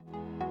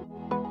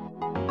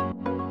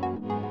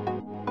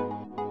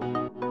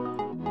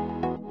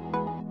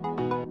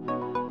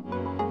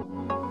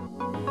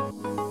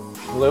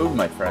Hello,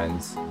 my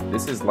friends.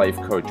 This is life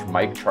coach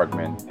Mike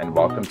Trugman, and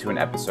welcome to an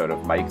episode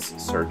of Mike's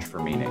Search for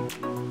Meaning.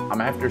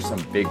 I'm after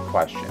some big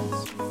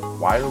questions.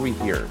 Why are we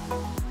here?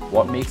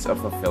 What makes a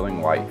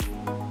fulfilling life?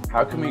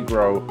 How can we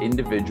grow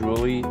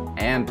individually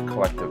and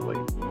collectively?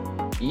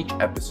 Each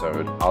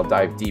episode, I'll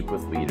dive deep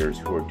with leaders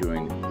who are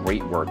doing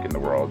great work in the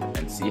world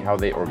and see how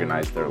they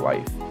organize their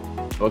life.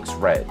 Books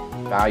read,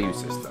 value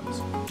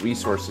systems,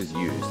 resources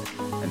used,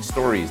 and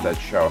stories that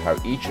show how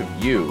each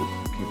of you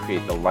can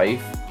create the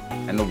life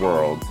and the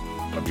world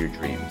of your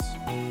dreams.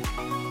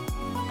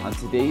 On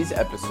today's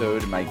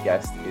episode, my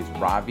guest is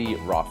Ravi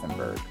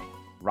Rothenberg.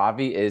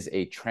 Ravi is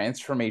a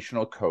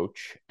transformational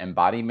coach,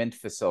 embodiment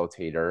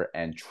facilitator,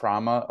 and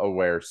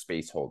trauma-aware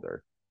space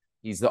holder.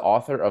 He's the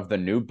author of the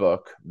new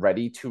book,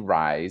 Ready to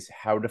Rise: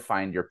 How to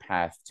Find Your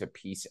Path to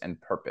Peace and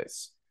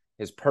Purpose.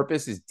 His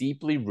purpose is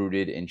deeply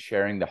rooted in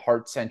sharing the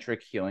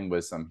heart-centric healing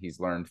wisdom he's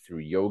learned through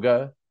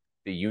yoga,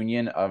 the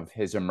union of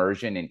his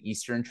immersion in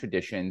Eastern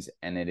traditions,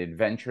 and an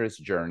adventurous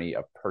journey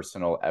of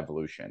personal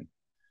evolution.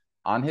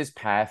 On his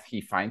path,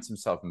 he finds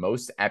himself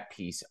most at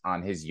peace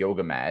on his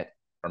yoga mat,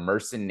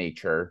 immersed in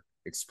nature,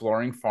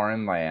 exploring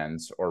foreign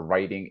lands, or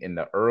writing in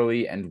the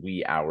early and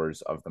wee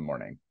hours of the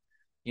morning.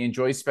 He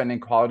enjoys spending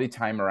quality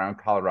time around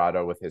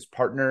Colorado with his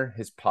partner,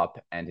 his pup,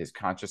 and his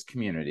conscious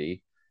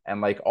community.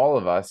 And like all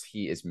of us,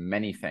 he is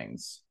many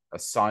things: a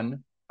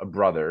son, a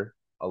brother,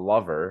 a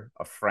lover,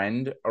 a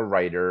friend, a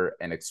writer,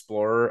 an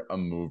explorer, a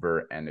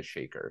mover, and a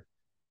shaker.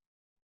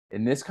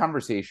 In this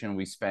conversation,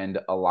 we spend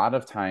a lot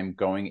of time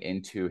going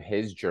into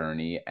his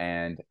journey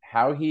and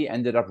how he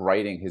ended up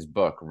writing his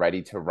book,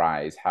 Ready to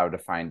Rise: How to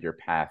Find Your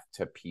Path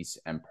to Peace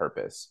and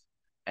Purpose.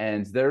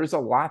 And there's a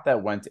lot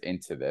that went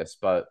into this,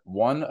 but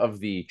one of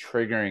the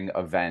triggering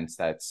events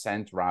that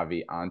sent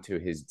Ravi onto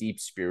his deep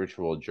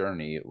spiritual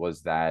journey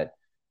was that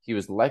he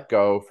was let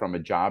go from a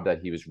job that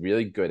he was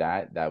really good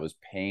at, that was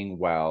paying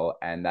well,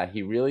 and that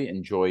he really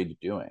enjoyed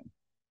doing.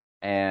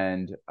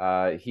 And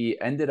he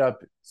ended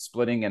up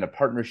splitting in a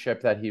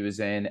partnership that he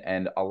was in,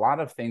 and a lot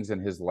of things in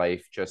his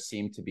life just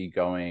seemed to be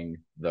going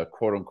the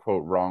quote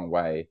unquote wrong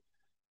way.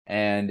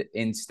 And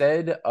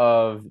instead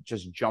of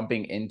just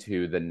jumping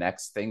into the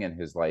next thing in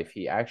his life,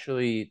 he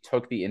actually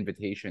took the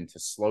invitation to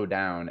slow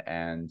down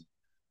and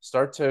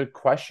start to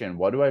question,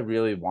 what do I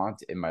really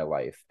want in my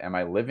life? Am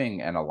I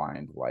living an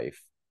aligned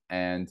life?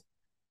 And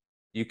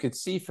you could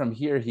see from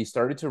here, he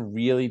started to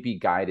really be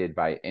guided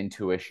by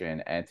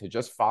intuition and to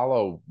just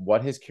follow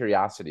what his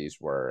curiosities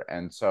were.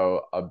 And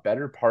so a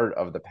better part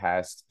of the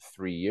past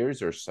 3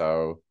 years or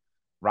so,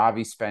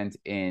 Ravi spent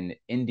in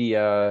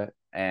India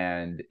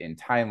and in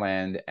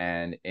Thailand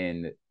and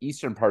in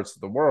Eastern parts of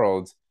the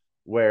world,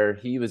 where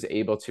he was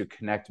able to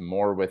connect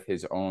more with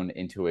his own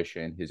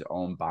intuition, his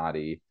own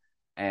body.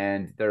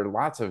 And there are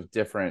lots of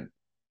different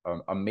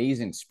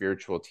amazing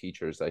spiritual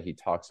teachers that he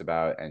talks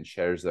about and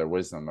shares their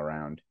wisdom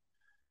around.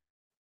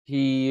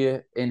 He,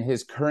 in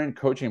his current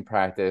coaching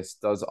practice,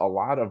 does a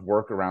lot of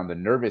work around the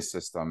nervous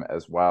system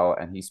as well.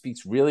 And he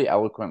speaks really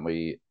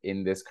eloquently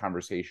in this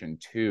conversation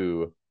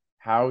to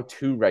how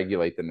to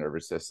regulate the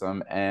nervous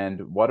system and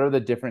what are the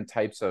different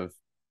types of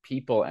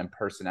people and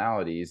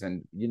personalities.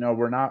 And, you know,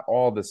 we're not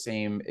all the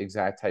same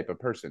exact type of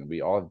person.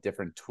 We all have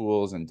different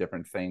tools and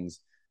different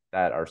things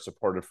that are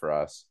supportive for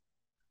us.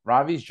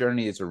 Ravi's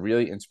journey is a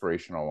really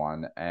inspirational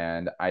one,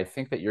 and I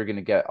think that you're going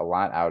to get a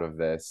lot out of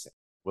this.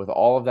 With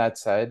all of that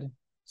said,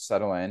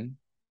 settle in,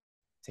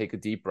 take a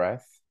deep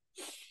breath,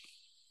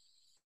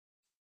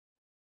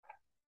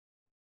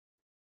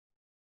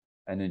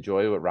 and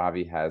enjoy what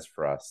Ravi has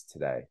for us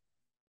today.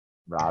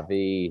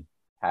 Ravi,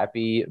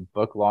 happy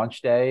book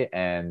launch day,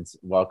 and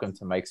welcome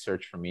to Mike's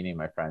Search for Meaning,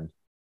 my friend.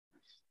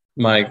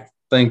 Mike,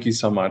 thank you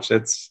so much.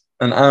 It's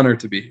an honor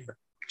to be here,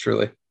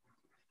 truly.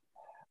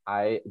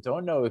 I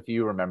don't know if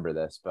you remember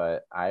this,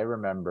 but I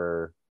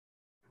remember,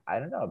 I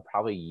don't know,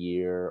 probably a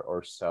year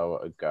or so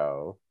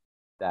ago,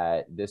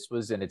 that this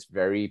was in its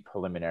very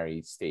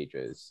preliminary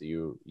stages.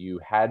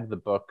 You had the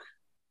book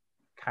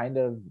kind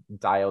of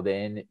dialed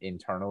in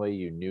internally.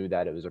 You knew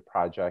that it was a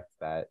project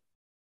that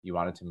you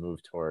wanted to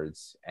move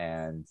towards.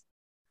 And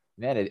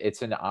man,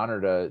 it's an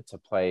honor to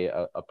play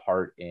a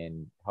part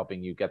in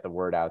helping you get the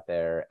word out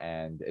there.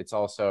 And it's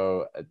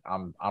also,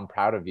 I'm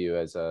proud of you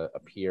as a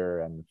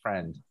peer and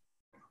friend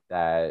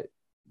that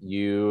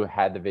you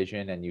had the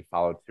vision and you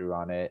followed through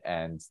on it,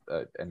 and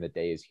the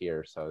day is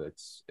here. So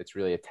it's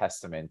really a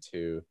testament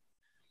to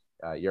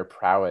your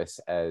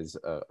prowess as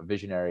a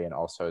visionary and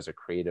also as a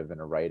creative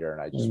and a writer.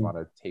 And I just want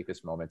to take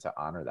this moment to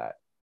honor that.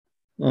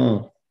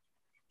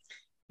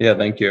 Yeah,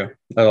 thank you.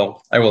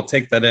 I will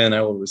take that in.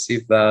 I will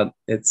receive that.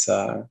 It's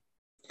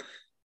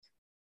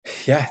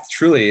yeah,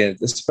 truly,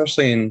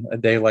 especially in a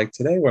day like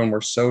today when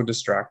we're so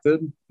distracted,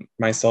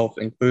 myself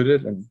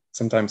included, and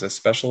sometimes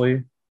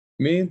especially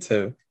me,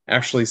 to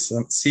actually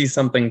see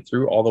something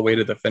through all the way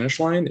to the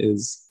finish line it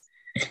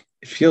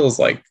feels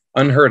like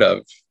unheard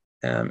of.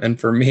 And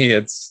for me,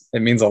 it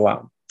means a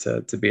lot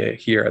to be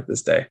here at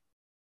this day.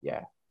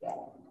 Yeah.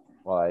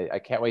 Well, I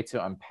can't wait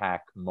to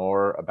unpack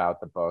more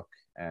about the book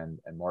and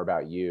more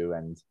about you.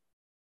 And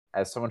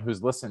as someone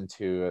who's listened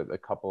to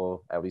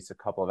at least a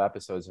couple of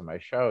episodes of my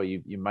show,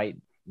 you might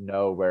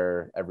know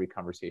where every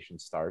conversation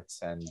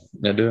starts. And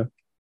I do.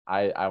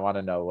 I want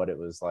to know what it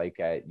was like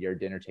at your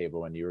dinner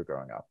table when you were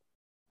growing up.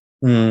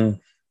 Hmm.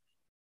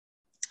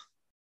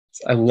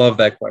 I love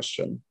that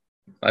question.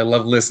 I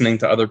love listening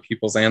to other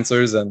people's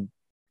answers. And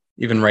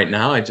even right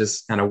now, I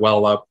just kind of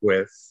well up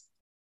with,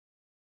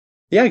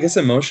 I guess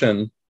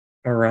emotion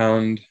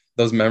around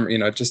those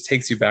memories. It just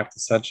takes you back to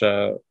such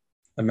a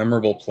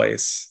memorable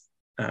place,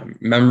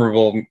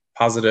 memorable,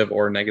 positive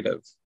or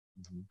negative.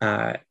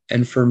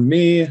 And for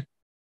me,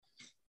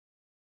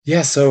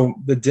 so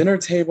the dinner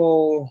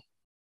table,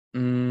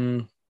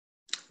 I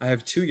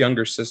have two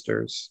younger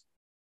sisters,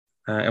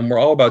 and we're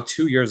all about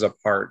 2 years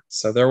apart.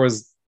 So there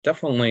was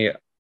definitely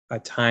a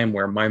time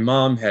where my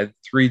mom had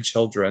three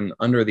children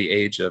under the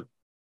age of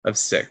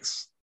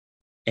 6.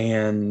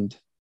 And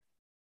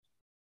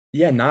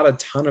not a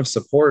ton of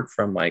support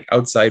from like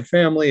outside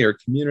family or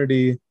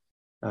community.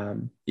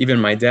 Even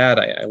my dad,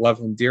 I love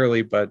him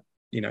dearly, but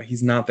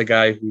he's not the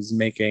guy who's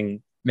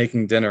making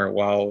dinner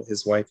while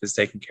his wife is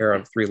taking care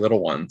of three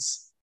little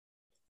ones.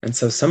 And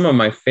so some of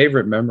my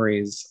favorite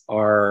memories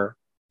are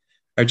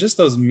just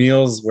those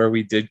meals where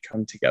we did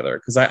come together,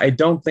 because I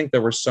don't think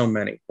there were so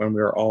many when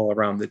we were all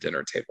around the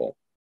dinner table.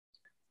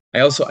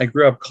 I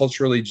grew up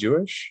culturally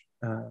Jewish,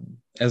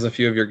 as a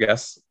few of your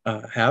guests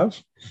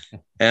have.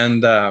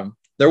 And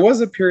there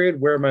was a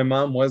period where my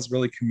mom was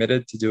really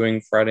committed to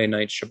doing Friday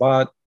night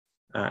Shabbat.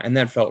 And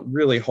that felt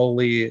really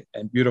holy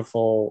and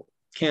beautiful,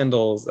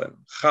 candles and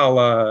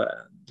challah,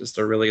 and just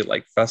a really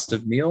like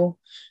festive meal.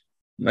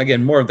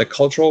 Again, more of the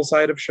cultural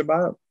side of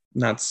Shabbat,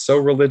 not so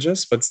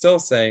religious, but still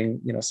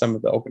saying, some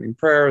of the opening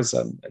prayers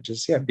and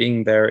just,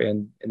 being there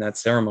in that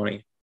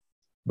ceremony.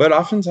 But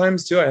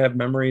oftentimes too, I have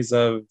memories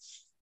of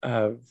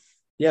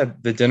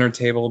the dinner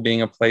table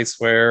being a place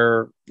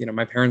where,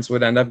 my parents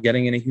would end up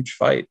getting in a huge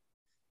fight.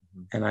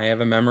 And I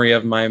have a memory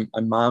of my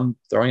mom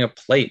throwing a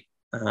plate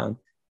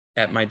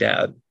at my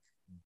dad,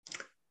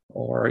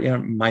 or,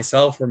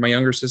 myself or my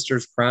younger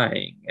sisters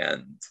crying.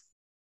 And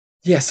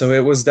so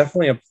it was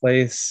definitely a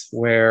place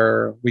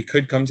where we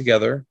could come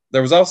together.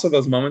 There was also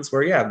those moments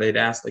where, they'd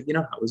ask like,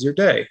 how was your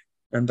day?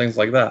 And things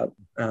like that.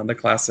 The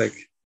classic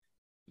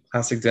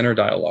dinner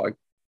dialogue.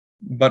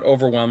 But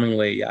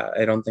overwhelmingly,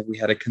 I don't think we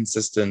had a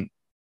consistent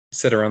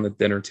sit around the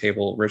dinner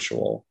table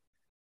ritual.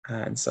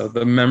 And so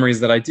the memories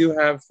that I do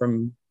have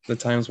from the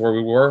times where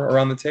we were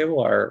around the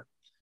table are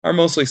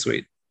mostly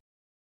sweet.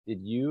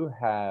 Did you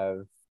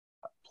have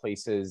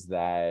places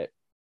that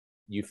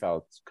you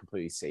felt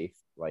completely safe?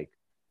 Like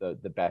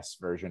the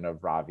best version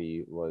of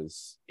Ravi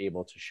was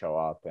able to show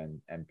up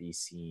and be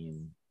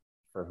seen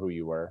for who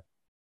you were?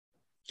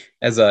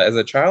 As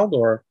a child,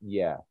 or?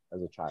 Yeah,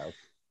 as a child.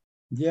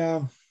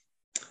 So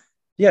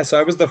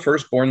I was the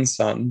firstborn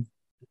son.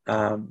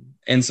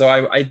 And so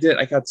I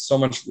got so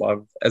much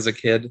love as a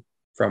kid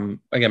from,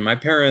 again, my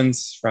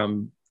parents,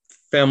 from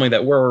family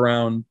that were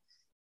around.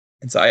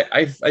 And so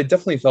I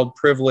definitely felt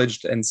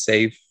privileged and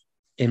safe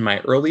in my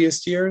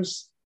earliest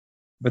years.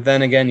 But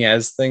then again,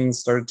 as things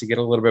started to get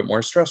a little bit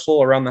more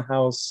stressful around the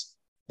house,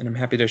 and I'm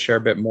happy to share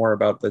a bit more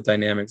about the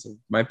dynamics of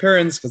my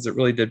parents, because it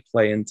really did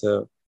play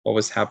into what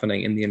was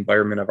happening in the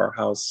environment of our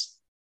house.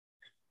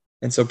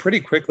 And so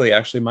pretty quickly,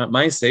 actually,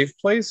 my safe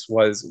place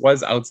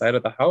was outside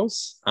of the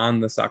house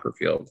on the soccer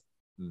field.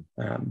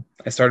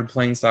 I started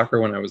playing soccer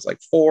when I was like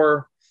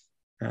 4,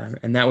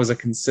 and that was a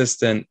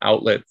consistent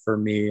outlet for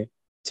me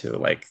to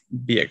like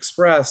be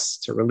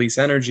expressed, to release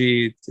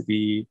energy, to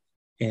be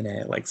in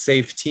a like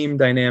safe team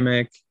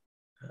dynamic.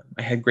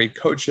 I had great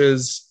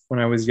coaches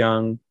when I was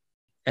young,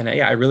 and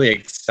I really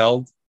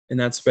excelled in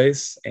that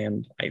space.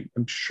 And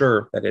I'm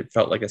sure that it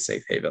felt like a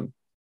safe haven.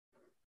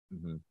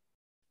 Mm-hmm.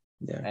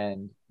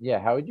 And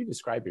how would you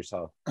describe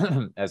yourself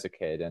as a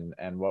kid?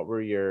 And what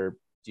were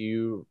do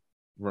you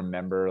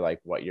remember like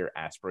what your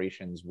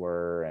aspirations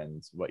were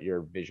and what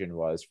your vision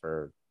was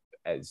for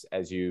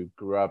as you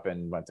grew up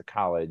and went to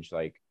college?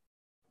 Like,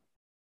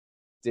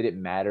 did it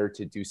matter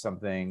to do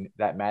something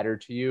that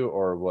mattered to you,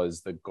 or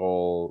was the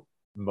goal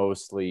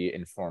mostly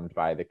informed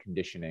by the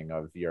conditioning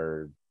of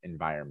your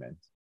environment?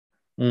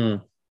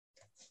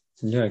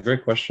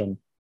 Great question.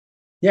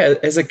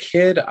 As a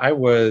kid, I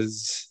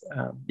was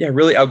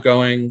really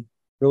outgoing,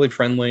 really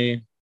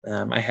friendly.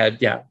 I had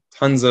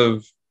tons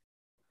of,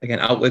 again,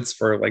 outlets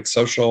for like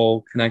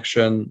social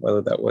connection,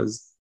 whether that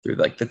was through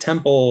like the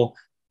temple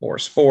or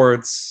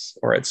sports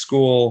or at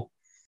school.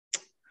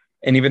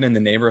 And even in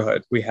the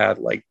neighborhood, we had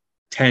like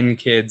 10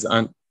 kids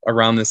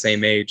around the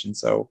same age. And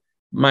so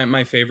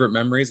my favorite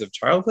memories of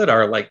childhood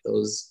are like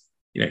those,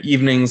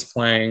 evenings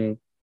playing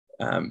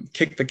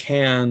kick the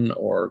can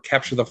or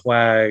capture the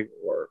flag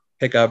or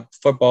pick up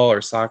football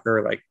or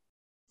soccer. Like,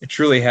 it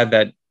truly had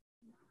that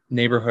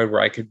neighborhood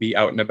where I could be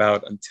out and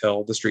about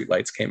until the street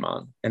lights came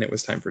on and it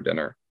was time for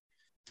dinner.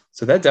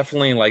 So that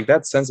definitely, like,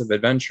 that sense of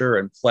adventure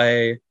and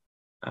play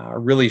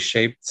really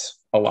shaped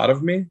a lot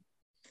of me.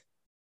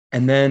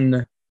 And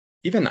then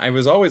even I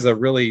was always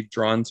really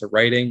drawn to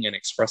writing and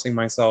expressing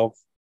myself.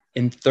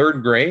 In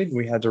third grade,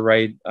 we had to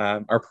write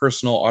our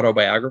personal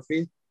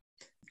autobiography.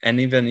 And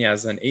even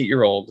as an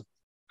 8-year-old,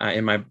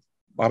 in my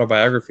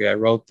autobiography, I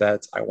wrote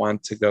that I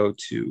want to go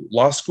to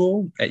law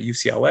school at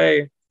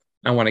UCLA.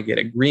 I want to get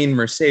a green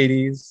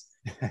Mercedes.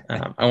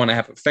 I want to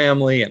have a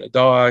family and a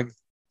dog.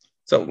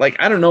 So, like,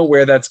 I don't know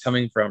where that's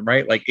coming from,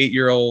 right? Like,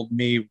 8-year-old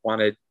me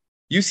wanted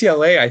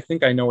UCLA. I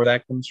think I know where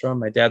that comes from.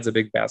 My dad's a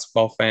big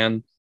basketball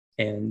fan,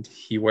 and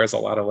he wears a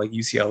lot of like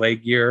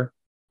UCLA gear,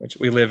 which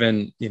we live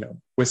in,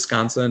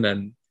 Wisconsin,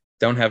 and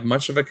don't have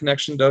much of a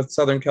connection to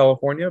Southern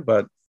California,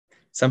 but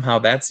somehow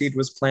that seed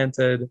was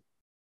planted.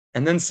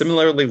 And then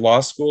similarly,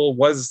 law school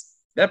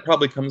that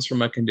probably comes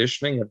from a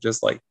conditioning of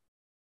just like,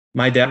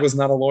 my dad was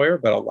not a lawyer,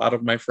 but a lot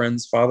of my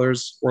friends'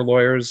 fathers were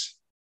lawyers.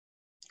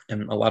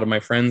 And a lot of my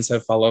friends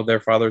have followed their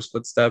father's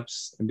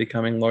footsteps in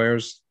becoming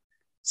lawyers.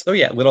 So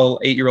yeah,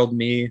 little 8-year-old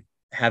me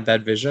had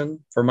that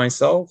vision for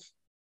myself,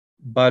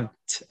 but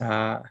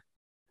I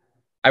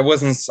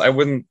wasn't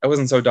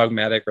so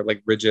dogmatic or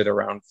like rigid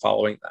around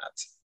following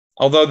that.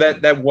 Although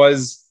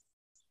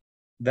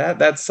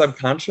that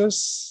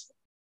subconscious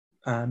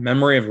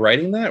memory of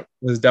writing that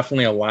was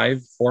definitely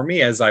alive for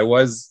me as I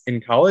was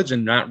in college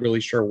and not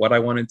really sure what I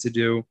wanted to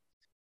do. I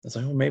was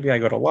like, oh, maybe I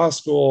go to law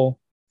school.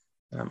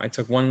 I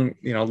took one,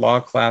 law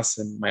class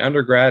in my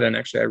undergrad, and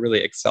actually I really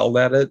excelled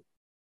at it.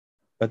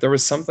 But there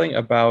was something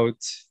about,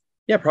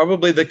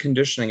 probably the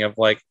conditioning of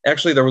like,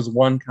 actually there was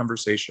one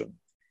conversation.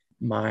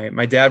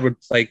 My dad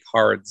would play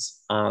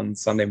cards on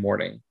Sunday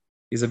morning.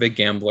 He's a big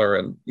gambler,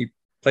 and he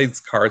plays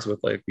cards with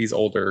like these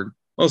older,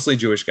 mostly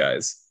Jewish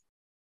guys.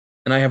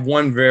 And I have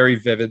one very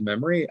vivid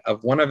memory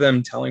of one of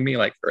them telling me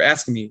like, or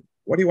asking me,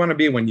 what do you want to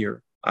be when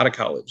you're out of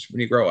college,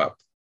 when you grow up?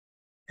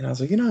 And I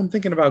was like, I'm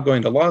thinking about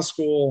going to law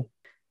school.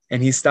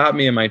 And he stopped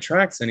me in my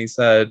tracks and he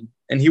said,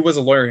 and he was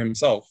a lawyer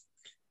himself.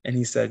 And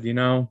he said,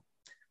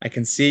 I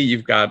can see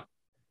you've got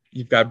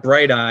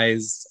bright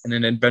eyes and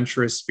an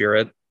adventurous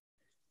spirit.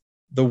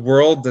 The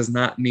world does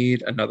not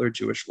need another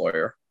Jewish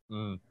lawyer.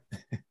 Mm.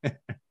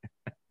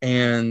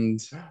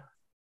 and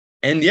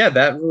yeah,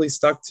 that really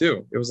stuck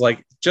too. It was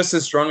like just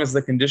as strong as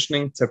the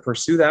conditioning to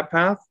pursue that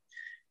path,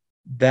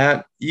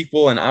 that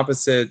equal and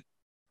opposite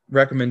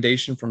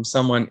recommendation from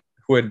someone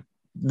who had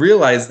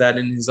realized that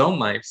in his own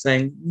life,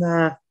 saying,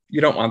 nah, you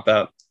don't want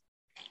that.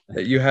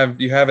 That you have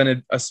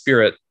a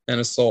spirit and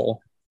a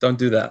soul. Don't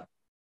do that.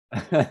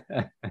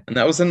 And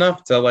that was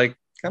enough to like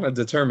kind of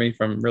deter me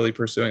from really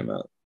pursuing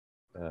that.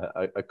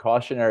 A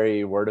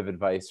cautionary word of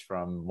advice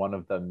from one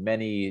of the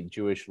many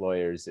Jewish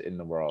lawyers in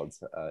the world.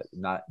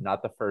 Not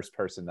the first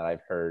person that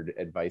I've heard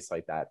advice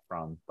like that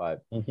from,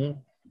 but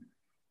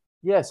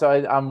yeah. So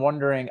I'm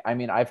wondering. I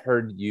mean, I've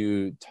heard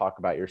you talk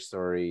about your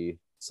story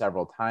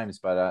several times,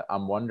 but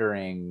I'm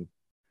wondering,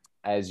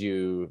 as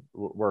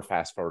we're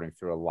fast forwarding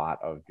through a lot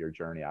of your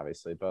journey,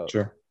 obviously, but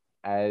sure.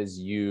 As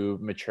you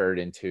matured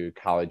into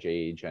college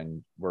age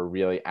and were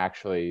really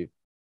actually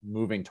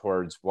moving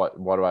towards what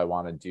do I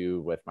want to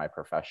do with my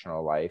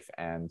professional life,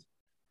 and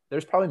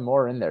there's probably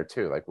more in there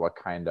too, like what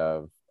kind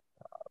of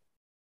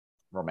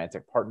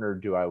romantic partner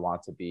do I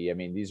want to be? I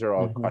mean, these are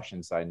all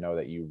questions I know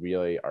that you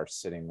really are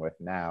sitting with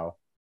now.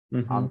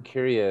 I'm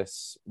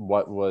curious,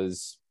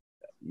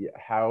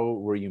 how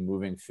were you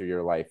moving through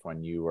your life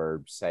when you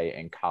were, say,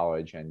 in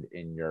college and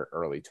in your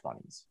early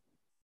 20s?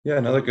 Yeah,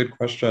 another good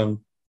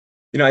question.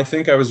 I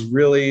think I was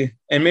really,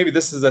 and maybe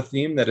this is a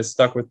theme that has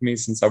stuck with me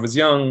since I was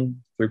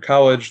young, through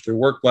college, through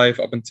work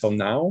life, up until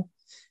now,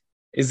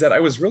 is that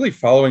I was really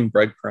following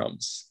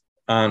breadcrumbs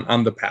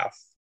on the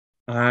path.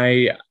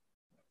 I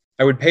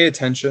would pay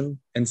attention,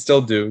 and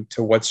still do,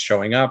 to what's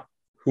showing up,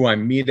 who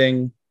I'm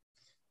meeting.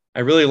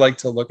 I really like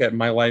to look at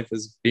my life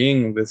as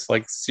being this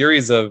like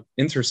series of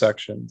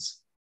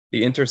intersections,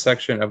 the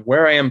intersection of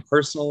where I am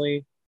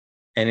personally,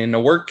 and in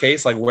a work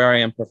case, like where I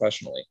am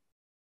professionally.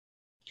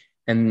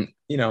 And,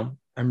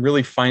 I'm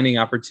really finding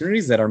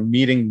opportunities that are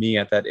meeting me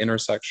at that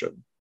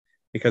intersection,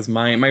 because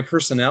my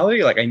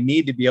personality, like I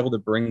need to be able to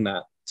bring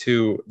that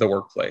to the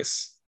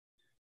workplace.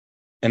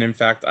 And in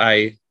fact,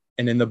 and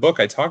in the book,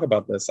 I talk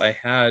about this. I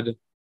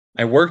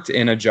worked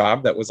in a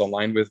job that was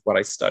aligned with what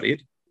I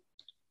studied.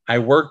 I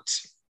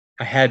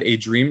had a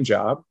dream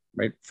job,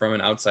 right? From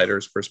an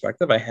outsider's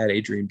perspective, I had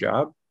a dream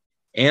job,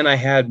 and I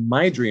had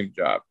my dream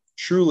job,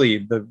 truly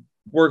the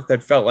work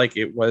that felt like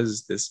it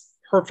was this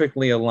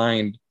perfectly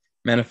aligned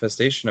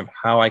manifestation of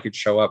how I could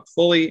show up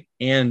fully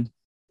and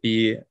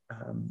be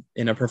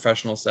in a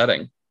professional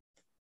setting.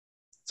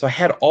 So I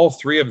had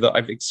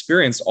I've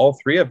experienced all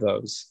three of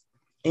those.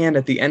 And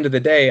at the end of the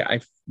day,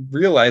 I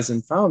realized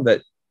and found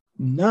that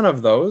none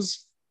of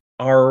those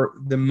are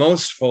the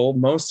most full,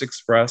 most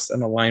expressed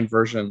and aligned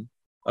version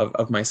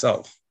of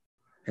myself.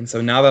 And so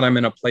now that I'm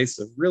in a place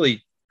of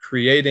really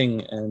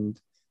creating and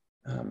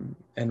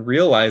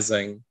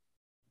realizing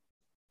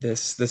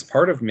this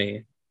part of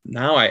me,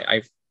 now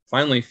I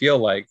finally feel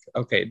like,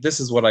 okay, this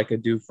is what I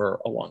could do for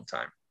a long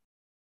time.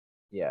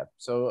 Yeah.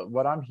 So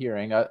what I'm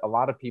hearing, a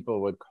lot of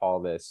people would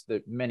call this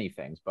many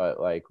things, but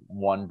like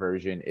one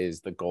version is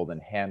the golden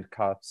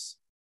handcuffs.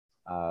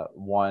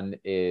 One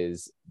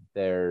is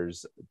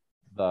there's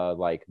the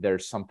like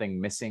there's something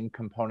missing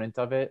component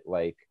of it.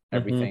 Like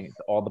everything,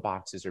 all the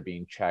boxes are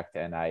being checked,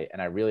 and I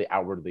really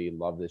outwardly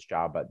love this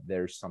job, but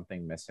there's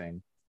something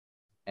missing.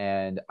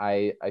 And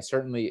I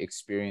certainly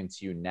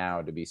experience you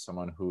now to be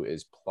someone who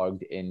is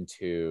plugged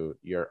into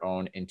your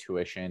own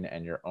intuition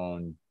and your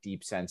own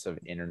deep sense of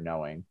inner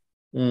knowing.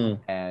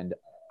 And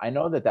I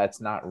know that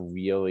that's not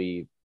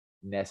really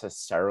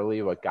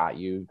necessarily what got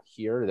you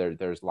here.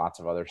 There's lots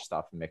of other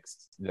stuff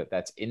mixed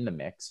that's in the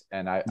mix.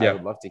 And I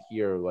would love to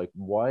hear like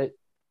what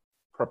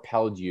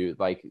propelled you,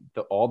 like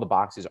all the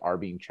boxes are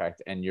being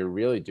checked and you're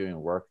really doing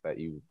work that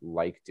you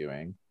like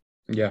doing.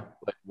 Yeah.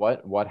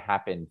 Like what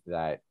happened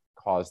that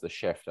caused the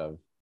shift of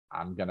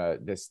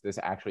this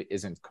actually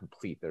isn't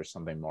complete, there's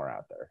something more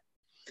out there?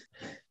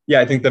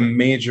 Yeah, I think the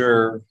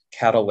major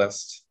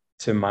catalyst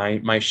to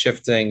my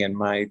shifting and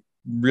my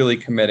really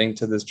committing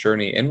to this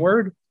journey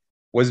inward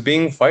was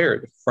being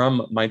fired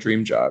from my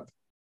dream job.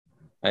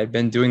 I've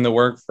been doing the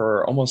work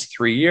for almost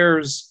 3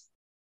 years.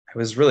 I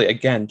was really,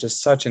 again,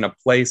 just such in a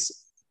place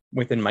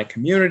within my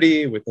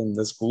community, within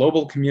this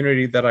global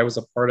community that I was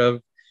a part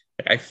of.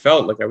 I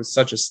felt like I was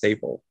such a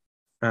staple.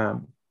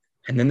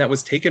 And then that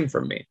was taken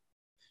from me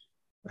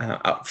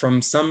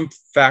from some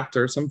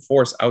factor, some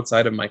force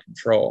outside of my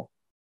control.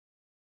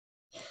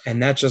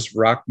 And that just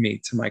rocked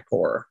me to my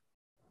core.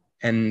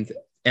 And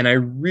I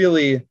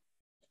really,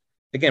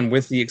 again,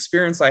 with the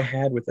experience I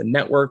had with the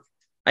network,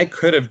 I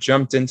could have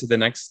jumped into the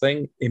next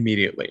thing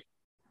immediately.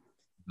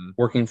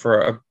 Working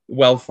for a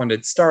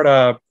well-funded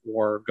startup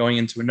or going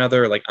into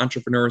another like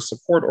entrepreneur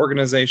support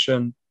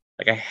organization.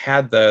 Like I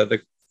had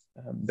the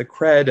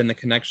cred and the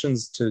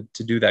connections to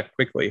do that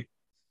quickly.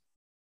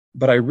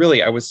 But I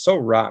was so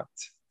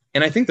rocked.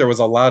 And I think there was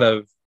a lot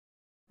of,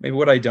 maybe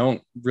what I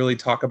don't really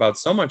talk about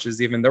so much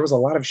is even there was a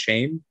lot of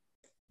shame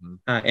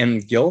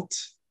and guilt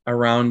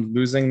around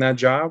losing that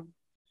job.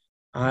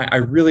 I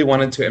really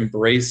wanted to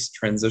embrace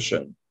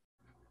transition.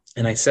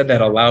 And I said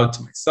that aloud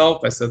to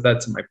myself. I said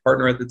that to my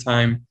partner at the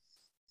time,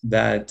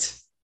 that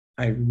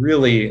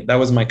that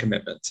was my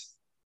commitment.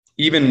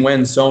 Even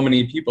when so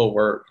many people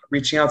were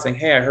reaching out saying,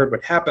 hey, I heard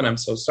what happened. I'm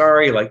so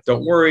sorry. Like,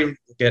 don't worry,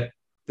 we'll get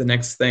the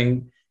next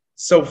thing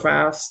so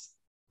fast.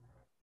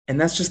 And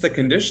that's just the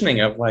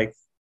conditioning of like,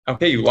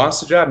 okay, you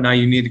lost a job. Now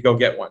you need to go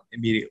get one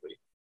immediately.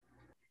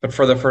 But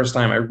for the first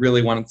time, I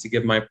really wanted to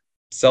give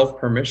myself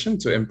permission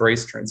to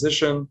embrace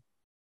transition.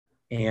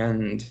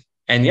 And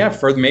yeah,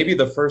 for maybe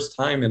the first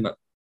time in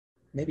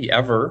maybe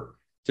ever,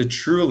 to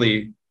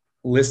truly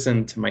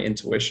listen to my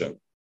intuition.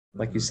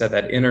 Like you said,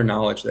 that inner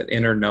knowledge, that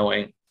inner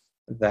knowing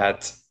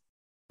that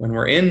when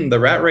we're in the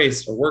rat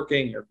race or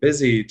working or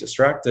busy,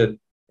 distracted,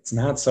 it's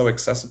not so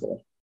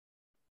accessible.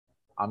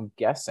 I'm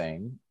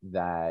guessing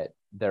that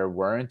there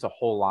weren't a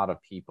whole lot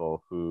of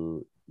people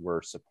who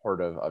were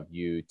supportive of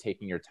you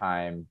taking your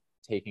time,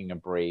 taking a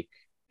break,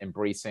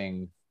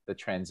 embracing the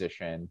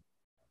transition.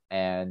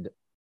 And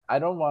I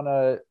don't want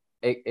to,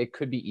 it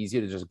could be easy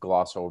to just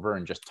gloss over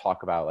and just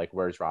talk about like,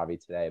 where's Ravi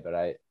today?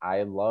 But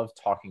I love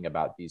talking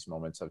about these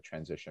moments of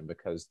transition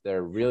because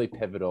they're really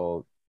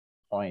pivotal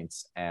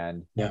points.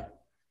 And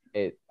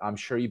I'm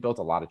sure you built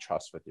a lot of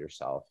trust with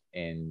yourself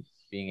in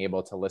being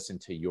able to listen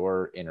to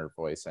your inner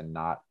voice and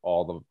not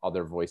all the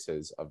other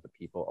voices of the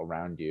people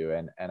around you.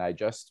 And I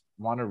just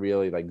want to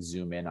really like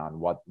zoom in on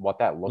what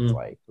that looked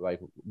like.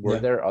 Like, were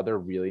there other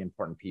really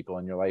important people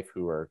in your life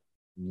who were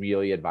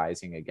really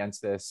advising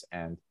against this?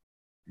 And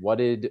what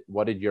did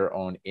your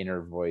own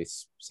inner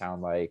voice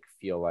sound like,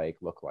 feel like,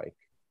 look like?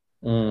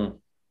 The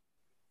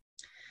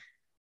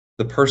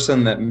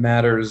person that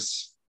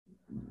matters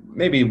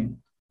maybe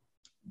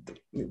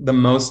the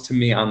most to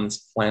me on this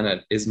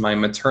planet is my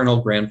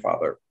maternal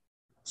grandfather.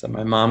 So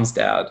my mom's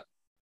dad.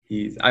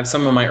 I have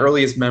some of my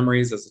earliest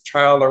memories as a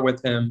child are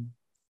with him.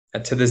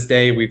 And to this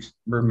day, we've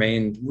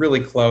remained really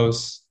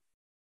close.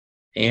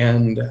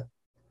 And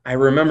I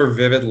remember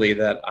vividly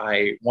that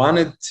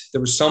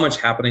there was so much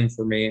happening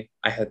for me.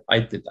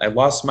 I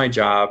lost my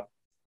job.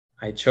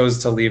 I chose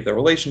to leave the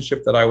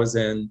relationship that I was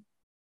in,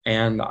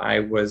 and I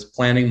was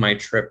planning my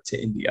trip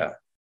to India.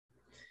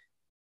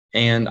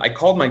 And I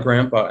called my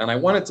grandpa and I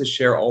wanted to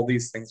share all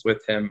these things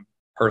with him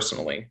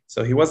personally.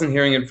 So he wasn't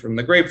hearing it from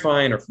the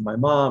grapevine or from my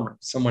mom or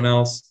someone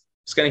else.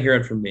 He was going to hear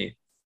it from me.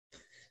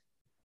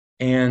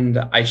 And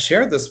I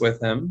shared this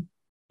with him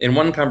in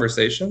one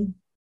conversation,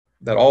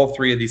 that all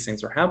three of these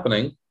things were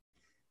happening.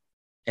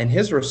 And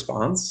his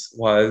response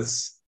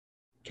was,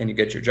 can you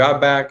get your job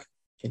back?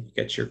 Can you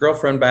get your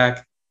girlfriend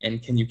back?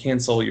 And can you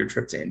cancel your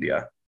trip to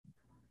India?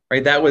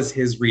 Right? That was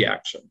his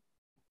reaction.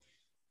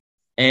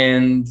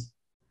 And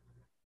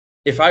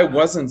if I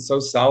wasn't so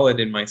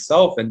solid in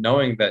myself and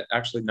knowing that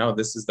actually, no,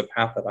 this is the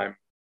path that I'm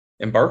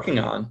embarking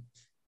on,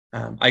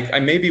 I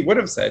maybe would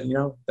have said,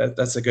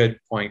 that's a good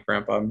point,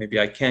 Grandpa. Maybe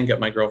I can get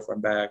my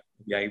girlfriend back.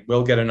 Maybe I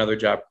will get another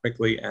job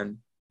quickly. And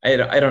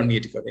I don't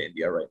need to go to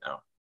India right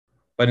now.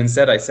 But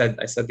instead, I said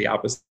the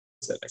opposite.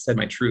 I said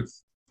my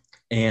truth.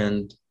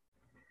 And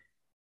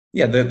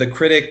yeah, the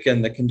critic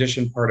and the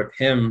conditioned part of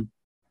him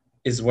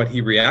is what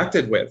he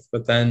reacted with.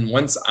 But then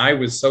once I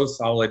was so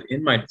solid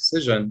in my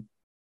decision,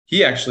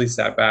 he actually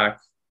sat back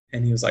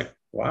and he was like,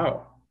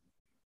 wow.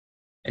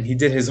 And he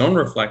did his own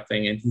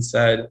reflecting and he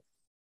said,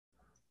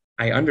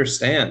 I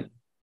understand.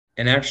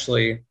 And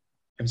actually,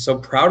 I'm so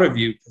proud of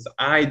you because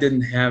I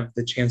didn't have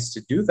the chance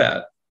to do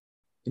that.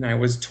 I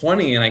was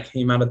 20 and I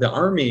came out of the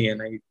army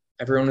and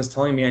everyone was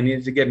telling me I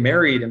needed to get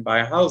married and buy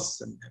a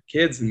house and have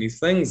kids and these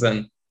things.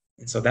 And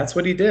so that's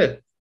what he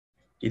did.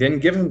 He didn't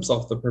give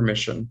himself the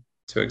permission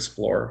to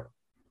explore.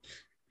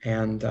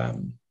 And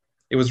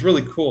it was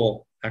really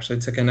cool actually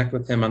to connect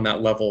with him on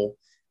that level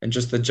and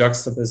just the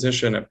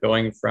juxtaposition of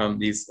going from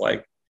these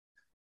like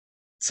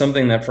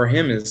something that for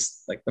him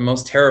is like the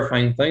most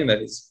terrifying thing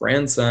that his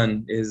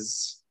grandson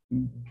is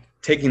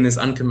taking this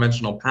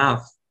unconventional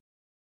path,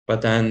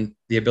 but then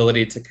the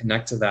ability to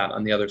connect to that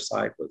on the other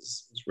side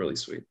was really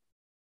sweet.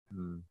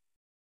 Mm.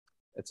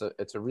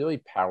 It's a really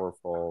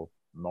powerful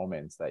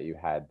moment that you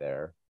had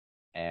there.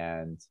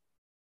 And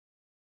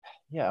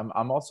yeah,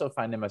 I'm also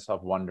finding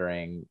myself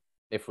wondering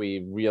if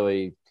we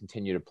really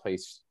continue to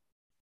place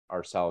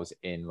ourselves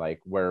in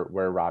like where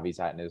Ravi's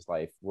at in his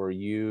life. Were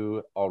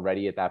you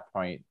already at that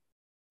point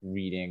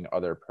reading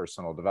other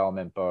personal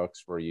development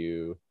books? Were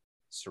you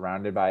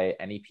surrounded by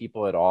any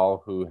people at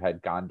all who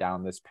had gone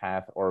down this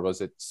path, or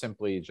was it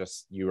simply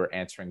just you were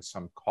answering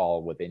some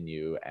call within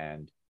you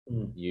and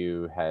Mm.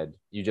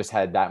 you just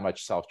had that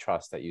much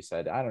self-trust that you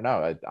said, I don't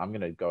know, I'm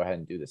gonna go ahead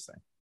and do this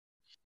thing?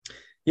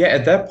 Yeah,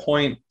 at that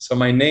point, so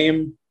my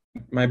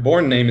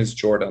born name is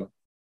Jordan.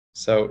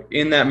 So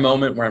in that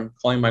moment where I'm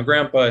calling my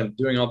grandpa and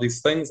doing all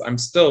these things, I'm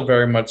still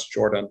very much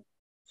Jordan.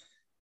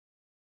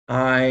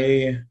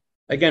 I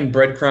again,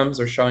 breadcrumbs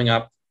are showing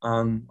up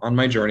on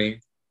my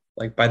journey.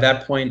 Like by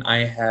that point, I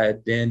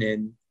had been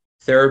in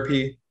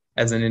therapy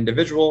as an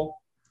individual,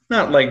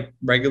 not like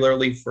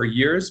regularly for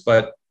years,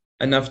 but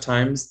enough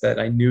times that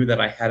I knew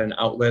that I had an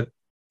outlet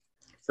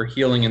for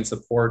healing and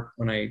support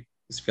when I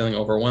was feeling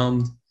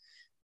overwhelmed.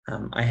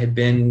 I had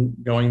been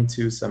going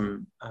to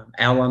some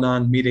Al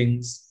Anon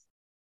meetings.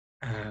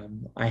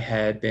 I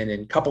had been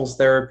in couples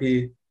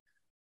therapy.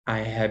 I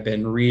had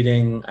been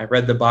reading, I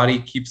read The Body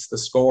Keeps the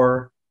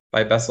Score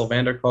by Bessel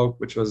van der Kolk,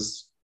 which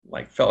was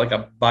like, felt like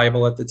a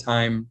Bible at the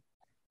time.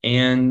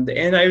 And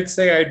I would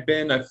say I'd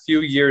been a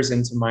few years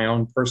into my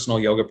own personal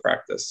yoga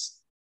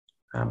practice.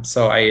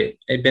 So I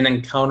had been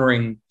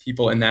encountering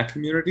people in that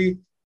community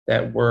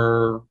that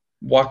were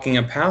walking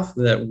a path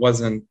that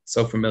wasn't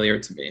so familiar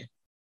to me.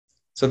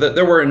 So that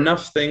there were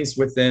enough things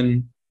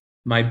within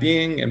my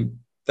being and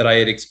that I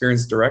had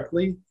experienced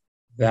directly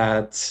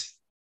that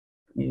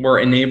were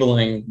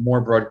enabling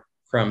more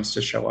breadcrumbs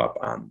to show up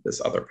on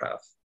this other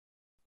path.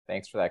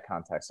 Thanks for that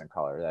context and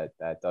color.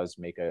 That does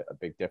make a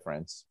big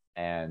difference.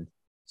 And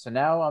so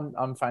now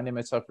I'm finding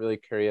myself really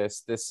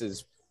curious. This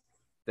is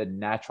the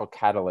natural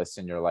catalyst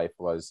in your life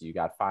was you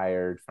got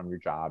fired from your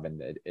job and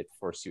it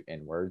forced you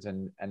inwards.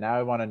 And now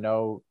I want to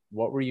know,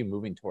 what were you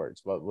moving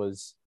towards?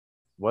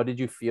 What did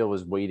you feel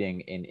was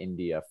waiting in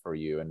India for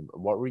you? And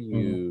what were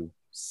you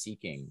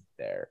seeking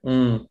there?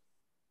 Mm.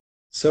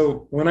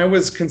 So when I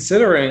was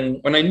considering,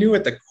 when I knew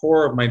at the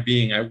core of my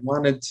being, I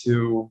wanted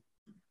to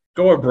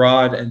go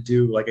abroad and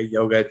do like a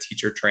yoga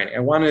teacher training.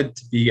 I wanted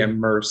to be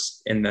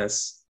immersed in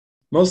this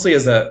mostly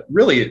as a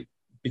really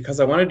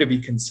because I wanted to be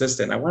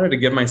consistent. I wanted to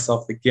give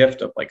myself the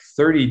gift of like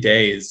 30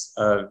 days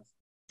of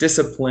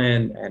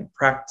discipline and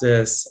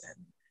practice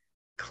and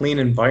clean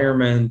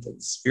environment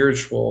and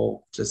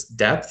spiritual just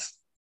depth.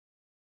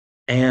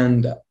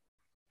 And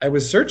I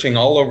was searching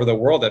all over the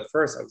world at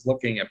first. I was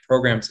looking at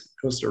programs in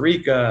Costa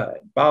Rica,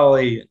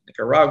 Bali,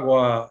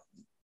 Nicaragua.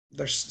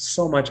 There's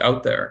so much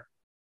out there.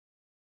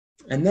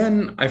 And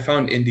then I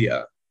found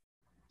India.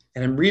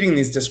 And I'm reading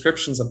these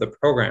descriptions of the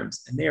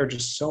programs, and they are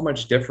just so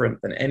much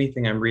different than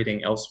anything I'm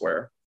reading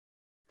elsewhere.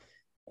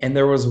 And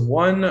there was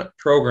one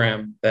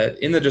program that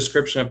in the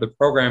description of the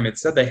program, it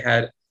said they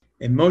had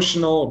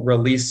emotional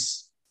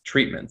release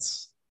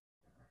treatments.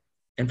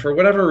 And for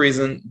whatever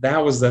reason, that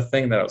was the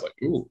thing that I was like,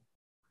 ooh,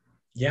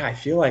 yeah, I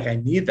feel like I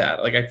need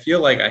that. Like, I feel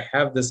like I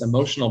have this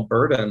emotional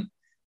burden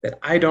that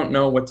I don't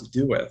know what to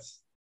do with.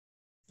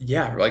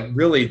 Yeah, like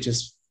really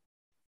just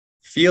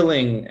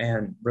feeling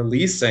and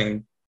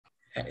releasing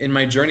in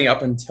my journey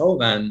up until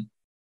then,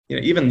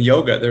 even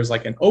yoga, there's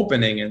like an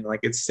opening and like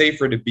it's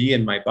safer to be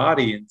in my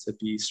body and to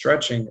be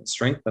stretching and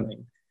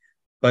strengthening.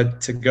 But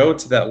to go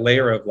to that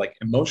layer of like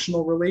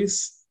emotional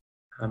release,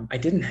 I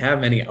didn't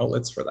have any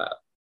outlets for that.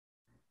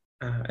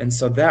 And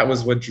so that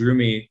was what drew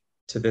me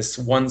to this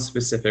one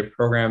specific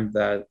program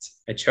that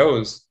I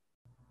chose.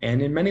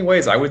 And in many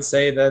ways, I would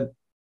say that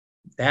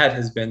that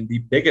has been the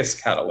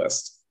biggest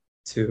catalyst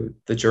to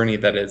the journey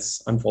that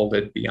has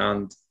unfolded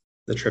beyond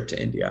the trip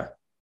to India.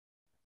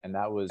 And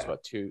that was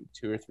what, two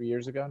or 3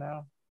 years ago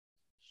now?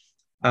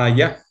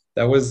 Yeah,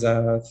 that was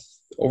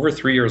over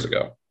 3 years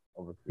ago.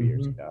 Over 3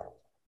 years ago.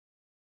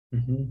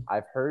 Mm-hmm.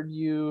 I've heard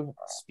you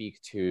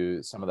speak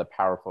to some of the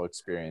powerful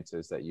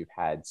experiences that you've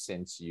had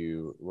since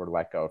you were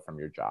let go from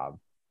your job.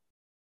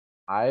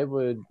 I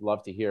would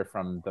love to hear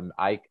from them.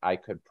 I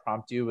could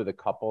prompt you with a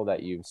couple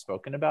that you've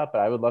spoken about, but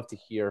I would love to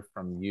hear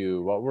from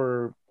you. What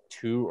were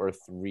two or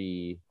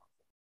three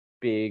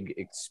big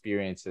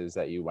experiences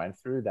that you went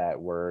through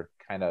that were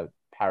kind of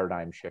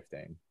paradigm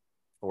shifting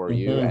for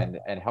you Mm-hmm.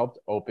 and helped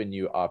open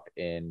you up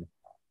in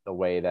the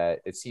way that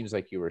it seems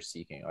like you were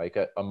seeking? Like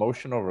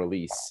emotional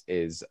release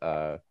is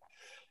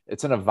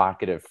it's an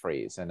evocative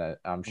phrase, and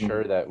I'm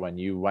sure that when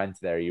you went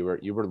there, you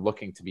were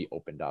looking to be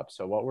opened up.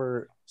 So what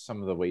were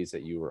some of the ways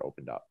that you were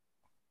opened up?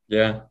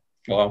 Yeah.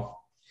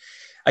 Well,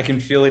 I can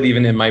feel it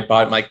even in my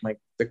body. Like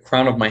the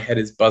crown of my head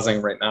is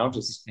buzzing right now,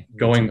 just Me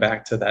going too.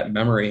 back to that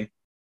memory.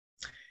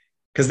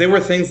 Because they were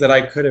things that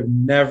I could have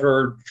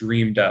never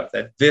dreamed of,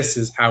 that this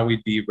is how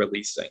we'd be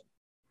releasing.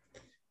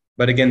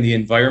 But again, the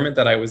environment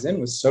that I was in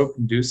was so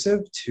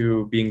conducive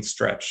to being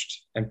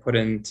stretched and put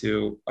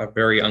into a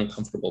very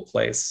uncomfortable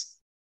place.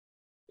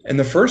 And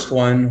the first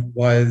one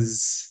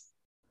was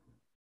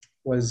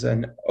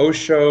an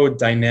Osho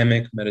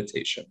dynamic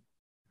meditation.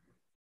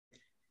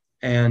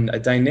 And a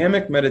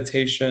dynamic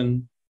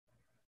meditation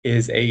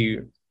is a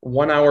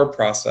 1 hour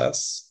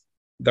process.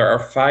 There are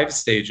 5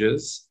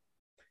 stages.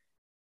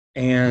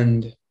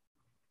 And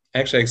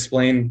actually, I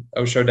explain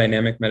Osho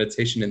dynamic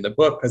meditation in the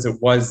book because it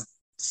was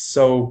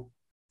so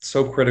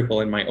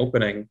critical in my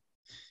opening.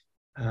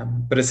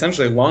 But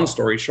essentially, long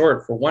story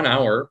short, for 1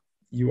 hour,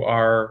 you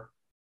are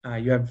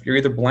you're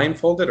either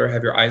blindfolded or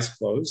have your eyes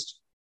closed.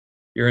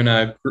 You're in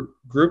a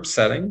group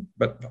setting,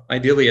 but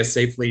ideally a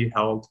safely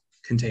held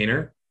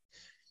container.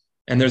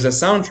 And there's a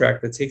soundtrack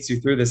that takes you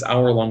through this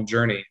hour-long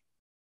journey.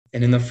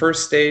 And in the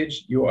first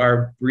stage, you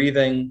are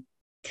breathing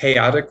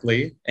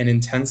chaotically and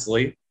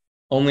intensely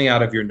only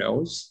out of your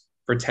nose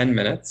for 10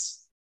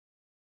 minutes.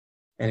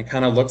 And it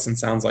kind of looks and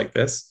sounds like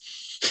this.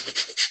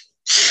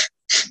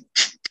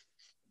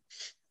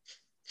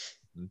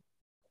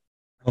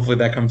 Hopefully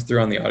that comes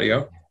through on the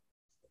audio.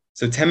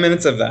 So 10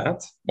 minutes of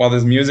that while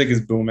this music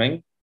is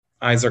booming,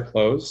 eyes are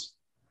closed.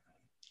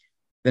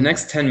 The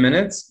next 10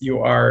 minutes, you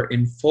are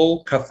in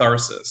full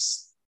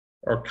catharsis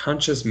or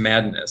conscious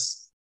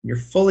madness. You're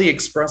fully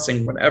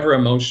expressing whatever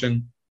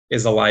emotion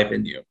is alive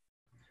in you.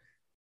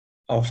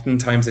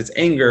 Oftentimes it's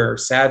anger,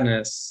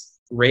 sadness,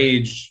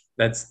 rage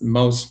that's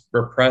most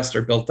repressed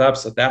or built up.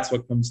 So that's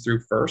what comes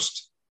through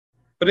first.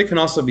 But it can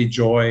also be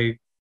joy,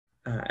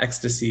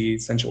 ecstasy,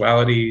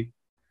 sensuality,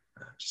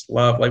 just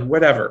love, like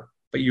whatever.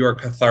 But you are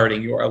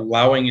cathartic. You are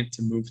allowing it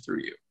to move through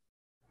you.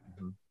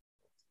 Mm-hmm.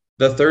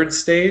 The third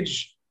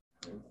stage,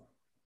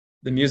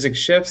 the music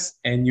shifts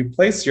and you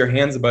place your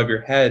hands above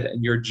your head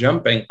and you're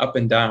jumping up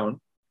and down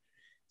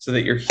so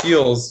that your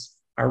heels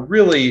are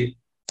really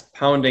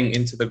pounding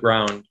into the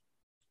ground.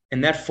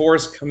 And that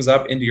force comes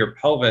up into your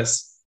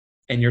pelvis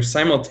and you're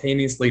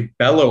simultaneously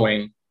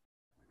bellowing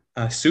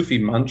a Sufi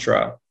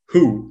mantra,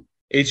 Hu,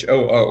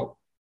 H-O-O,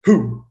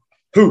 Hu,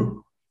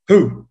 Hu,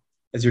 Hu,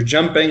 as you're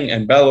jumping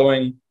and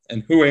bellowing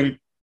and hooing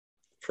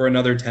for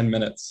another 10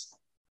 minutes.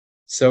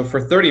 So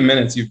for 30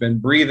 minutes, you've been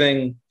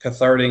breathing,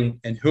 cathartic,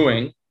 and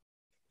hooing.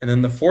 And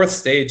then the fourth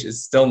stage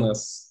is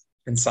stillness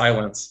and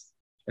silence.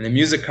 And the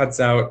music cuts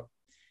out,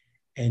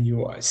 and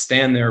you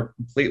stand there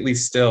completely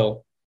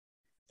still,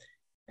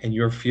 and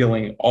you're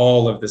feeling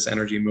all of this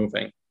energy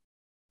moving.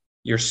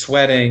 You're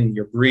sweating,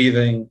 you're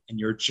breathing, and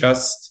you're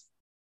just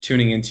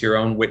tuning into your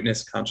own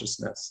witness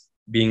consciousness,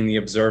 being the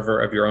observer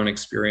of your own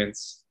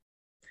experience.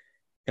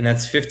 And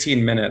that's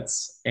 15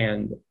 minutes.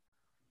 And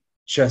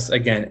just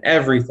again,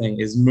 everything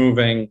is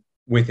moving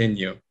within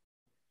you.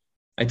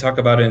 I talk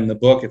about it in the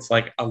book. It's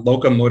like a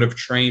locomotive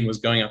train was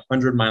going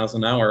 100 miles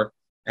an hour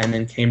and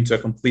then came to a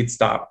complete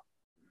stop,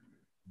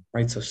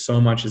 right?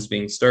 So much is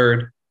being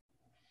stirred.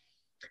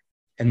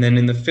 And then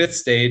in the fifth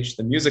stage,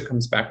 the music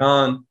comes back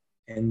on,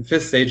 and the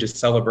fifth stage is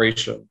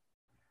celebration.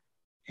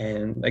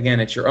 And again,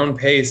 at your own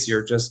pace,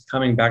 you're just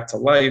coming back to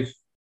life,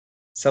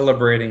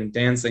 celebrating,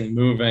 dancing,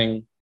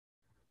 moving,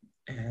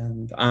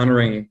 and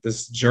honoring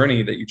this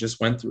journey that you just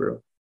went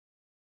through.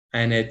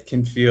 And it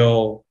can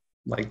feel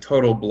like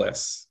total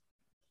bliss.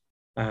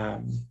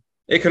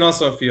 It can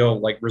also feel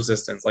like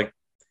resistance,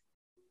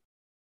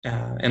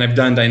 and I've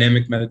done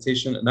dynamic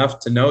meditation enough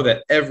to know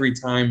that every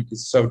time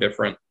is so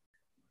different.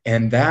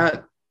 And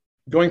that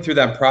going through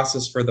that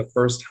process for the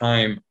first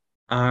time,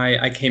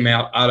 I came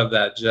out of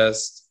that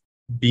just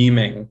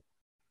beaming.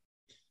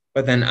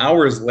 But then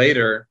hours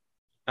later,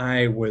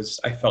 I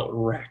felt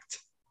wrecked.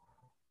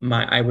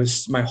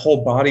 My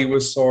whole body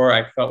was sore.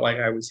 I felt like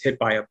I was hit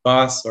by a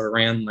bus or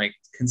ran like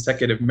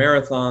consecutive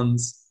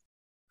marathons.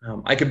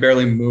 I could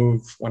barely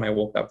move when I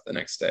woke up the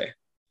next day.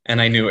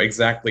 And I knew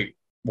exactly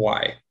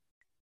why.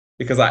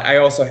 Because I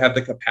also had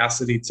the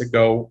capacity to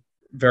go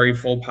very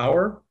full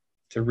power,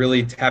 to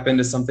really tap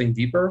into something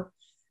deeper.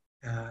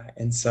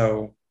 And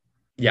so,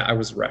 yeah, I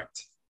was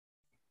wrecked,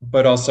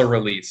 but also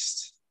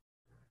released.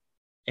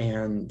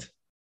 And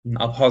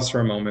I'll pause for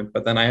a moment,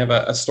 but then I have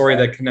a story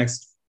that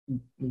connects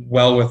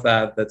well with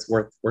that that's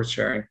worth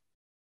sharing.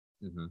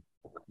 Mm-hmm.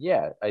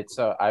 Yeah,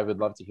 so I would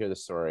love to hear the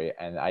story,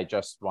 and I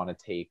just want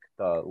to take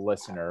the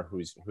listener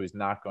who's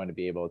not going to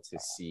be able to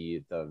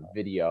see the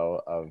video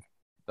of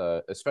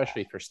the,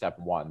 especially for step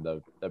one,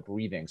 the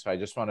breathing. So I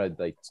just want to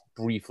like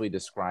briefly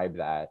describe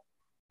that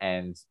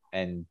and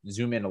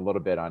zoom in a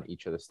little bit on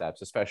each of the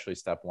steps, especially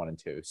step 1 and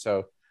 2.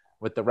 So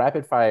with the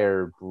rapid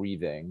fire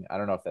breathing, I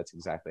don't know if that's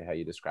exactly how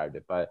you described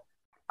it, but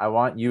I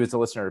want you as a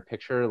listener to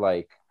picture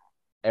like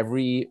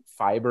every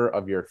fiber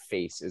of your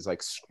face is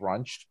like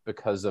scrunched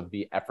because of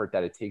the effort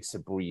that it takes to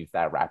breathe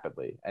that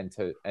rapidly,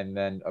 and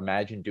then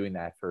imagine doing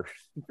that for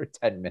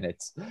 10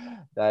 minutes.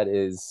 That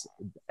is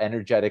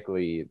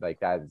energetically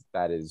like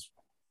that is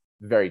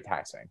very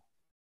taxing.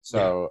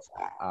 So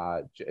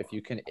if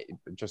you can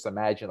just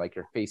imagine like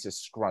your face is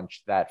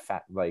scrunched that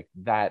fat, like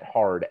that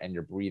hard, and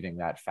you're breathing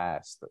that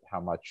fast, how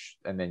much,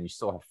 and then you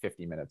still have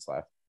 50 minutes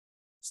left.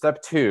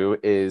 Step 2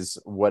 is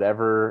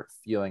whatever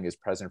feeling is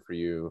present for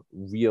you,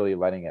 really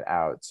letting it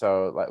out.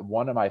 So like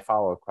one of my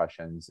follow-up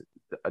questions,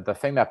 the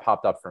thing that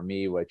popped up for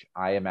me, which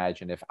I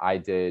imagine if I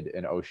did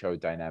an Osho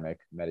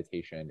dynamic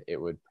meditation,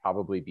 it would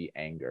probably be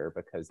anger,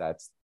 because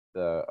that's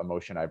the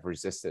emotion I've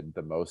resisted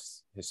the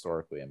most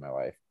historically in my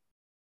life.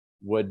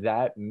 Would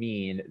that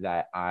mean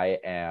that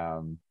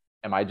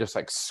am I just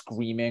like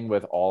screaming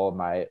with all of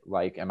my,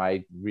 like, am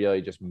I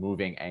really just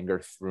moving anger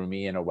through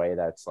me in a way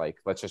that's like,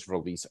 let's just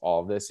release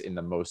all of this in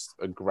the most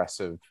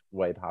aggressive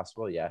way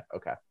possible? Yeah.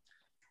 Okay.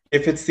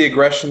 If it's the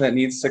aggression that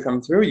needs to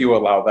come through, you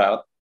allow that.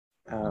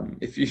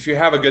 If you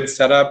have a good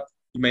setup,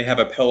 you may have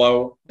a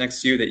pillow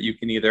next to you that you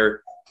can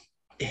either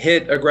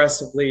hit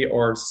aggressively,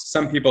 or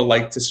some people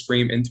like to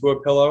scream into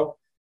a pillow.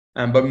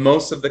 But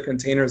most of the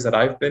containers that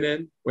I've been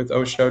in with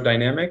Osho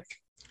Dynamic,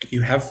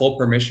 you have full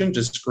permission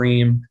to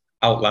scream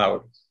out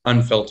loud,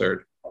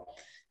 unfiltered.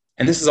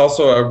 And this is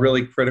also a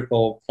really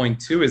critical point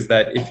too, is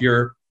that if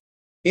you're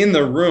in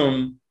the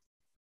room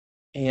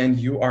and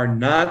you are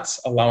not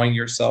allowing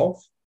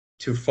yourself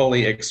to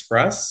fully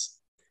express,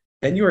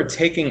 then you are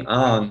taking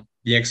on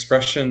the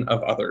expression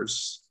of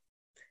others.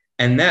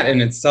 And that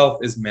in itself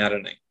is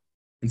maddening.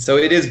 And so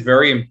it is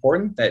very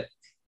important that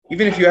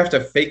even if you have to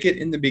fake it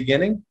in the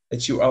beginning,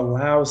 that you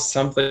allow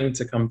something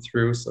to come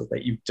through so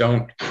that you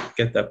don't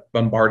get that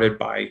bombarded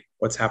by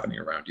what's happening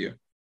around you.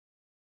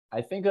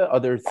 I think the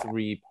other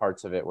 3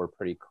 parts of it were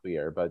pretty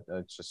clear, but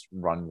let's just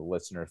run the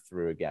listener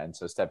through again.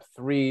 So step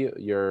 3,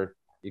 you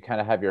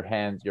kind of have your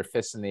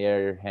fists in the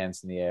air, your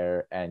hands in the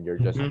air, and you're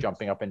just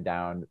jumping up and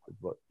down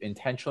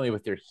intentionally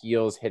with your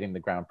heels hitting the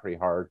ground pretty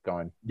hard,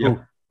 going,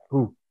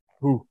 hoo.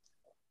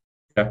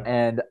 Yeah.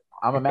 And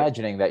I'm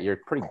imagining that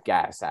you're pretty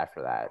gassed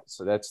after that.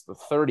 So that's the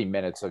 30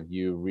 minutes of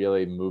you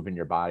really moving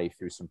your body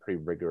through some pretty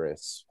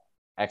rigorous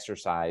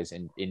exercise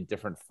in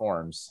different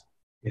forms.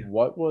 Yeah.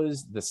 What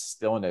was the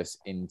stillness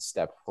in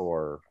step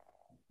 4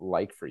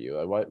 like for you?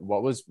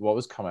 What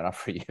was coming up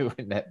for you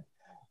in that?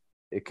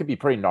 It could be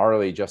pretty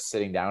gnarly just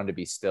sitting down to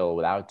be still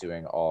without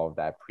doing all of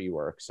that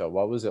pre-work. So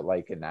what was it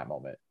like in that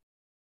moment?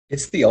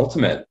 It's the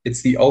ultimate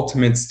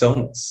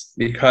stillness,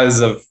 because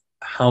of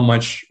how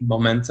much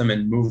momentum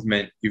and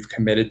movement you've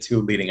committed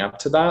to leading up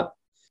to that.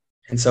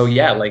 And so,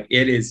 yeah, like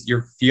it is,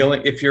 you're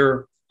feeling,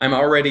 I'm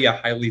already a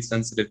highly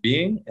sensitive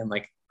being, and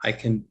like I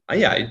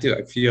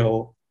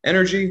feel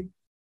energy.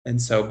 And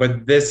so,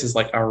 but this is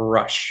like a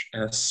rush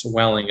and a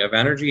swelling of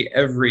energy.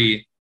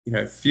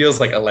 It feels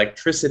like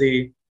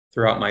electricity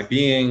throughout my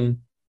being.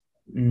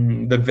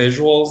 The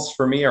visuals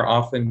for me are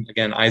often,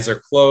 again, eyes are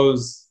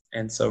closed.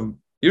 And so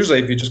usually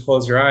if you just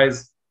close your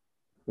eyes,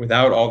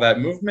 without all that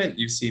movement,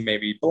 you see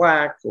maybe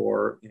black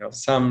or,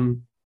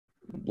 some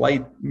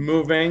light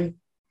moving.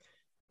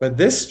 But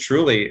this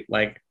truly,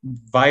 like,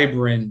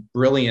 vibrant,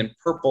 brilliant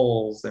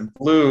purples and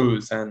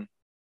blues. And,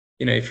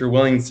 if you're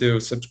willing to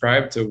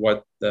subscribe to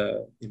what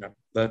the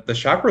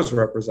chakras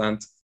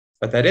represent,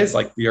 but that is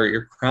like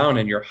your crown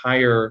and your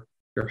higher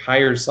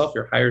self,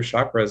 your higher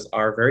chakras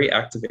are very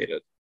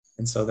activated.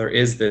 And so there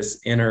is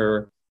this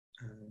inner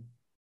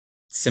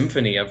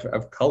symphony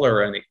of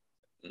color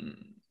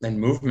and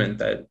movement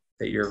that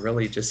you're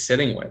really just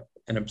sitting with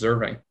and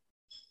observing.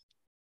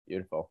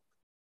 Beautiful.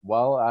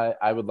 Well,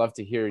 I would love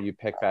to hear you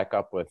pick back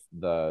up with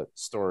the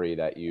story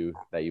that you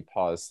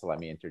paused to let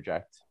me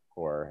interject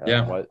for.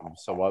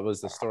 What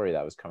was the story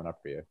that was coming up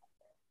for you?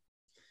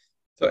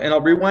 So, and I'll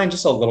rewind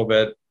just a little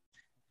bit.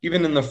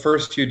 Even in the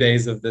first few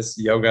days of this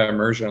yoga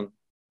immersion,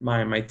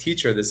 my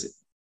teacher,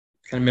 this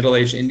kind of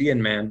middle-aged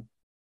Indian man,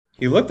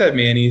 he looked at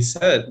me and he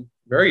said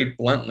very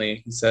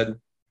bluntly, he said,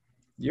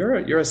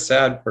 you're a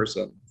sad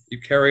person. You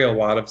carry a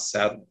lot of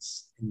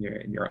sadness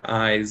in your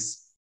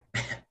eyes.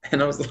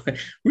 And I was like,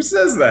 who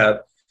says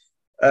that?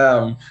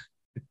 But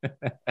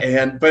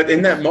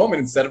in that moment,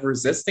 instead of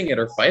resisting it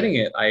or fighting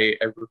it, I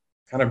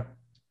kind of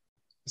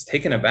was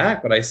taken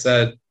aback, but I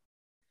said,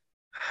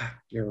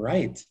 you're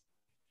right.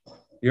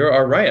 You're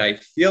all right. I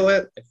feel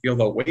it. I feel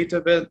the weight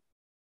of it.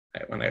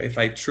 If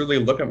I truly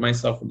look at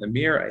myself in the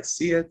mirror, I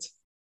see it.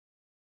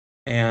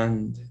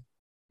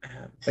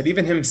 But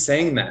even him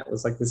saying that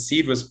was like the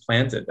seed was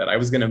planted that I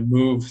was going to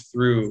move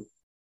through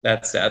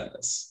that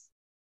sadness.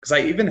 Because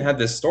I even had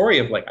this story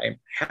of like, I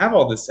have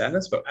all this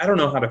sadness, but I don't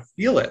know how to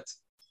feel it.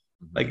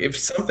 Like if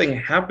something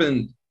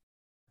happened,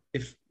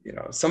 if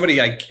somebody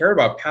I cared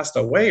about passed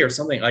away or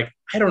something, like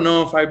I don't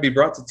know if I'd be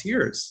brought to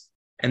tears.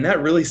 And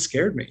that really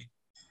scared me.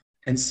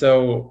 And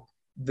so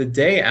the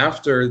day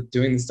after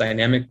doing this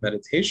dynamic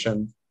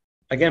meditation,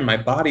 again, my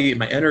body,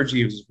 my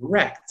energy was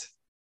wrecked.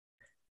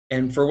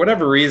 And for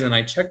whatever reason,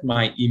 I checked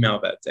my email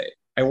that day.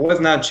 I was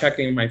not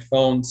checking my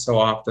phone so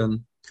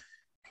often,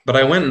 but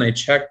I went and I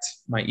checked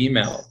my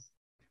email.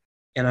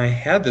 And I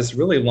had this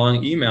really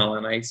long email,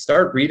 and I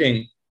start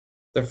reading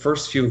the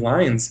first few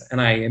lines, and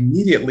I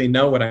immediately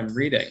know what I'm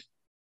reading.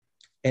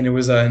 And it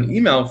was an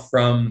email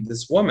from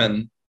this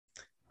woman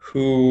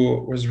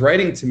who was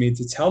writing to me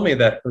to tell me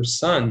that her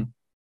son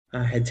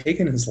had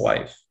taken his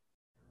life.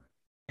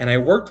 And I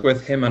worked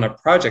with him on a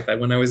project.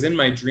 When I was in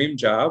my dream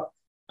job,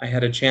 I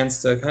had a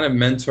chance to kind of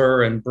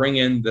mentor and bring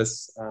in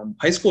this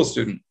high school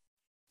student.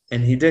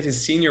 And he did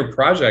his senior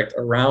project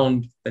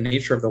around the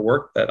nature of the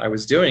work that I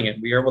was doing.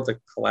 And we were able to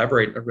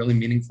collaborate in a really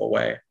meaningful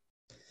way.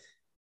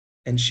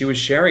 And she was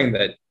sharing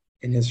that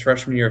in his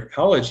freshman year of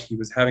college, he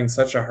was having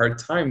such a hard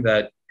time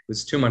that it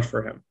was too much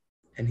for him.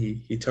 And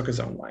he took his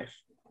own life.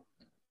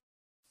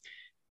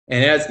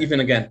 And as even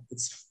again,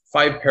 it's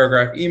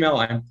 5-paragraph email.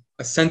 I'm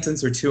a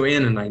sentence or two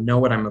in, and I know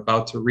what I'm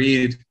about to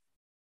read.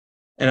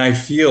 And I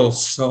feel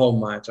so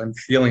much. I'm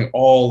feeling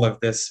all of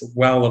this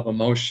well of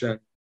emotion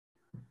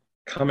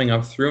coming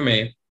up through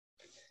me.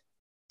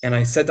 And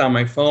I set down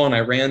my phone. I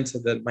ran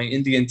to my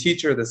Indian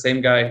teacher, the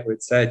same guy who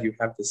had said, you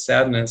have this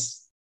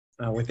sadness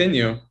within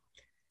you.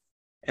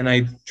 And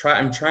I'm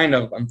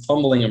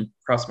fumbling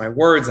across my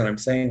words, and I'm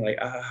saying like,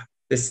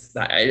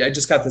 I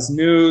just got this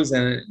news,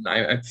 and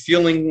I'm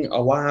feeling a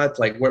lot.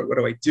 Like, what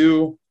do I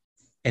do?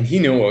 And he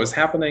knew what was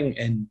happening.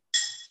 And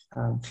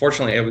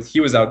fortunately, he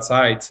was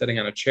outside sitting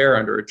on a chair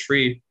under a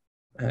tree,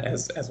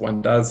 as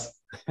one does.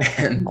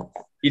 And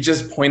he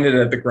just pointed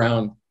at the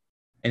ground,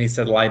 and he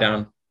said, lie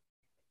down.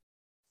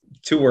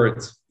 2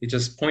 words. He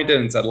just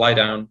pointed and said, lie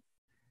down.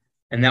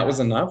 And that was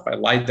enough. I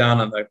lied down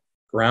on the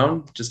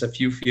ground just a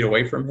few feet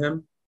away from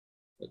him,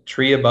 a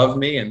tree above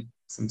me and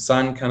some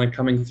sun kind of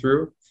coming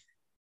through.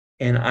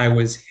 And I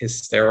was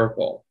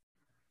hysterical.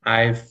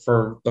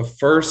 For the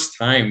first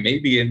time,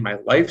 maybe in my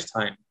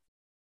lifetime,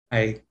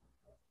 I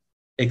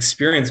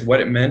experienced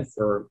what it meant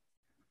for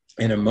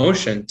an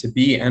emotion to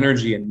be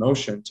energy in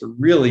motion, to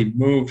really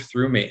move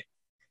through me.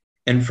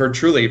 And for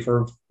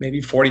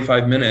maybe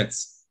 45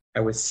 minutes,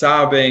 I was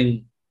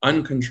sobbing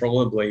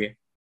uncontrollably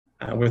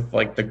with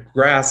like the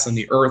grass and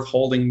the earth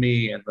holding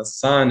me and the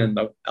sun and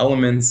the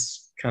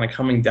elements kind of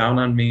coming down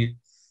on me.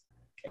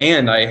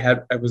 And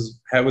I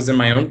was in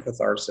my own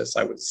catharsis.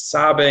 I was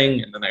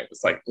sobbing, and then I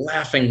was like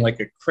laughing like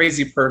a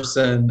crazy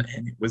person.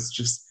 And it was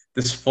just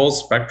this full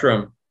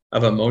spectrum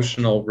of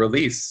emotional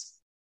release.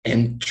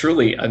 And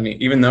truly, I mean,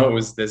 even though it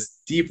was this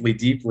deeply,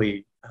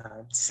 deeply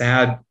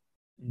sad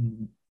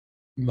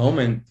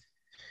moment,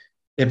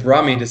 it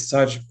brought me to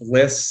such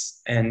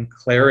bliss and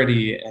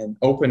clarity and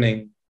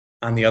opening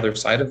on the other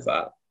side of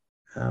that.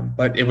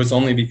 But it was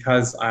only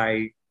because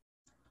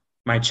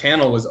my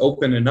channel was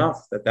open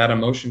enough that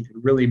emotion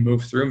could really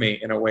move through me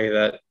in a way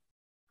that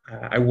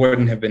I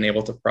wouldn't have been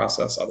able to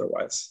process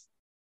otherwise.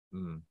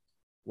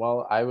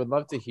 Well, I would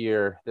love to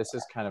hear, this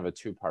is kind of a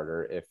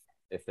two-parter,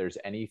 if there's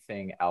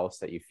anything else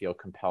that you feel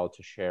compelled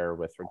to share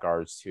with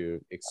regards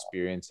to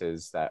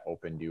experiences that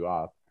opened you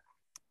up.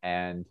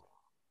 And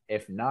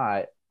if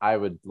not, I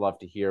would love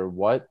to hear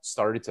what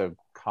started to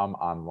come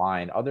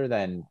online other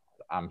than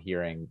I'm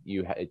hearing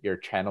your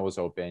channel was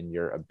open,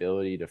 your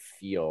ability to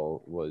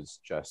feel was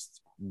just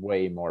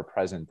way more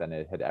present than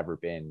it had ever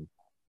been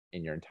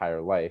in your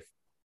entire life.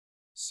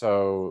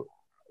 So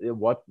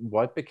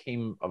what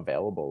became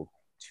available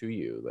to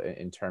you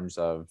in terms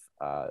of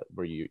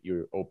were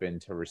you're open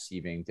to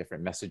receiving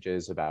different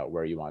messages about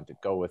where you wanted to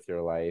go with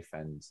your life?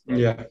 And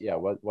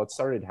what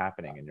started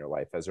happening in your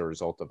life as a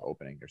result of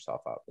opening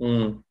yourself up?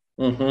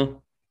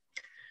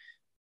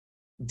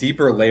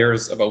 Deeper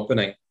layers of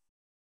opening.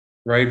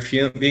 Right?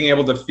 Being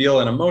able to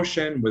feel an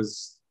emotion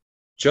was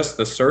just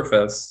the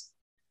surface,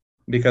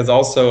 because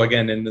also,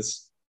 again, in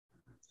this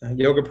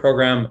yoga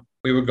program,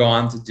 we would go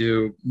on to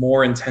do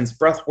more intense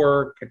breath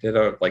work. I did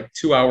a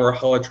 2-hour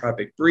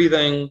holotropic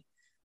breathing.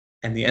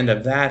 And the end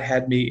of that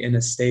had me in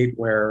a state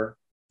where,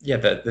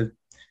 the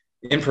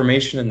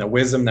information and the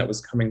wisdom that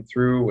was coming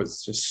through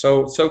was just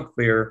so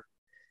clear.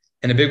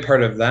 And a big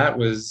part of that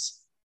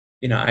was,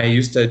 I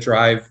used to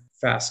drive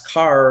fast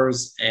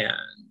cars and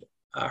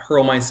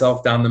hurl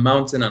myself down the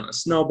mountain on a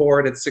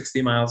snowboard at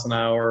 60 miles an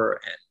hour.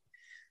 And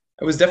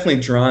I was definitely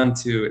drawn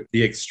to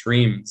the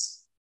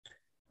extremes.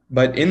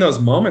 But in those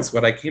moments,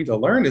 what I came to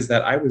learn is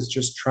that I was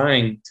just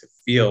trying to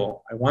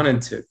feel. I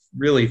wanted to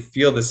really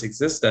feel this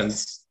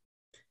existence.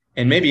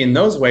 And maybe in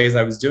those ways,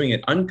 I was doing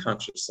it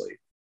unconsciously.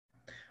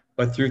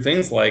 But through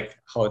things like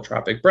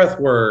holotropic breath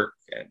work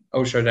and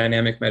Osho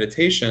dynamic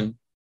meditation,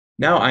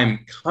 now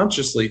I'm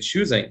consciously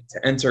choosing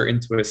to enter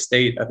into a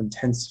state of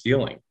intense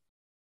feeling.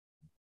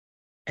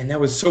 And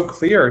that was so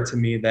clear to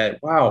me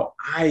that, wow,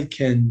 I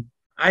can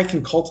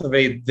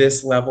cultivate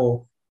this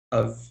level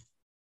of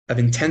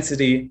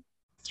intensity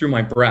through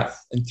my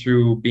breath and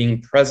through being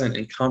present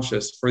and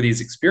conscious for these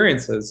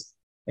experiences.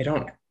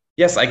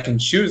 I can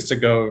choose to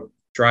go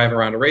drive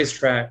around a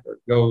racetrack or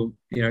go,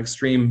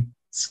 extreme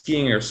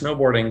skiing or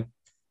snowboarding,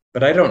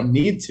 but I don't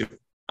need to.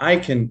 I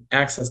can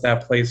access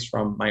that place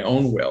from my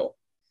own will.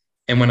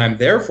 And when I'm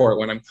there for it,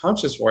 when I'm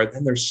conscious for it,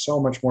 then there's so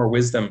much more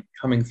wisdom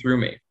coming through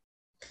me.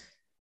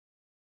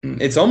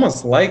 It's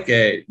almost like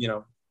a,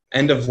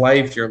 end of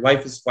life, your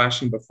life is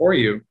flashing before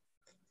you.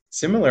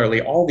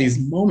 Similarly, all these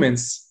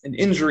moments and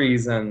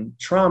injuries and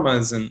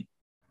traumas and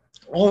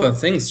all the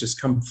things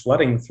just come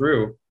flooding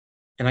through,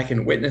 and I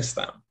can witness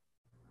them.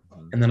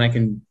 And then I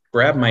can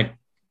grab my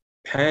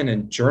pen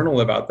and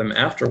journal about them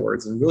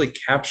afterwards and really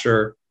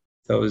capture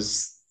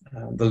those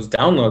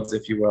downloads,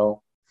 if you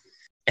will.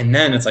 And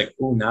then it's like,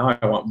 oh, now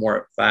I want more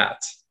of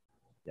that.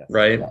 Yes.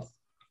 Right. Yes.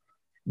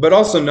 But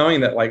also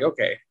knowing that, like,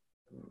 okay,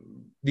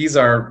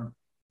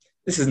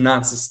 this is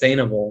not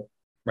sustainable,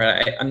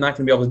 right? I'm not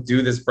going to be able to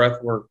do this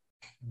breath work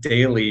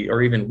daily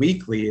or even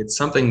weekly. It's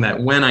something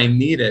that when I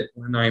need it,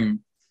 when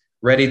I'm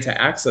ready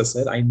to access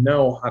it, I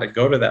know how to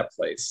go to that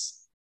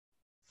place.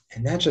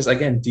 And that just,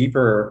 again,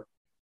 deeper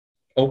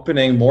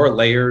opening, more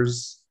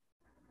layers,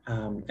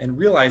 and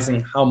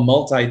realizing how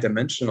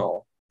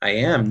multidimensional I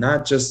am.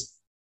 Not just,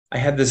 I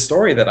had this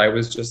story that I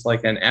was just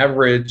like an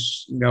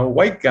average,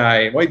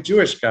 white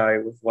Jewish guy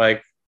with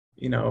like,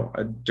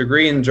 a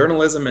degree in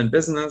journalism and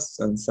business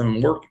and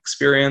some work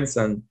experience.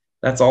 And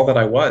that's all that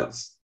I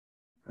was.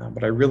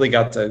 But I really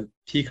got to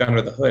peek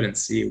under the hood and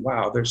see,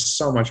 wow, there's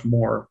so much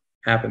more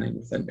happening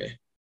within me.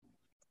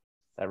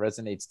 That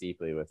resonates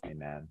deeply with me,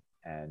 man.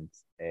 And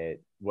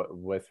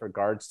with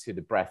regards to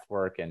the breath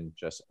work and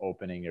just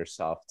opening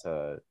yourself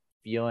to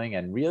feeling,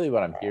 and really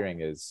what I'm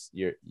hearing is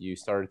you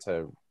started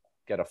to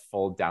get a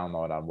full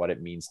download on what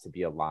it means to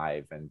be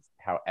alive and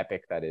how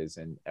epic that is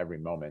in every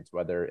moment,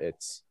 whether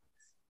it's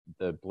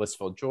the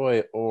blissful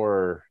joy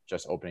or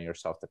just opening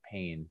yourself to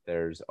pain.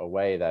 There's a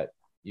way that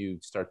you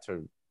start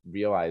to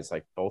realize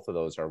like both of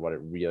those are what it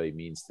really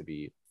means to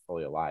be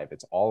fully alive.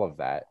 It's all of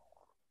that.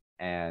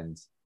 And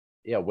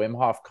Wim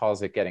Hof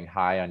calls it getting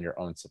high on your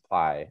own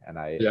supply. And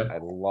I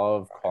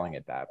love calling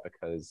it that,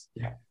 because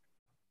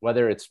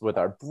whether it's with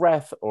our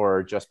breath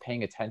or just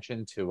paying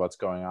attention to what's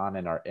going on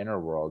in our inner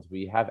world,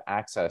 we have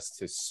access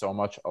to so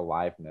much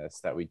aliveness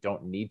that we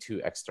don't need to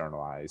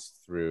externalize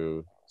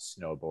through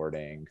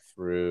snowboarding,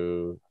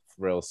 through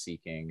thrill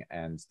seeking.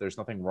 And there's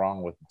nothing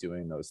wrong with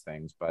doing those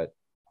things, but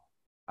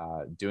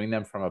doing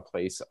them from a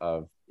place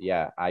of,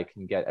 I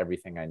can get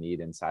everything I need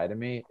inside of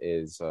me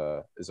is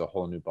a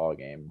whole new ball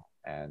game.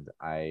 And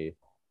I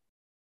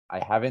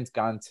haven't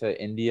gone to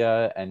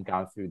India and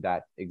gone through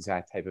that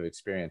exact type of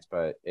experience,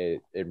 but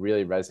it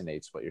really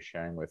resonates what you're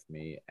sharing with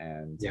me.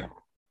 And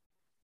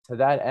to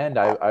that end,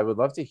 I would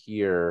love to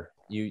hear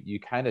you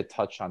kind of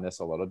touched on this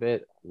a little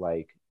bit.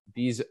 Like,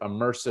 these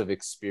immersive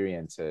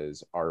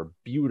experiences are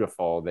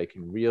beautiful. They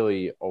can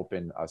really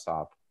open us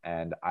up.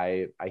 And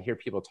I hear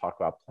people talk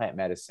about plant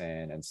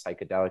medicine and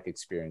psychedelic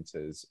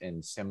experiences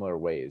in similar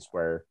ways,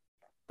 where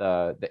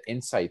the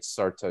insights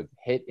start to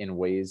hit in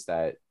ways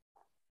that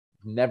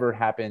never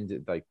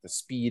happened, like the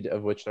speed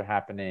of which they're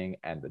happening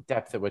and the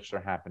depth at which they're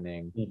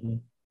happening. Mm-hmm.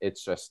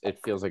 It's just, it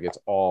feels like it's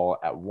all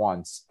at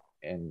once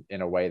in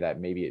a way that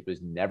maybe it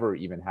was never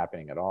even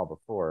happening at all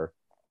before.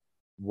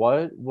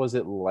 What was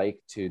it like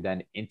to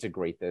then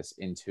integrate this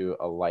into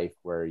a life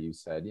where you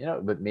said,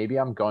 but maybe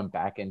I'm going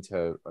back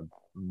into a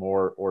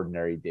more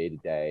ordinary day to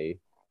day?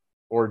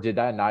 Or did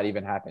that not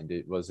even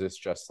happen? Was this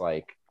just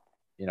like,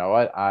 you know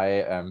what,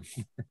 I am,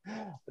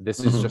 this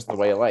is just the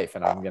way of life,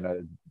 and I'm going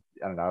to,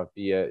 I don't know,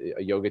 be a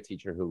yoga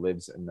teacher who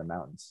lives in the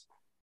mountains?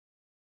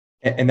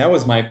 And that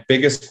was my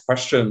biggest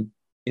question,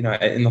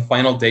 in the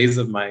final days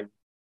of my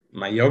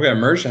yoga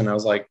immersion. I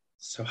was like,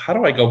 so how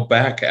do I go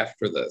back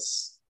after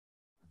this?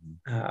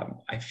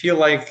 I feel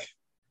like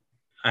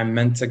I'm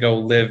meant to go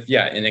live,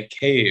 in a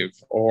cave,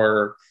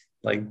 or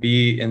like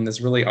be in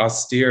this really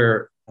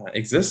austere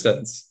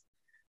existence.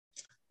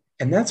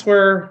 And that's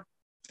where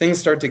things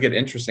start to get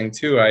interesting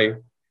too.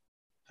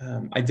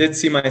 I did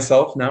see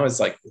myself now as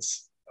like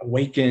this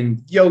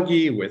awakened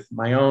yogi with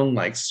my own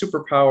like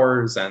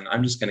superpowers, and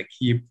I'm just going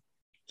to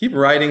keep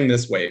riding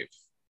this wave.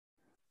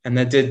 And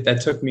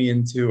that took me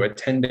into a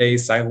 10-day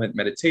silent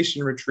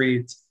meditation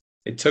retreat.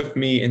 It took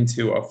me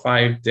into a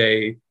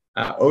 5-day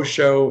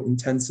Osho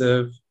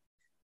intensive.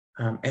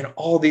 And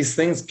all these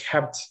things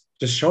kept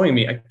just showing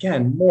me,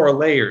 again, more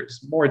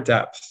layers, more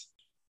depth.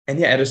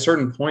 And at a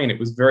certain point, it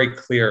was very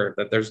clear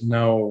that there's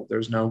no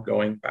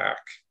going back.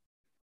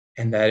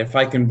 And that if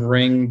I can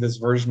bring this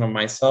version of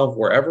myself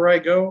wherever I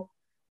go,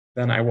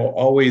 then I will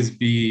always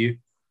be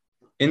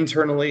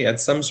internally at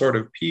some sort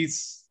of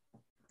peace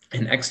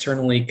and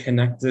externally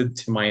connected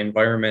to my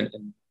environment.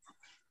 And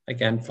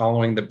again,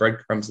 following the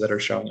breadcrumbs that are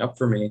showing up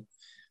for me.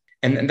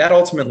 And that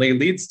ultimately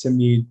leads to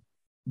me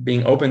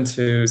being open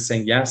to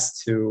saying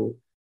yes to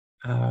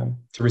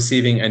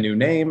receiving a new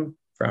name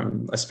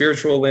from a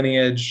spiritual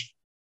lineage,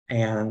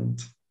 and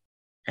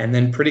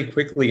then pretty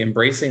quickly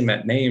embracing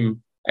that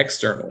name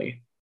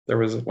externally.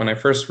 When I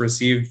first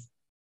received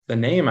the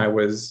name, I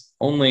was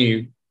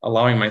only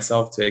allowing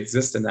myself to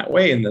exist in that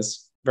way in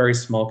this very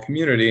small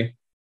community.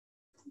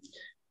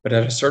 But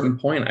at a certain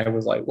point, I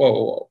was like,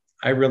 whoa,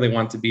 I really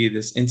want to be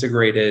this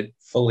integrated,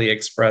 fully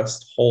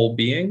expressed whole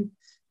being.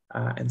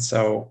 And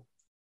so,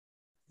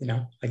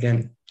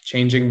 again,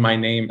 changing my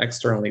name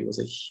externally was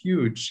a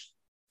huge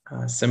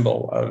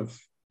symbol of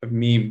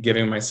me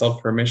giving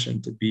myself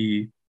permission to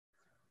be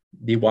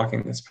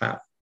walking this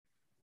path.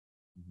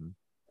 Mm-hmm.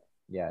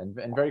 Yeah,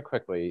 and very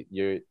quickly,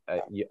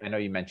 I know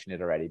you mentioned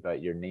it already,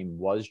 but your name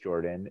was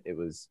Jordan. It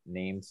was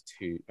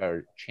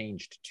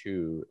changed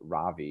to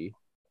Ravi.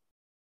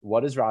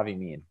 What does Ravi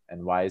mean,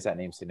 and why is that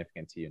name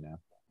significant to you now?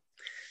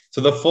 So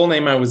the full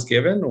name I was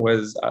given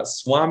was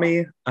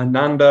Swami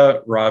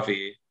Ananda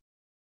Ravi.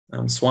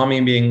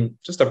 Swami being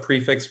just a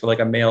prefix for like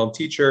a male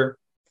teacher.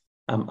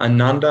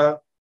 Ananda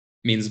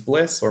means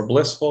bliss or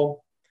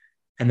blissful.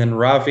 And then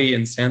Ravi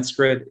in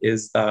Sanskrit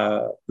is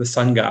the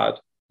sun god,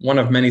 one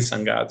of many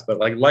sun gods, but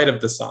like light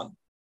of the sun.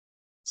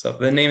 So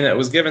the name that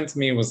was given to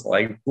me was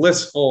like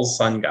blissful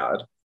sun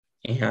god.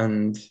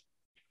 And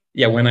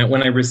yeah, when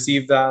I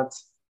received that,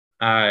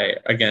 I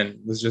again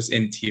was just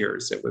in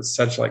tears. It was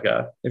such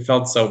it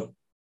felt so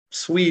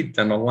sweet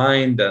and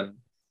aligned and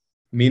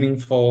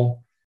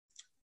meaningful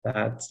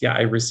that yeah,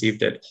 I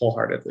received it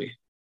wholeheartedly.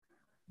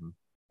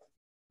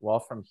 Well,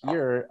 from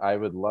here, I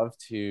would love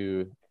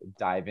to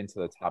dive into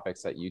the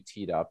topics that you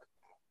teed up.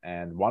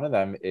 And one of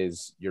them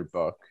is your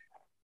book,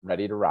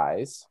 Ready to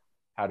Rise,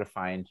 How to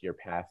Find Your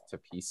Path to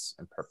Peace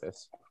and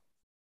Purpose.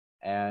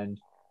 And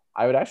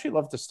I would actually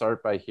love to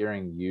start by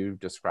hearing you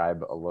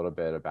describe a little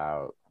bit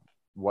about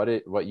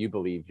what you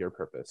believe your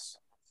purpose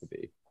to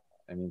be.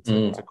 I mean,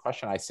 it's a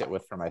question I sit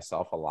with for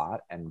myself a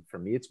lot. And for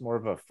me, it's more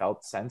of a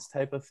felt sense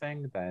type of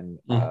thing than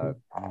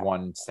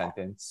one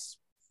sentence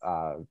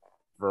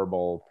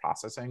verbal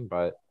processing.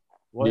 But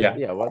what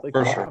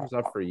comes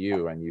up for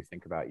you when you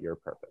think about your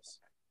purpose?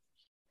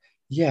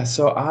 Yeah,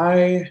 so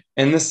I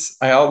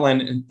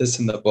outlined this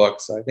in the book,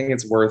 so I think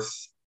it's worth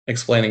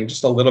explaining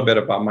just a little bit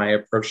about my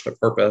approach to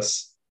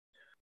purpose.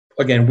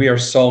 Again, we are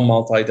so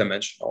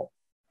multidimensional,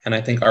 and I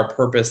think our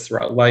purpose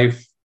throughout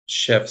life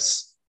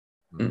shifts.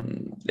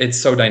 It's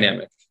so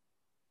dynamic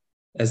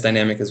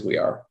as we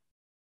are.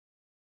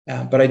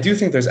 But I do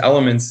think there's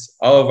elements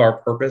of our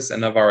purpose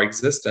and of our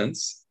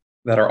existence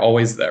that are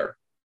always there.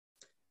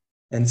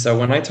 And so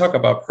when I talk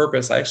about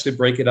purpose, I actually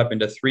break it up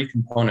into 3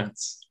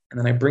 components. And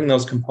then I bring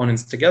those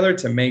components together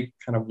to make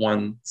kind of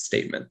one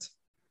statement.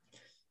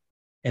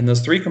 And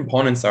those 3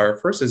 components are,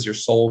 first is your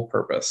soul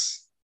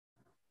purpose.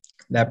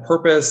 That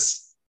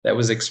purpose that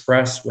was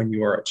expressed when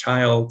you were a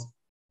child,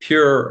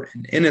 pure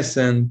and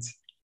innocent,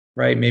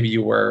 right? Maybe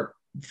you were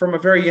from a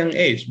very young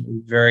age,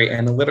 very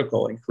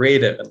analytical and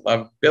creative and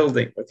loved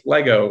building with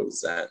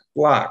Legos and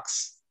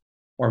blocks.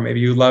 Or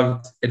maybe you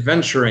loved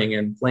adventuring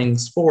and playing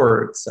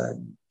sports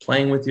and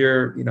playing with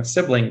your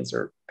siblings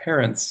or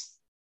parents.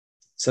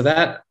 So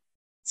that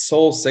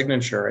soul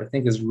signature, I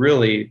think, is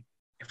really,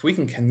 if we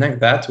can connect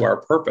that to our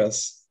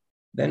purpose,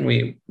 then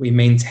we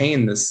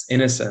maintain this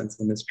innocence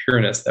and this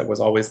pureness that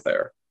was always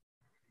there.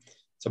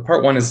 So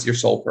part 1 is your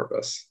soul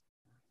purpose.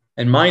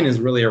 And mine is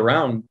really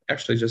around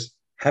actually just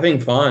having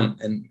fun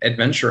and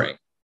adventuring.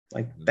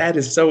 Like that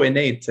is so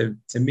innate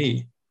to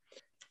me.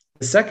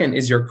 The second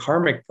is your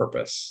karmic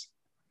purpose.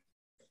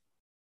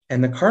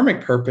 And the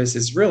karmic purpose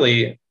is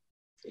really,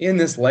 in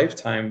this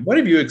lifetime, what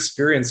have you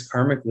experienced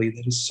karmically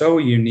that is so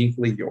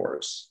uniquely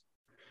yours?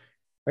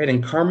 Right?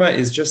 And karma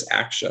is just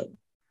action.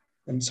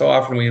 And so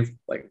often we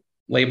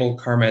label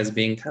karma as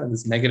being kind of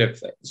this negative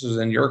thing. This was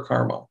in your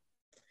karma.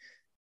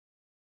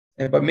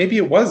 But maybe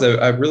it was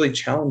a really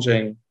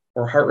challenging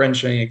or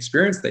heart-wrenching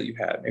experience that you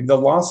had. Maybe the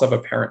loss of a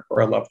parent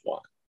or a loved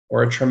one,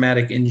 or a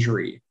traumatic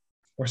injury,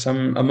 or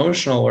some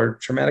emotional or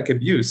traumatic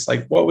abuse.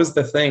 Like, what was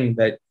the thing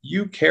that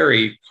you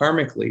carry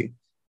karmically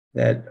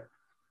that,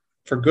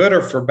 for good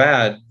or for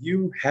bad,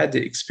 you had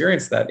to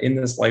experience that in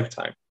this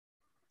lifetime?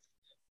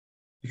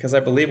 Because I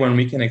believe when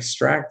we can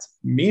extract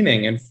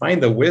meaning and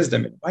find the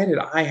wisdom, why did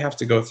I have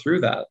to go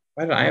through that?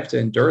 Why did I have to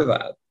endure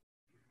that?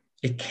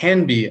 It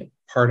can be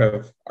part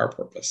of our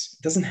purpose.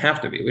 It doesn't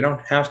have to be. We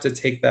don't have to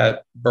take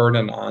that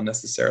burden on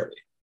necessarily.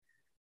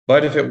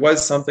 But if it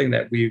was something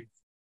that we've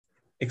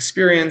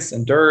experienced,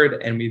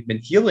 endured, and we've been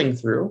healing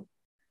through,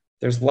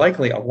 there's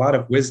likely a lot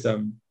of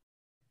wisdom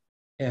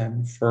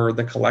for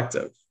the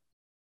collective.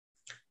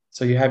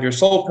 So you have your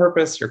soul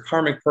purpose, your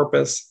karmic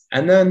purpose,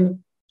 and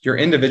then your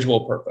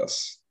individual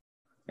purpose.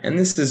 And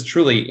this is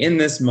truly in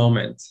this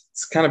moment.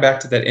 It's kind of back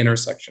to that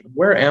intersection.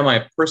 Where am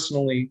I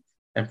personally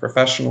and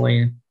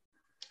professionally?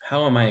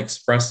 How am I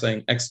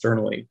expressing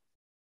externally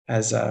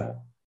as a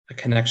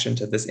connection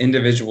to this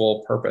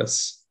individual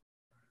purpose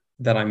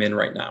that I'm in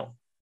right now?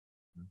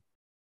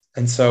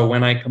 And so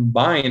when I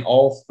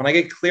when I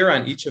get clear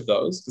on each of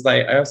those, because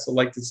I also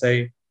like to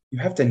say, you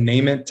have to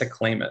name it to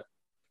claim it,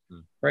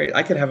 right?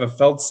 I could have a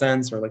felt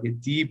sense or like a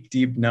deep,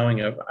 deep knowing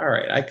of, all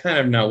right, I kind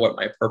of know what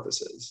my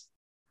purpose is.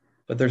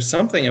 But there's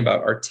something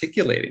about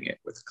articulating it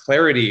with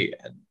clarity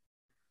and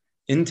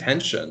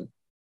intention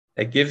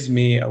that gives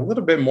me a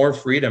little bit more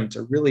freedom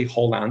to really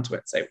hold on to it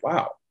and say,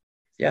 wow,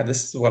 yeah,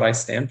 this is what I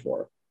stand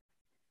for.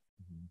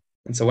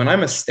 And so when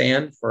I'm a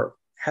stand for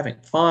having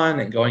fun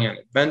and going on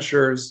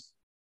adventures,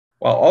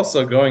 while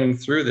also going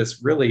through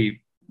this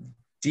really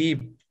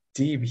deep,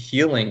 deep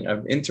healing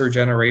of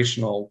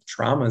intergenerational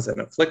traumas and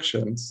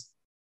afflictions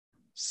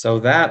so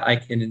that I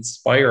can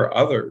inspire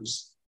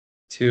others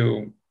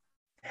to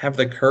have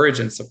the courage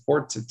and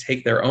support to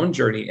take their own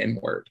journey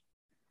inward.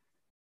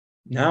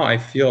 Now I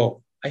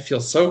feel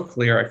so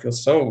clear. I feel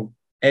so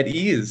at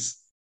ease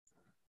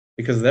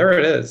because there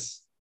it is,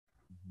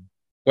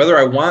 whether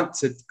I want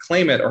to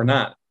claim it or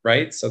not,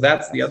 right? So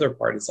that's the other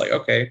part. It's like,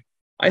 okay,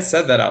 I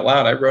said that out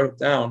loud. I wrote it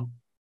down.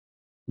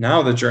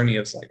 Now the journey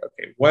is like,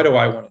 okay, what do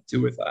I want to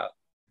do with that?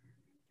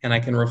 And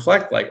I can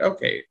reflect like,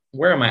 okay,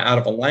 where am I out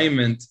of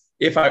alignment?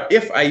 If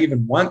I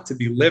even want to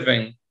be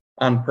living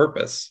on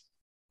purpose,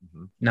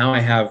 now I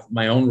have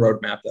my own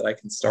roadmap that I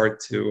can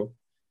start to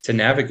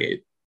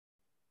navigate.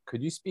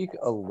 Could you speak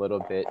a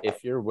little bit,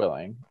 if you're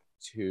willing,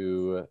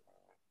 to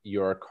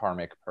your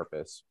karmic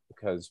purpose?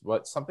 Because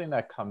something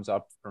that comes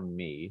up for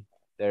me,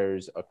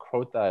 there's a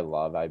quote that I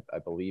love. I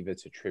believe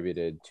it's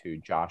attributed to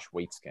Josh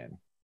Waitzkin.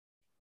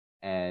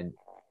 And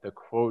the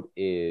quote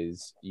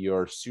is,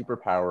 your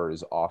superpower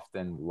is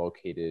often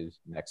located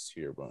next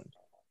to your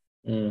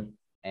wound.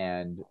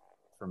 And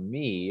for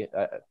me,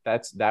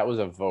 that was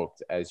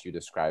evoked as you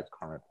described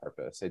karmic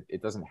purpose.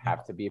 It doesn't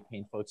have to be a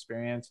painful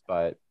experience,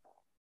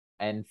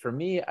 and for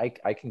me,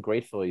 I can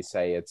gratefully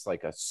say it's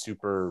like a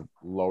super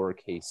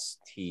lowercase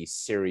t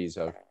series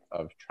of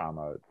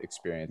trauma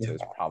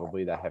experiences,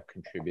 probably, that have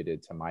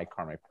contributed to my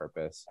karmic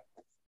purpose.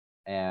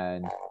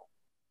 And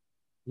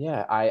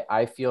yeah,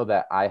 I feel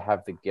that I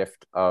have the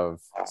gift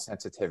of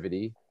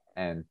sensitivity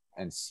and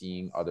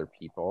seeing other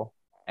people.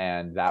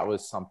 And that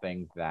was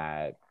something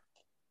that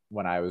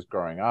when I was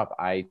growing up,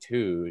 I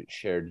too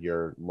shared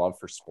your love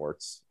for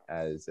sports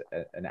as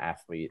an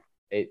athlete.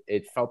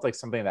 It felt like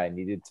something that I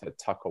needed to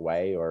tuck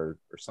away, or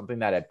something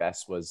that at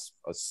best was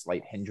a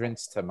slight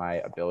hindrance to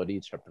my ability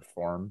to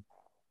perform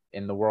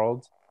in the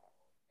world.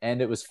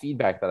 And it was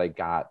feedback that I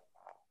got,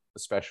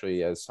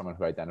 especially as someone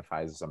who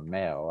identifies as a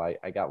male.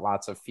 I got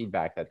lots of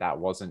feedback that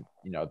wasn't,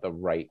 the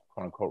right,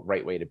 quote unquote,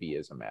 right way to be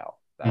as a male.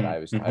 That I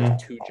was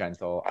too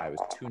gentle, I was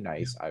too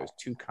nice, I was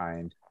too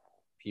kind.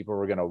 People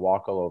were going to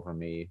walk all over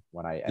me.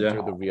 When I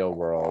enter the real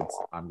world,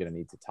 I'm going to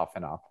need to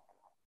toughen up.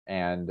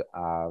 And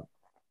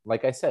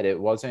like I said, it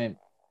wasn't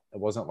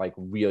like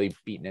really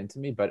beaten into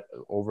me, but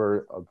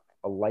over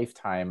a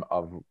lifetime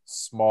of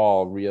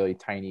small, really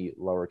tiny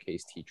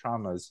lowercase t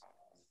traumas,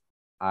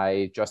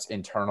 I just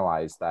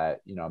internalized that,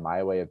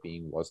 my way of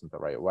being wasn't the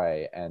right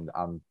way. And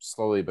I'm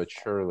slowly but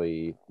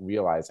surely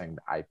realizing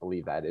I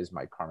believe that is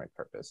my karmic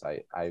purpose.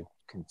 I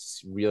can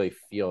really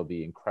feel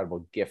the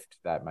incredible gift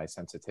that my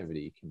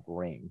sensitivity can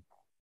bring.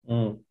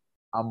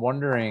 I'm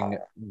wondering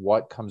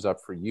what comes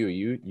up for you.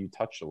 You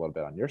touched a little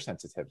bit on your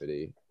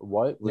sensitivity.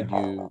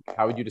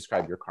 How would you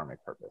describe your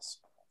karmic purpose?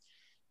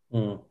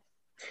 And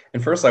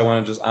first, I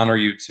want to just honor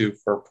you too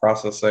for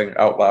processing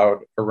out loud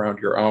around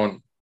your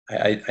own.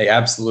 I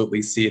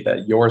absolutely see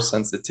that your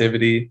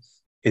sensitivity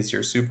is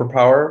your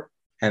superpower,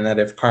 and that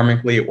if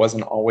karmically it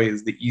wasn't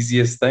always the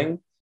easiest thing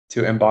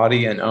to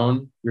embody and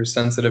own your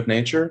sensitive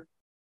nature,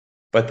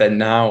 but that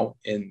now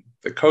in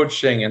the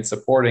coaching and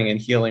supporting and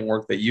healing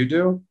work that you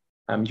do,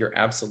 you're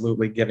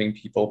absolutely giving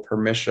people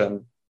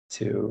permission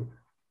to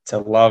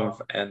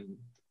love and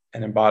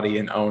embody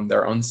and own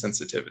their own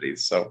sensitivities.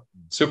 So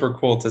super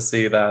cool to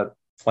see that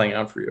playing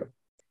out for you.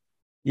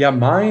 Yeah,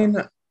 mine.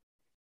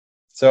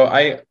 So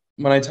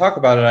when I talk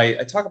about it,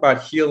 I talk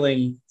about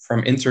healing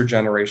from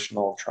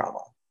intergenerational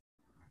trauma.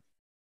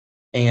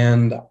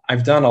 And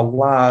I've done a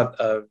lot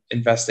of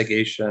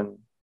investigation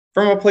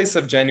from a place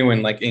of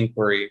genuine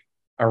inquiry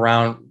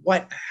around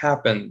what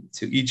happened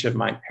to each of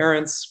my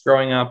parents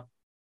growing up.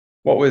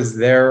 What was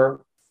their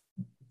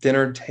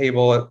dinner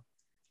table at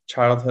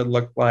childhood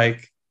look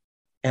like?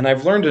 And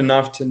I've learned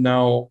enough to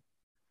know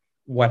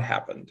what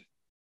happened.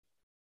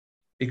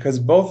 Because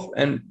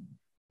and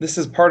this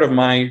is part of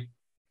my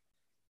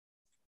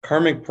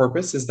karmic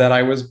purpose, is that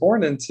I was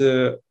born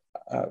into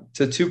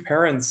to two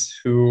parents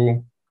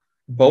who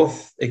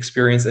both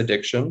experience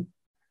addiction.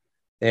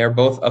 They are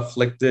both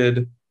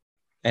afflicted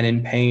and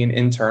in pain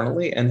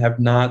internally and have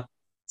not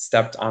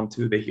stepped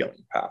onto the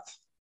healing path.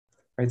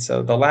 Right?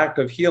 So the lack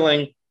of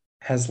healing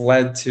has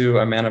led to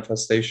a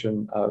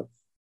manifestation of,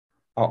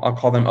 I'll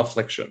call them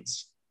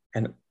afflictions,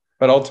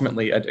 but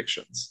ultimately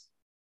addictions.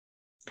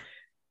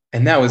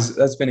 And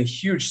that's been a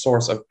huge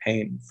source of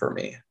pain for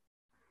me.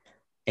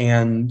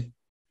 And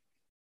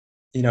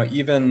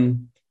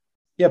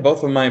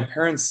both of my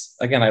parents,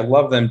 again, I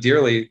love them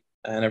dearly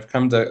and have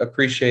come to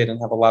appreciate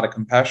and have a lot of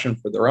compassion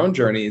for their own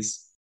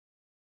journeys.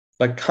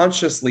 But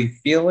consciously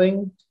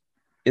feeling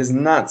is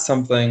not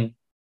something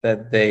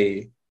that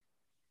they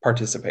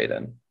participate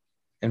in.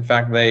 In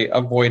fact, they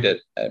avoid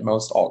it at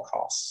most all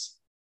costs.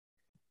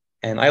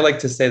 And I like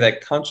to say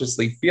that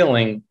consciously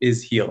feeling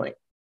is healing.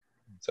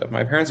 So if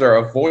my parents are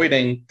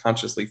avoiding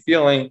consciously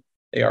feeling,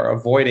 they are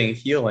avoiding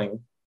healing.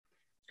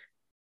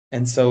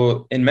 And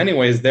so in many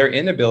ways, their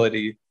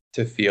inability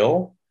to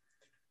feel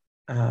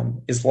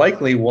is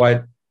likely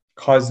what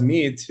caused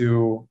me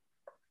to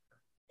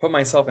put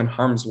myself in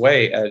harm's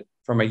way at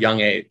from a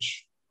young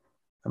age.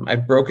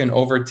 I've broken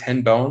over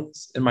 10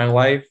 bones in my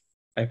life.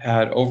 I've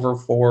had over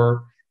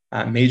four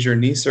major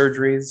knee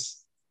surgeries.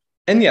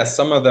 And yes,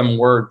 some of them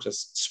were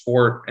just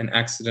sport and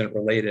accident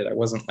related. I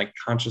wasn't like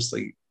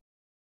consciously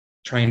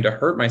trying to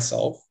hurt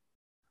myself,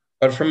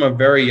 but from a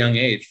very young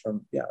age,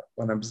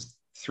 when I was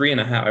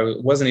 3.5,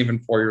 I wasn't even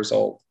 4 years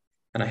old,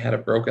 and I had a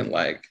broken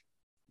leg.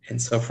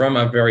 And so from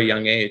a very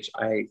young age,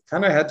 I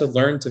kind of had to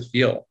learn to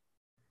feel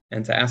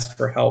and to ask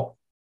for help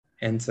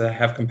and to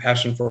have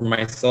compassion for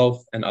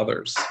myself and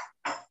others.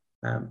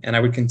 And I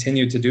would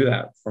continue to do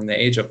that from the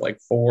age of like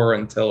 4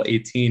 until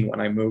 18.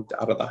 When I moved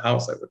out of the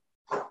house, I would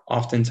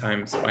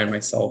oftentimes find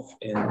myself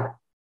in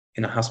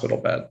a hospital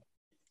bed.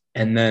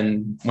 And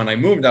then when I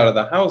moved out of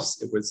the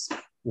house, it was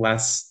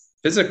less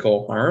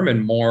physical harm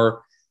and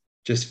more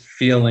just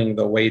feeling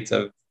the weight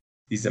of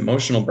these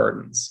emotional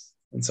burdens.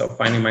 And so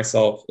finding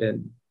myself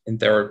in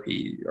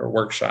therapy or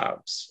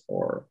workshops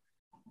or,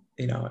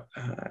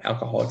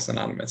 Alcoholics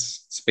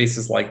Anonymous,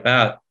 spaces like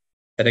that.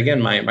 That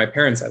again, my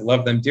parents, I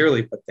love them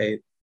dearly, but they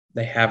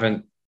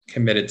haven't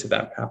committed to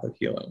that path of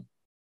healing.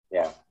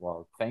 Yeah.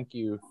 Well, thank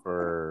you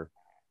for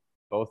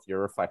both your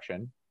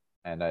reflection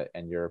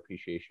and your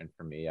appreciation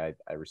for me. I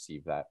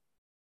received that,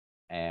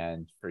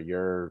 and for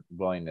your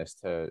willingness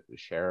to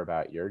share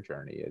about your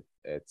journey.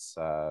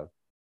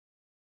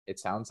 It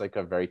sounds like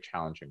a very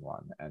challenging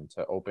one, and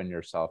to open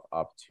yourself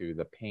up to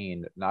the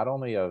pain, not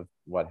only of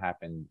what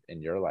happened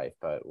in your life,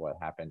 but what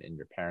happened in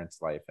your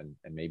parents' life and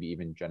maybe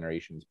even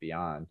generations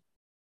beyond,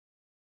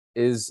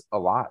 is a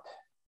lot.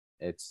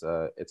 It's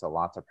a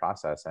lot to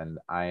process. And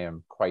I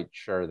am quite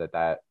sure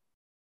that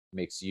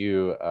makes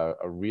you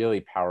a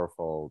really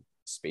powerful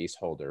space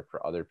holder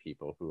for other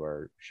people who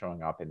are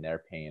showing up in their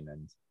pain.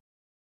 And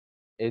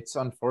it's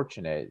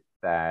unfortunate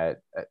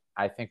that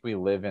I think we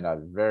live in a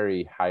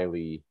very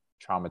highly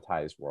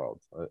traumatized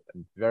world.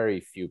 Very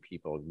few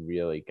people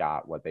really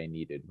got what they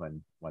needed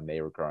when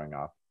they were growing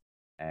up.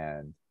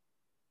 And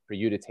for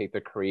you to take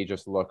the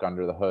courageous look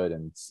under the hood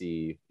and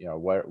see,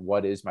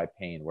 what is my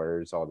pain?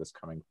 Where is all this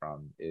coming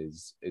from?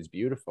 Is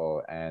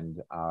beautiful.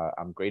 And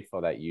I'm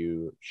grateful that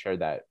you shared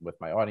that with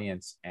my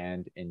audience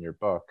and in your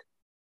book.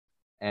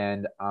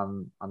 And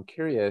I'm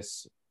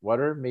curious, what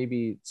are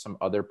maybe some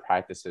other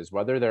practices,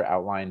 whether they're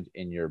outlined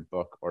in your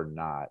book or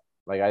not?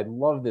 Like, I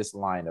love this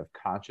line of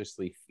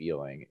consciously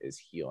feeling is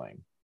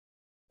healing.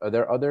 Are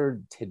there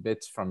other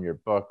tidbits from your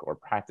book or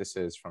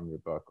practices from your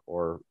book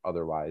or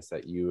otherwise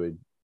that you would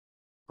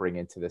bring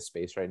into this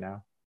space right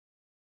now?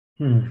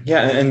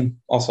 Yeah, and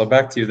also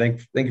back to you.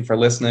 Thank you for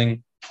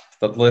listening.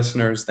 The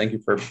listeners, thank you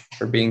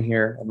for being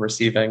here and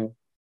receiving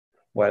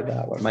what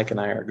Mike and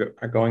I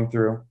are going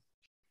through.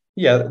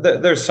 Yeah,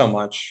 there's so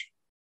much,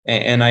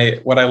 and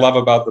what I love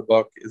about the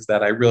book is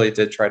that I really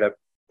did try to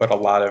put a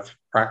lot of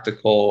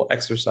practical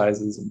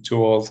exercises and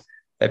tools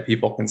that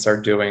people can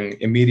start doing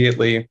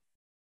immediately.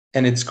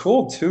 And it's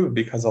cool too,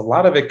 because a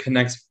lot of it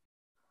connects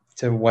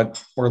to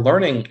what we're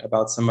learning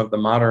about some of the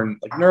modern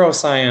like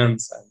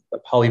neuroscience and the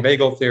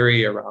polyvagal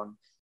theory around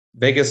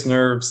vagus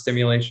nerve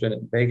stimulation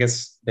and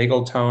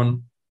vagal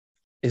tone,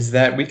 is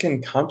that we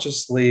can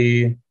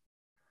consciously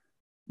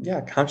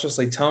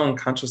tone,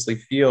 consciously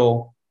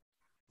feel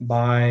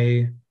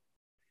by,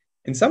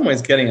 in some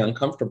ways, getting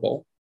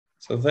uncomfortable.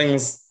 So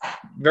things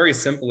very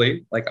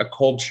simply like a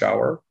cold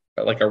shower,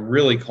 but like a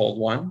really cold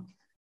one,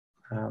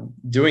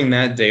 doing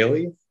that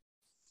daily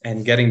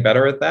and getting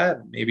better at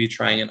that, maybe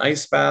trying an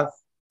ice bath.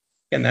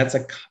 And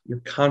you're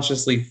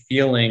consciously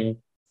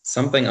feeling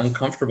something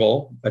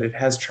uncomfortable, but it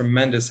has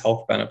tremendous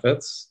health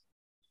benefits.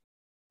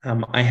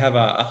 I have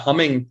a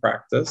humming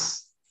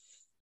practice.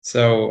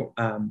 So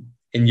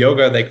in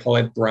yoga, they call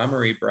it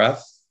Brahmari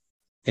breath.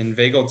 In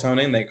vagal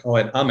toning, they call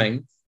it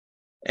humming.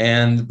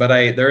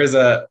 There is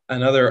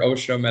another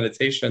Osho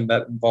meditation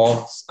that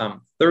involves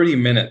 30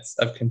 minutes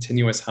of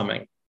continuous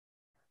humming.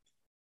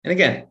 And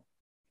again,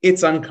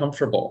 it's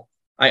uncomfortable.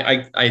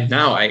 I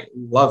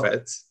love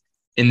it.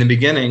 In the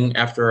beginning,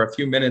 after a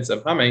few minutes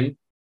of humming,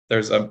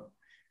 there's a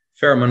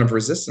fair amount of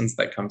resistance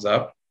that comes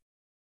up.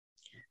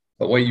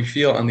 But what you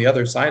feel on the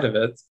other side of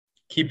it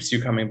keeps you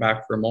coming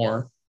back for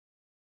more.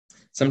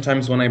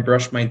 Sometimes when I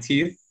brush my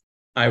teeth,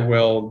 I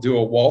will do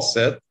a wall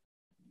sit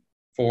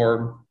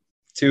for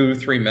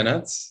 2-3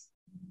 minutes.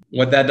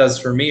 What that does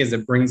for me is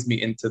it brings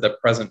me into the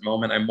present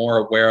moment. I'm more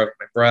aware of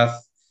my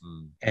breath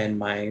and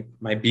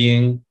my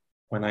being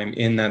when I'm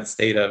in that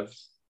state of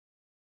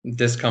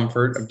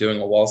discomfort of doing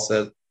a wall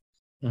sit.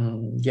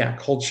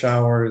 Cold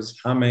showers,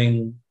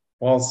 humming,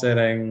 wall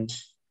sitting,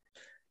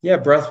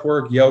 breath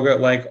work, yoga,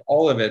 like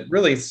all of it.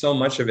 Really, so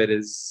much of it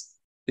is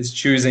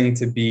choosing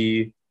to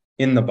be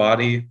in the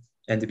body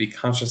and to be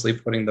consciously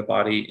putting the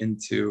body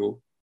into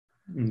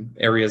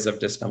areas of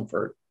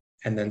discomfort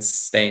and then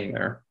staying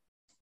there.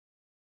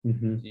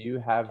 Do you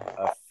have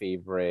a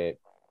favorite,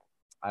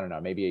 I don't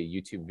know, maybe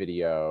a YouTube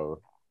video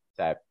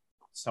that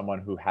someone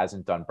who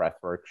hasn't done breath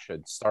work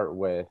should start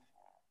with?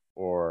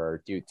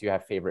 Or do you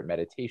have favorite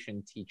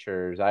meditation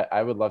teachers?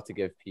 I would love to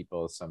give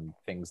people some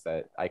things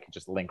that I could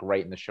just link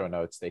right in the show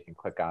notes. They can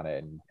click on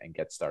it and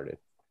get started.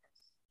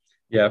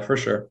 Yeah, for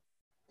sure.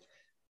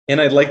 And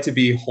I'd like to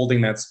be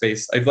holding that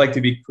space. I'd like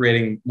to be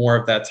creating more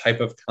of that type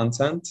of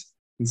content.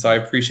 And so I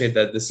appreciate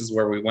that this is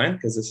where we went,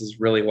 because this is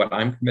really what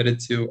I'm committed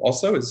to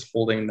also, is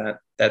holding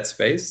that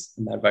space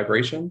and that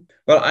vibration.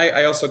 But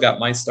I also got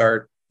my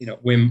start,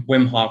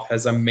 Wim Hof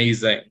has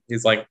amazing.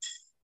 He's like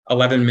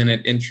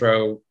 11-minute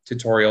intro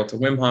tutorial to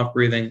Wim Hof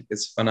breathing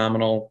is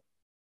phenomenal.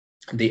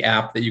 The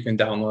app that you can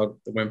download,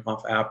 the Wim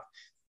Hof app,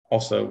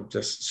 also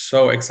just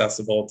so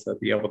accessible to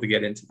be able to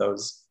get into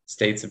those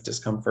states of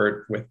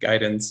discomfort with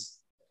guidance.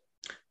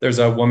 There's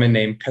a woman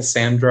named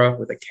Cassandra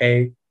with a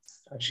K.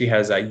 She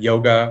has a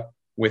yoga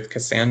with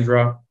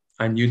Cassandra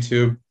on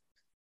YouTube.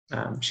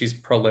 She's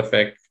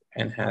prolific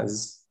and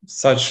has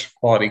such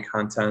quality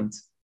content.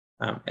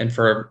 And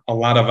for a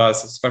lot of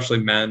us, especially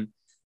men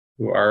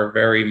who are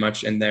very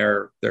much in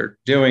their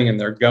doing and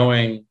their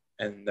going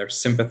and their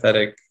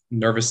sympathetic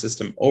nervous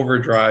system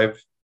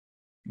overdrive,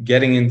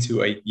 getting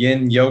into a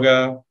yin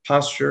yoga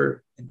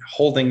posture and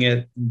holding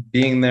it,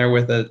 being there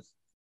with it,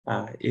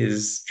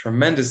 is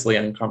tremendously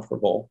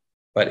uncomfortable,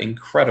 but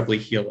incredibly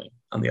healing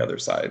on the other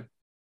side.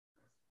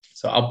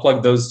 So I'll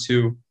plug those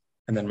two,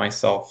 and then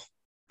myself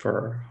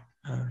for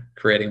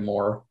creating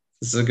more.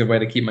 This is a good way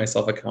to keep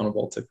myself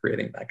accountable to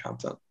creating that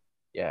content.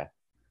 Yeah,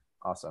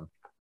 awesome.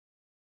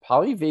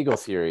 Polyvagal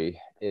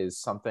theory is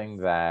something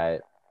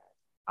that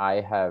I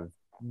have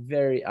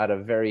at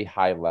a very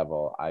high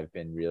level, I've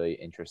been really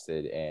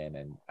interested in.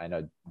 And I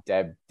know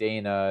Deb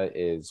Dana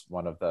is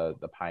one of the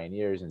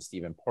pioneers, and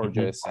Stephen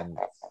Porges. And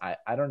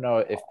I don't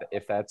know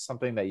if that's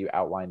something that you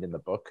outlined in the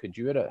book. Could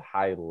you at a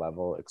high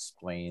level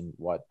explain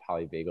what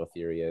polyvagal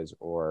theory is,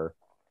 or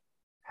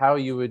how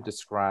you would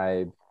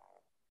describe,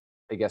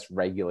 I guess,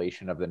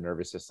 regulation of the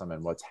nervous system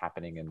and what's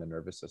happening in the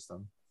nervous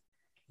system?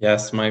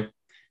 Yes, my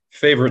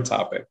favorite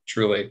topic,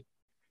 truly.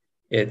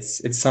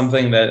 It's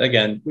something that,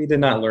 again, we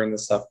did not learn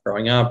this stuff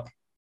growing up.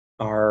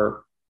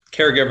 Our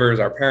caregivers,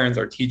 our parents,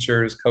 our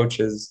teachers,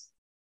 coaches,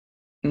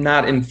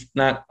 not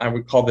I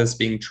would call this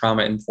being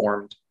trauma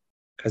informed,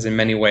 because in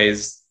many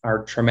ways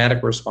our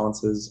traumatic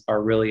responses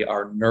are really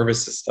our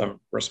nervous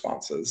system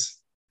responses.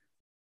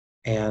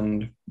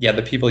 And yeah,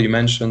 the people you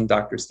mentioned,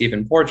 Dr.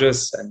 Stephen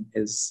Porges and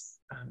his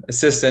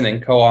assistant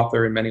and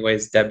co-author in many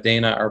ways, Deb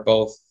Dana, are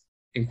both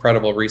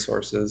incredible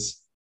resources.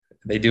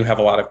 They do have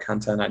a lot of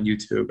content on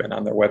YouTube and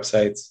on their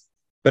websites.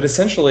 But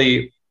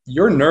essentially,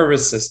 your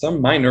nervous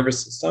system, my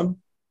nervous system,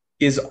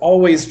 is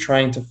always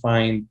trying to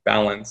find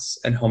balance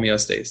and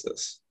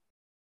homeostasis,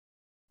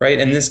 right?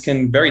 And this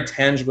can very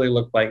tangibly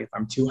look like, if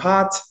I'm too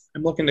hot,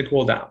 I'm looking to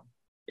cool down.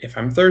 If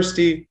I'm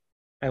thirsty,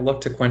 I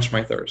look to quench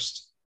my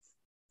thirst.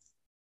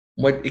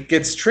 It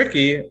gets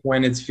tricky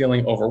when it's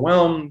feeling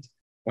overwhelmed,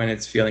 when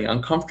it's feeling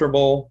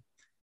uncomfortable.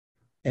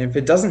 And if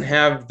it doesn't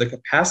have the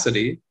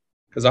capacity,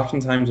 because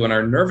oftentimes when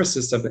our nervous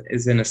system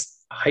is in a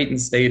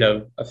heightened state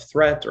of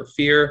threat or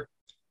fear,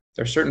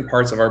 there are certain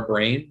parts of our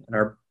brain and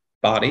our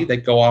body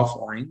that go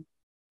offline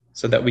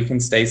so that we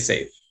can stay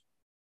safe.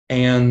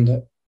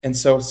 And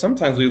so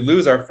sometimes we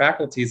lose our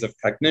faculties of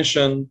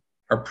cognition,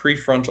 our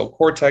prefrontal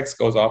cortex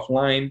goes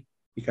offline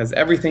because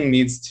everything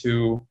needs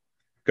to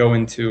go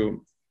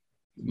into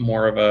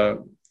more of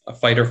a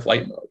fight or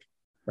flight mode,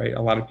 right?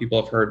 A lot of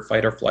people have heard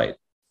fight or flight.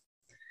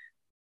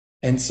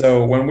 And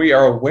so when we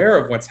are aware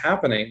of what's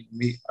happening,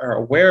 we are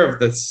aware of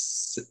the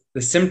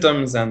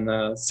symptoms and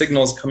the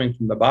signals coming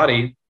from the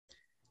body,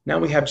 now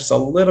we have just a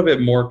little bit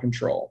more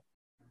control,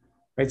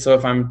 right? So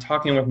if I'm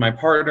talking with my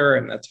partner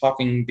and that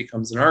talking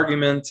becomes an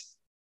argument,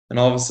 and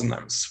all of a sudden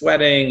I'm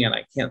sweating and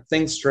I can't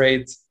think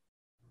straight,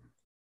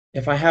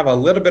 if I have a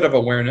little bit of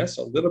awareness,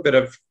 a little bit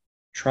of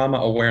trauma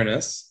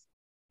awareness,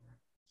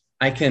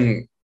 I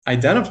can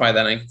identify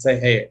that. And I can say,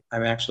 hey,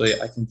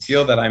 I can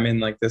feel that I'm in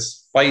like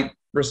this fight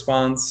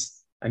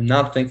response. I'm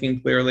not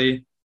thinking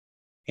clearly,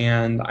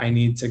 and I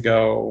need to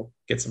go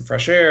get some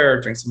fresh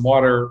air, drink some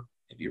water,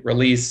 maybe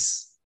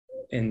release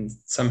in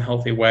some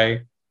healthy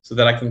way so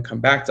that I can come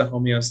back to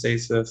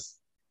homeostasis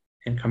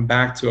and come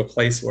back to a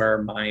place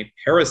where my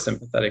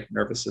parasympathetic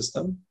nervous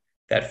system,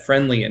 that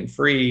friendly and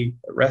free,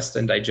 rest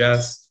and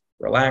digest,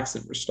 relax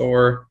and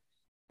restore,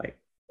 like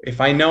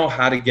if I know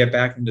how to get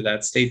back into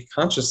that state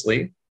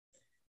consciously,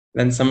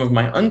 then some of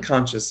my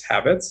unconscious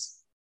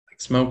habits, like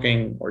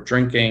smoking or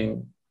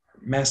drinking,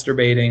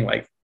 masturbating,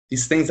 like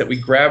these things that we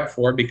grab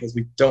for because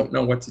we don't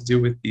know what to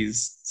do with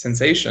these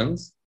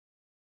sensations,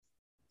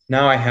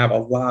 now I have a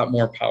lot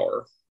more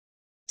power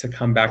to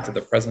come back to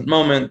the present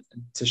moment,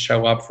 to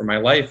show up for my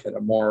life in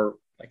a more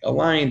like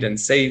aligned and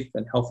safe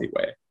and healthy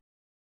way.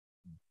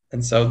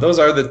 And so those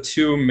are the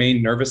two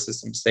main nervous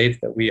system states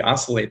that we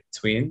oscillate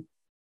between.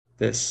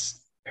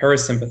 This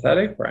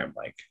parasympathetic, where I'm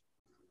like,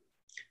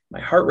 my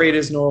heart rate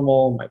is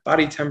normal, my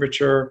body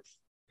temperature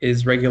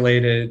is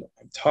regulated,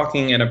 I'm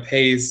talking at a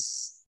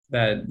pace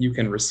that you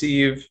can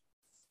receive.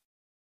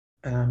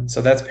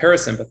 So that's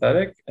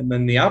parasympathetic. And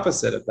then the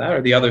opposite of that,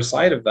 or the other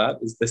side of that,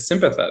 is the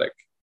sympathetic,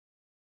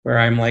 where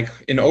I'm like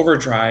in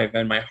overdrive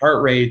and my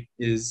heart rate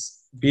is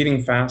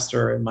beating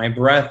faster and my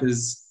breath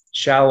is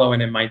shallow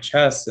and in my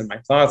chest and my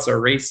thoughts are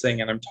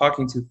racing and I'm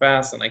talking too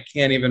fast and I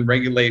can't even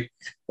regulate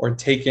or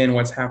take in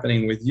what's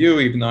happening with you,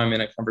 even though I'm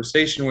in a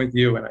conversation with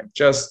you and I'm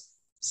just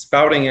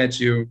spouting at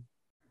you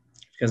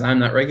because I'm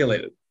not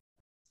regulated.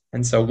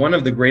 And so one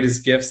of the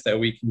greatest gifts that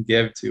we can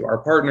give to our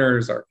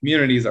partners, our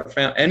communities, our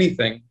family,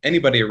 anything,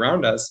 anybody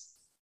around us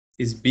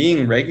is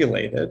being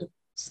regulated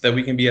so that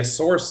we can be a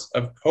source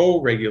of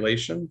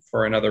co-regulation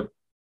for another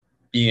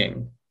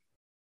being.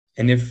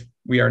 And if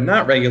we are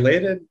not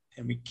regulated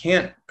and we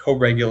can't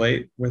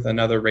co-regulate with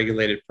another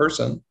regulated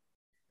person,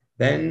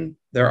 then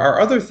there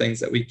are other things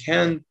that we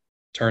can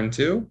turn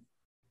to.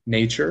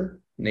 Nature.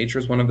 Nature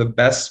is one of the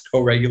best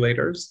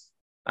co-regulators.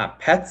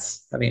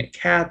 Pets, having a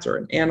cat or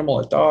an animal,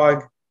 a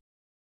dog,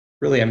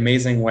 really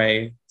amazing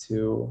way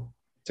to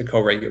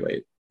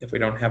co-regulate if we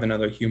don't have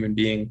another human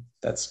being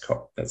that's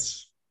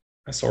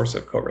a source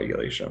of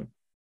co-regulation.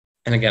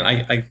 And again,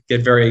 I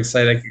get very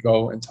excited. I could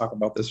go and talk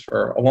about this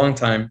for a long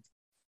time,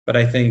 but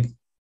I think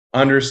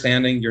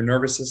understanding your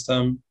nervous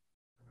system,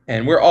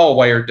 and we're all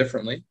wired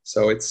differently.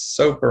 So it's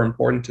super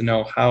important to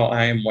know how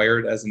I am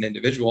wired as an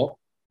individual.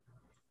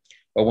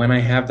 But when I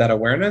have that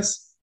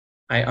awareness,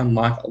 I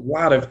unlock a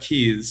lot of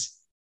keys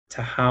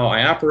to how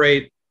I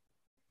operate,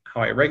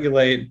 how I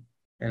regulate,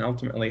 and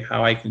ultimately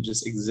how I can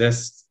just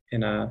exist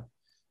in a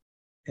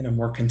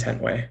more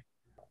content way.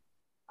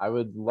 I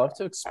would love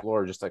to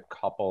explore just a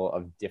couple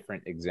of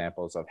different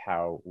examples of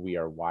how we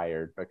are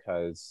wired,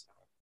 because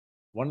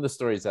one of the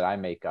stories that I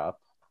make up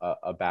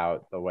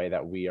about the way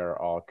that we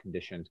are all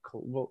conditioned,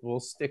 we'll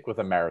stick with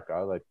America,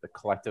 like the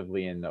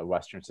collectively in the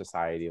Western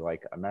society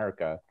like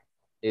America,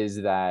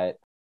 is that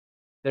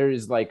there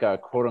is like a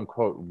quote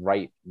unquote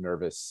right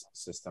nervous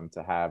system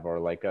to have, or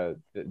like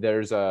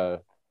there's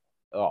a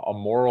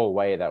moral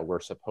way that we're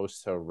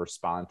supposed to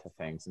respond to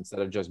things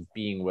instead of just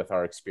being with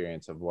our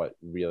experience of what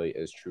really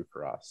is true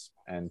for us.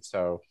 And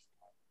so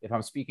if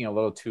I'm speaking a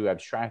little too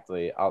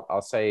abstractly,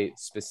 I'll say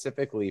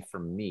specifically for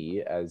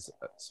me as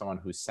someone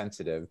who's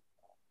sensitive,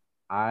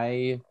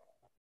 in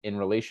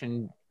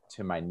relation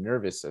to my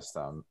nervous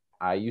system,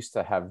 I used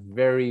to have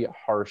very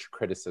harsh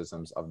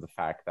criticisms of the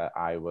fact that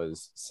I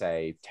was,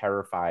 say,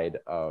 terrified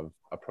of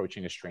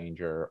approaching a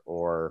stranger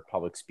or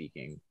public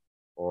speaking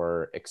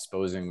or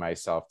exposing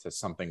myself to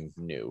something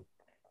new.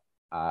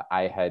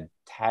 I had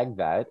tagged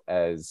that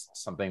as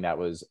something that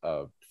was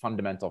a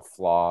fundamental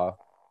flaw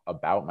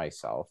about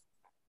myself.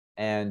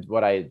 And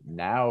what I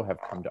now have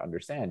come to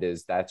understand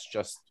is that's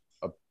just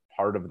a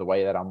part of the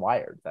way that I'm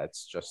wired.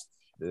 That's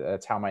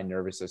how my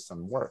nervous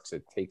system works.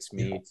 It takes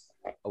me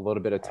a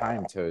little bit of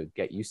time to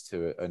get used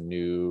to a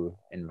new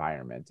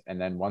environment.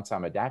 And then once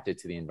I'm adapted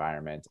to the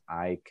environment,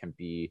 I can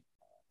be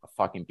a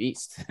fucking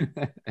beast,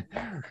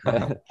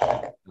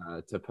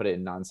 to put it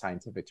in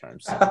non-scientific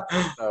terms.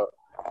 So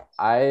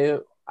I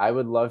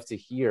would love to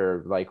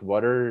hear, like,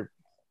 what are,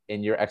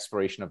 in your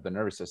exploration of the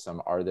nervous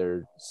system, are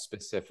there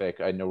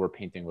specific, I know we're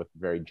painting with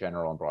very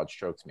general and broad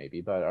strokes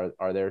maybe, but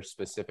are there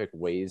specific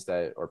ways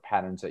that, or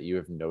patterns that you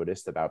have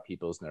noticed about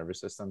people's nervous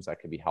systems that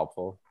could be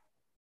helpful?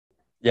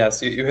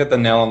 Yes, you hit the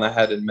nail on the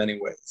head in many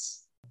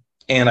ways.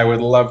 And I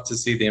would love to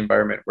see the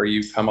environment where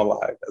you come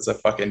alive as a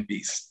fucking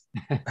beast.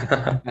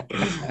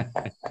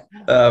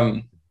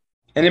 And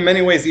in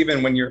many ways,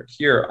 even when you're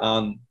here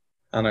on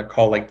a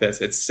call like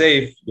this, it's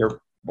safe,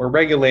 we're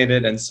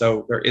regulated, and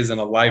so there is an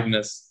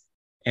aliveness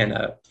and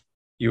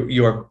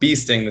you are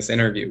beasting this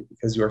interview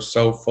because you are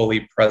so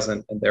fully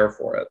present and there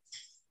for it.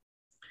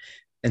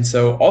 And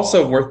so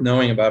also worth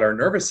knowing about our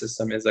nervous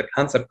system is a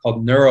concept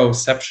called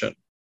neuroception.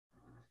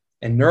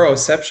 And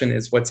neuroception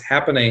is what's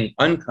happening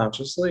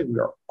unconsciously. We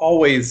are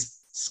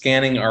always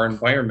scanning our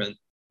environment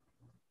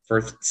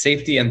for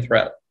safety and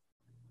threat,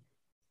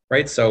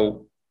 right?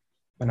 So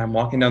when I'm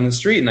walking down the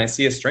street and I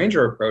see a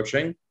stranger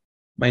approaching,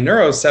 my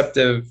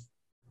neuroceptive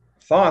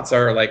thoughts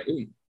are like,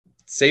 ooh,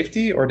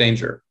 safety or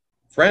danger,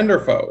 friend or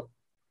foe,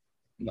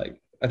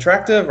 like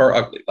attractive or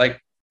ugly.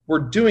 Like, we're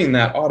doing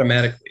that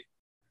automatically.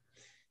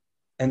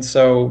 And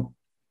so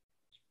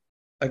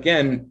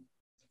again,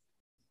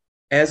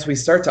 as we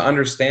start to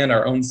understand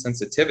our own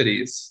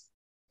sensitivities,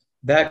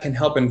 that can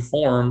help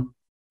inform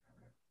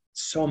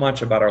so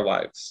much about our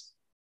lives,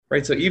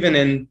 right? So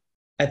even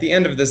at the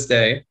end of this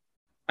day,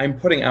 I'm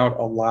putting out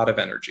a lot of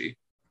energy.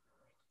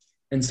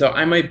 And so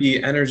I might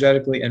be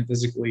energetically and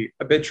physically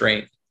a bit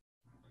drained,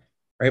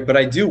 right? But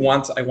I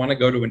want to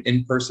go to an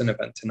in-person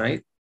event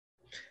tonight.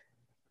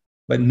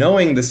 But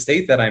knowing the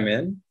state that I'm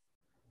in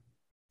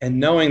and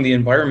knowing the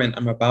environment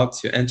I'm about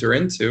to enter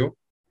into,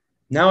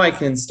 now I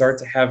can start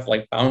to have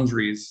like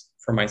boundaries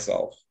for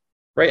myself,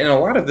 right? And a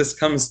lot of this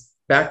comes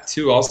back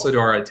to also to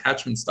our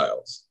attachment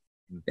styles.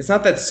 It's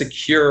not that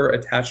secure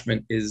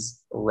attachment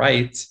is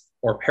right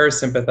or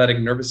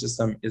parasympathetic nervous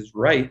system is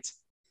right.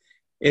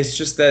 It's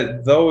just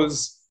that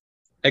those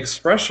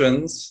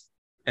expressions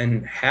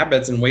and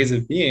habits and ways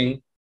of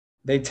being,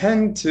 they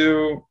tend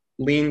to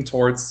lean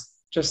towards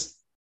just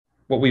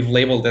what we've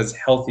labeled as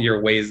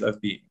healthier ways of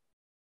being.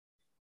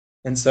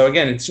 And so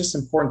again, it's just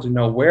important to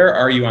know, where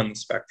are you on the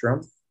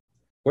spectrum?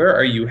 Where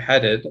are you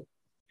headed?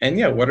 And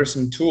yeah, what are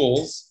some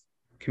tools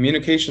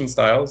communication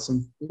styles,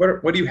 and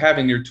what do you have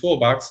in your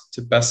toolbox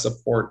to best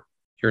support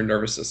your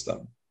nervous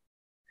system.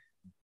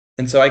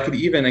 And so I could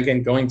even,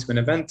 again, going to an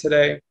event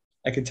today,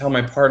 I could tell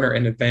my partner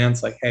in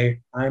advance, like, hey,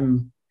 I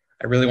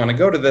really want to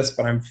go to this,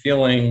 but I'm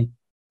feeling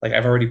like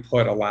I've already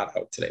put a lot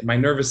out today. My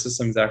nervous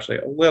system is actually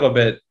I'm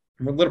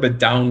a little bit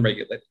down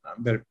regulated. I'm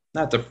a bit,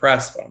 not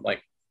depressed, but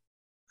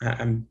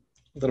I'm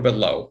a little bit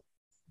low.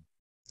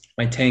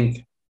 My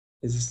tank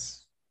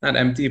is not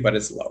empty, but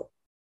it's low.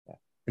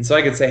 And so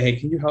I could say, hey,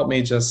 can you help me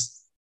I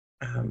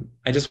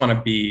just want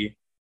to be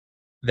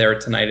there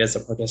tonight as a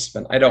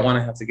participant. I don't want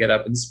to have to get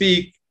up and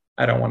speak.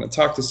 I don't want to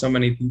talk to so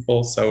many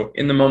people. So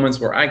in the moments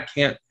where I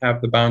can't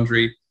have the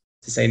boundary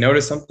to say no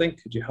to something,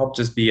 could you help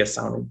just be a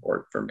sounding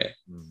board for me?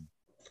 Mm.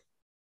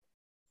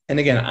 And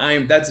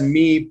again, that's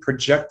me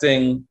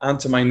projecting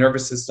onto my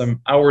nervous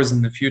system hours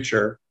in the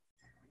future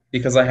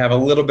because I have a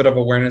little bit of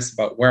awareness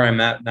about where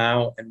I'm at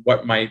now and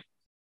what might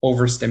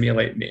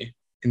overstimulate me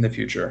in the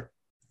future.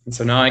 And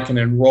so now I can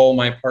enroll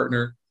my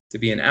partner to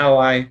be an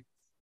ally.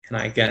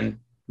 And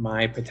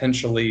my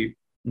potentially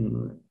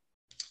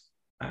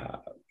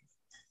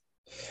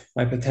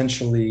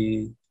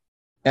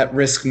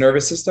at-risk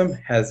nervous system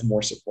has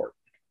more support.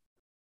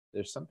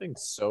 There's something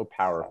so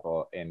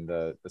powerful in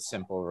the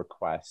simple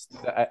request.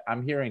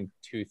 I'm hearing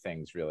two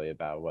things really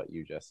about what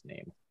you just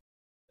named.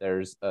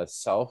 There's a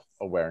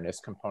self-awareness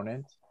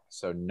component,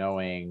 so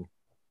knowing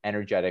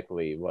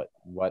energetically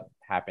what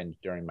happened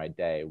during my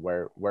day,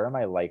 where am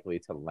I likely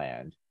to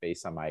land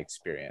based on my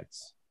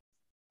experience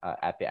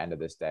at the end of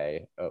this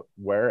day?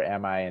 Where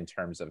am I in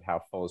terms of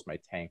how full is my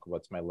tank?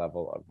 What's my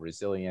level of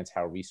resilience?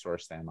 How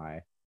resourced am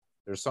I?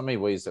 There's so many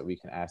ways that we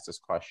can ask this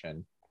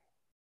question.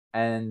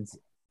 And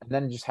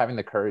then just having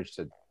the courage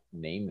to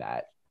name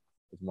that.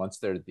 Once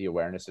the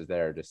awareness is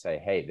there, to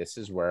say, hey, this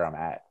is where I'm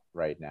at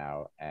right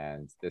now,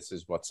 and this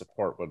is what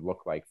support would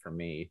look like for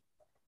me.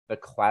 The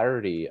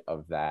clarity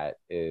of that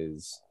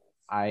is,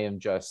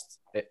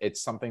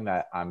 it's something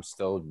that I'm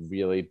still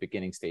really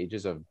beginning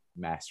stages of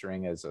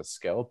mastering as a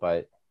skill,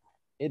 but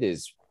it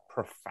is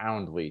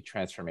profoundly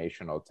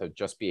transformational to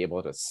just be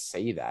able to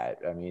say that.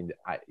 I mean,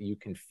 you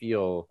can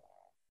feel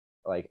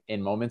like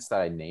in moments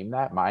that I name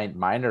that,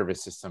 my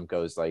nervous system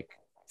goes like,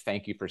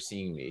 thank you for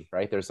seeing me,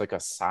 right? There's like a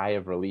sigh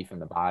of relief in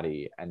the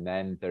body. And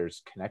then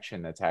there's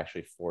connection that's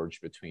actually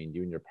forged between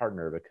you and your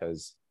partner,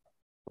 because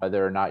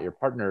whether or not your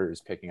partner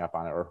is picking up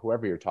on it or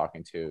whoever you're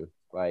talking to,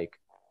 like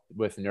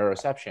with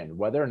neuroception,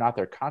 whether or not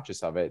they're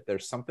conscious of it,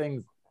 there's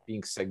something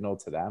being signaled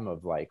to them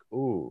of like,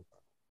 ooh,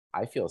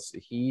 I feel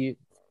he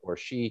or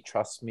she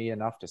trusts me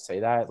enough to say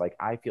that. Like,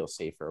 I feel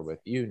safer with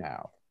you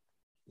now.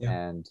 Yeah.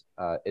 And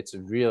it's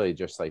really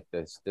just like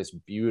this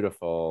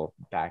beautiful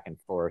back and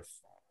forth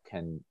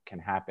can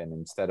happen,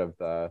 instead of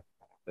the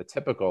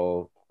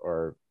typical,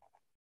 or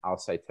I'll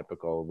say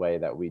typical way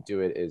that we do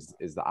it is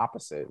the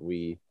opposite.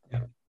 We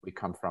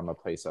come from a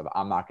place of,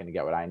 I'm not going to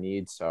get what I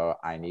need, so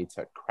I need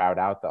to crowd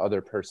out the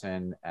other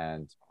person,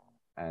 and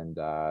then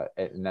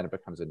it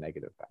becomes a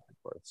negative back and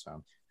forth.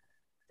 So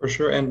for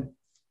sure. And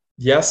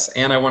yes,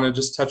 and I want to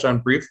just touch on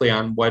briefly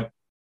on what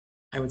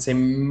I would say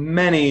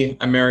many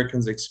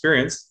Americans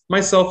experience,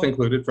 myself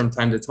included from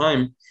time to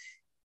time,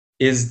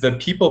 is the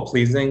people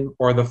pleasing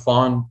or the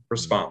fawn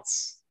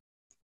response,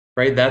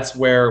 right? That's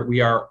where we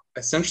are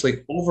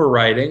essentially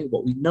overriding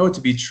what we know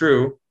to be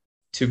true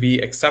to be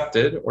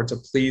accepted or to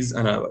please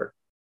another,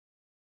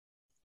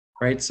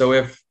 right? So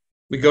if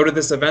we go to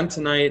this event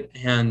tonight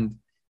and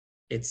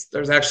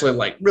there's actually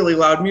like really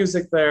loud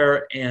music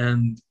there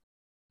and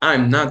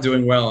I'm not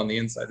doing well on the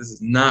inside, this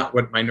is not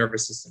what my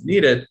nervous system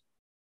needed.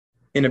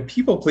 In a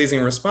people-pleasing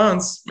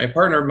response, my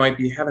partner might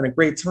be having a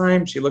great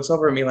time. She looks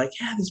over at me like,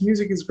 yeah, this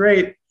music is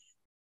great.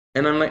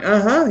 And I'm like,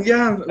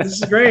 yeah,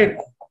 this is great.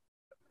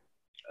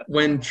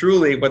 When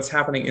truly what's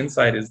happening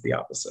inside is the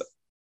opposite.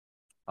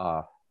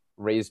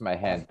 Raise my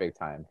hand big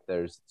time.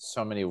 There's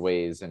so many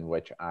ways in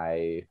which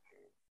I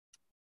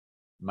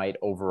might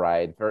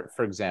override,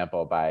 for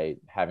example, by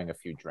having a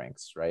few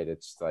drinks, right?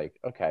 It's like,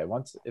 okay,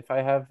 if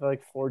I have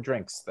like 4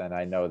 drinks, then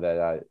I know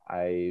that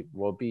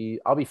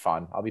I'll be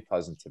fun. I'll be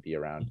pleasant to be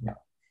around. Yeah.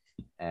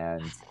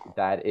 And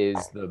that is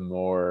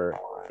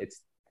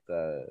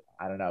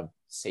I don't know,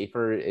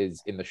 safer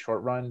is in the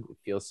short run, it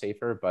feels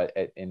safer, but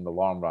in the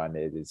long run,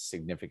 it is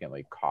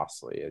significantly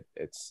costly.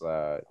 It's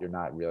you're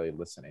not really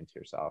listening to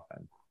yourself.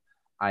 And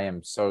I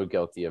am so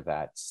guilty of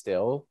that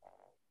still.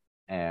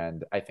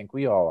 And I think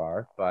we all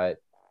are,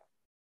 but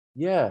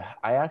yeah,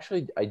 I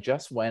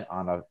just went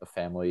on a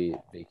family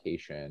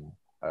vacation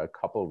a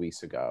couple of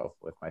weeks ago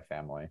with my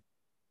family.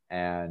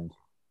 And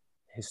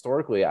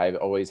historically, I've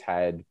always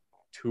had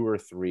 2 or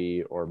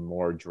 3 or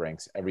more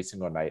drinks every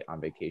single night on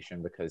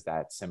vacation, because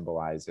that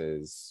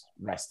symbolizes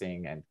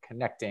resting and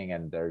connecting,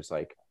 and there's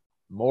like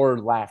more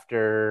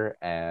laughter,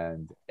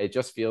 and it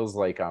just feels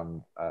like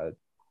I'm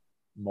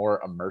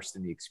more immersed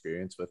in the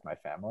experience with my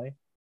family.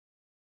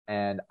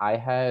 And I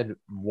had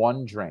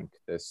 1 drink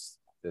this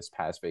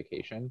past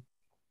vacation,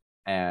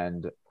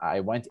 and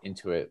I went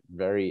into it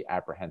very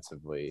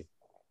apprehensively,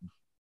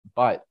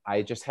 but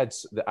I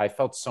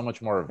felt so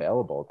much more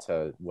available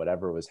to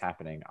whatever was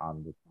happening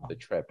on the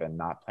trip, and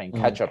not playing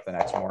catch up the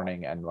next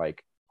morning, and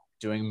like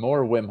doing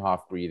more Wim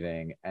Hof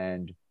breathing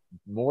and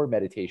more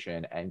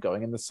meditation and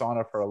going in the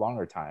sauna for a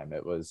longer time.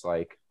 It was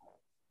like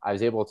I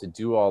was able to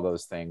do all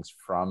those things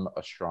from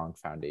a strong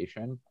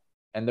foundation.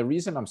 And the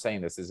reason I'm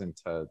saying this isn't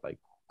to like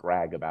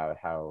brag about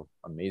how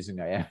amazing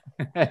I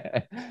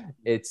am.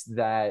 It's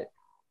that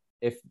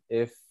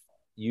if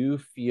you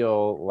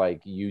feel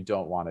like you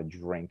don't want to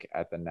drink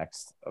at the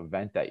next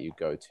event that you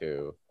go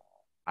to,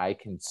 I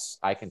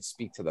can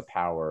speak to the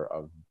power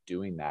of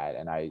doing that.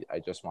 And I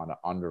just want to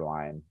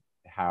underline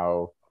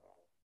how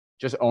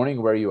just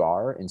owning where you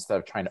are instead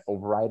of trying to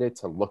override it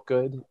to look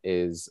good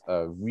is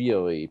a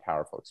really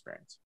powerful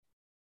experience.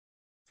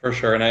 For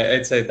sure. And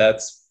I'd say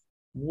that's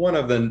one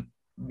of the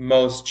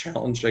most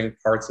challenging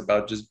parts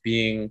about just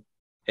being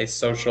a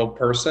social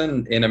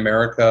person in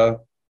America,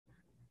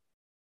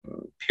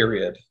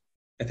 period.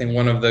 I think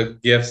one of the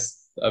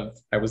gifts of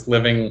I was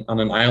living on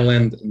an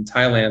island in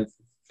Thailand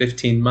for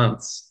 15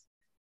 months,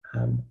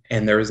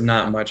 and there is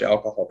not much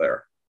alcohol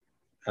there.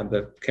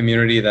 The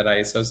community that I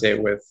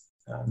associate with,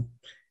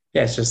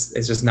 yeah, it's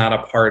just not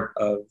a part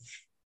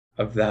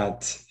of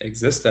that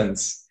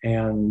existence.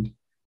 And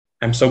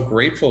I'm so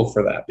grateful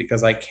for that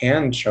because I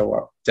can show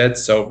up dead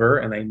sober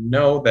and I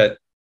know that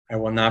I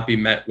will not be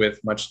met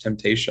with much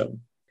temptation.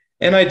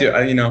 And I do,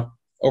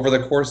 over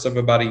the course of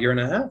about a year and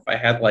a half, I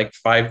had like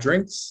 5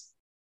 drinks.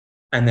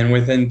 And then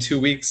within 2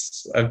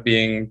 weeks of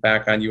being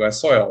back on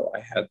US soil, I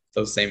had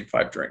those same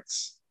 5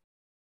 drinks.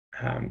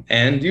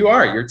 And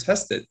you're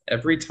tested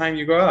every time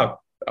you go out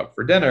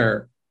for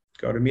dinner,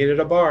 go to meet at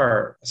a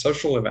bar, a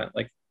social event,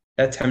 like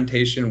that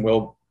temptation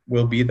will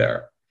be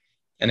there.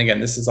 And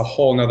again, this is a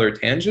whole nother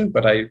tangent,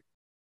 but I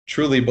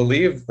truly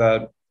believe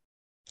that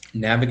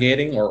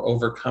navigating or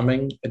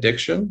overcoming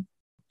addiction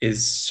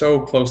is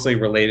so closely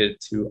related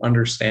to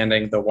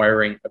understanding the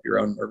wiring of your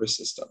own nervous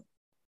system.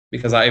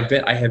 Because I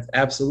have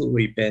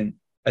absolutely been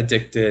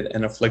addicted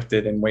and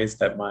afflicted in ways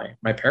that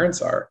my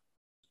parents are.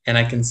 And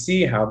I can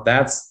see how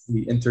that's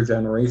the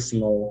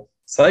intergenerational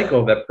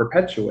cycle that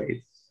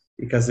perpetuates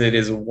because it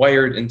is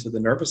wired into the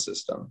nervous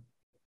system.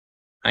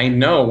 I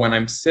know when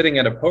I'm sitting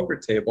at a poker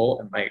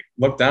table and I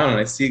look down and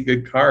I see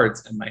good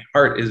cards and my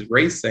heart is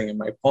racing and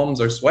my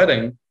palms are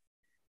sweating,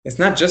 it's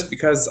not just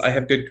because I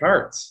have good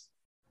cards.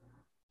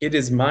 It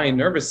is my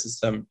nervous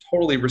system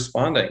totally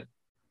responding.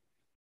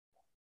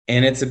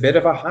 And it's a bit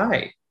of a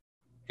high.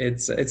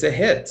 It's a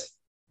hit.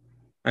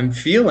 I'm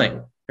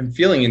feeling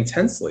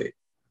intensely.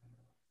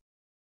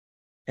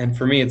 And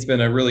for me, it's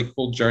been a really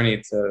cool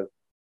journey to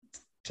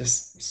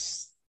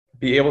just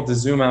be able to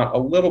zoom out a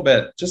little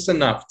bit, just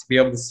enough to be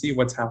able to see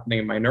what's happening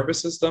in my nervous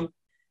system,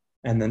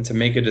 and then to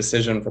make a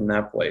decision from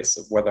that place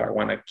of whether I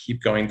want to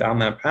keep going down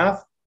that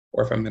path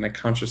or if I'm going to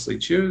consciously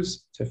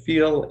choose to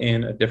feel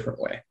in a different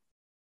way.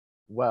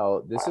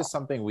 Well, this is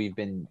something we've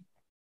been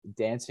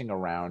dancing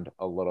around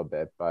a little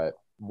bit, but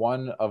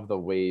one of the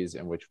ways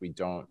in which we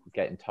don't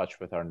get in touch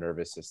with our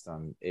nervous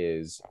system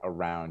is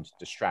around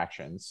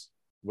distractions,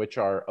 which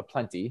are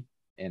aplenty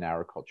in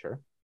our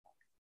culture.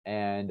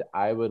 And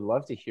I would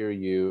love to hear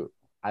you.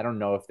 I don't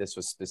know if this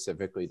was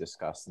specifically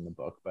discussed in the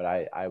book, but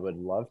I would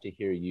love to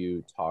hear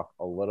you talk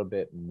a little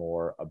bit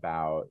more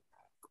about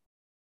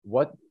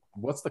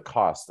what's the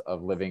cost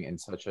of living in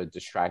such a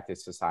distracted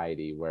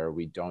society where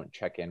we don't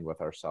check in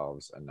with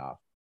ourselves enough.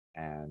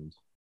 And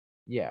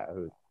yeah, I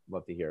would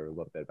love to hear a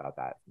little bit about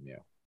that from you.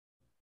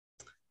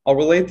 I'll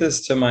relate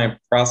this to my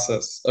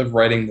process of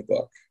writing the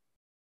book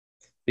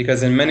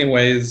because in many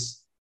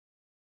ways,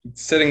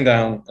 sitting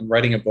down and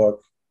writing a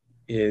book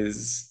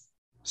is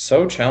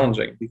so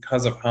challenging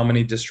because of how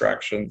many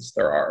distractions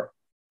there are.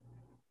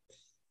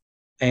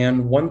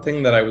 And one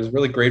thing that I was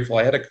really grateful,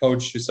 I had a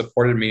coach who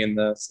supported me in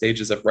the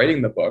stages of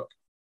writing the book.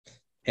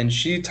 And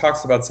she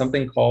talks about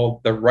something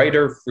called the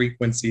writer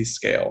frequency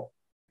scale.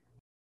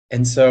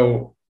 And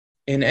so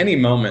in any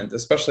moment,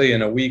 especially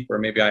in a week where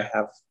maybe I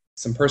have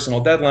some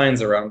personal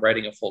deadlines around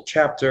writing a full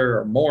chapter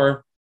or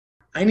more,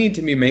 I need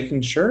to be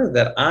making sure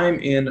that I'm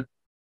in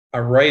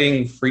a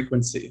writing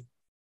frequency.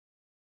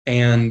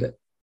 And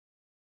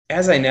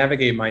as I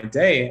navigate my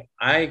day,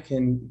 I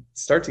can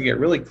start to get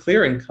really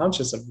clear and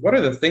conscious of what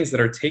are the things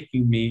that are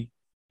taking me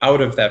out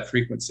of that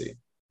frequency,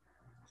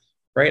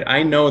 right?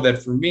 I know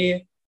that for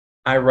me,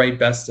 I write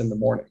best in the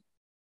morning.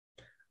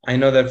 I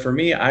know that for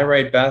me, I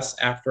write best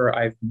after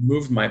I've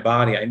moved my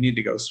body. I need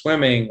to go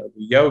swimming or do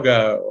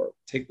yoga or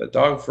take the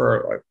dog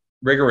for a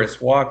rigorous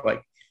walk.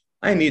 Like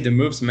I need to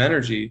move some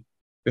energy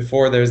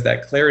before there's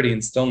that clarity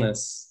and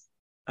stillness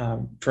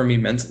for me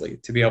mentally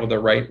to be able to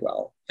write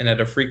well and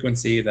at a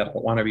frequency that I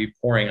want to be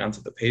pouring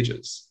onto the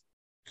pages.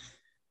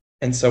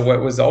 And so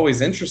what was always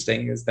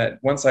interesting is that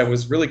once I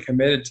was really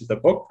committed to the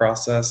book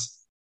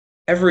process,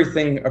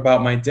 everything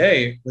about my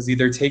day was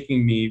either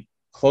taking me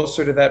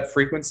closer to that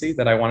frequency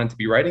that I wanted to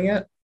be writing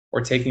at or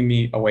taking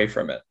me away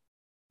from it.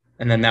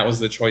 And then that was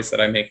the choice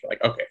that I make.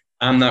 Like, okay,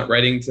 I'm not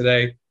writing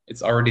today.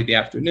 It's already the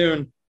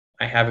afternoon.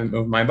 I haven't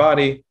moved my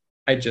body.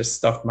 I just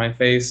stuffed my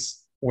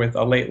face. with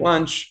a late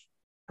lunch.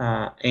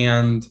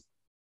 And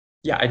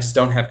yeah, I just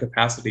don't have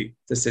capacity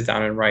to sit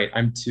down and write.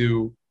 I'm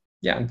too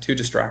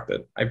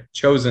distracted. I've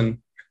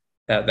chosen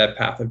that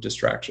path of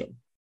distraction.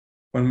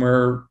 When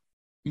we're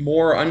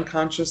more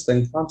unconscious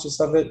than conscious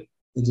of it,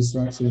 the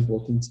distractions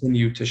will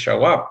continue to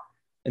show up.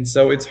 And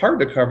so it's hard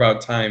to carve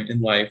out time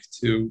in life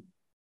to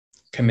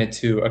commit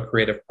to a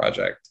creative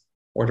project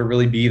or to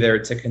really be there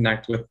to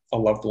connect with a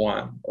loved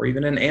one or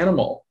even an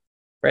animal,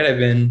 right?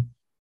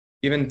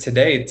 Even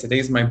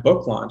today's my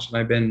book launch, and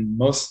I've been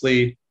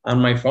mostly on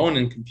my phone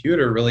and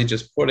computer, really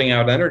just putting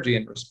out energy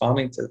and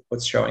responding to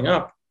what's showing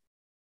up.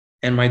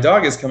 And my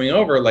dog is coming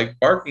over, like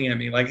barking at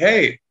me, like,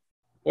 hey,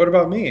 what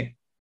about me?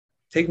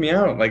 Take me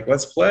out. Like,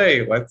 let's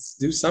play, let's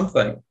do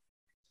something.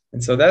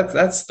 And so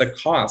that's the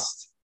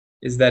cost,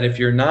 is that if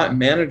you're not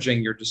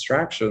managing your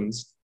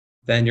distractions,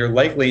 then you're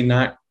likely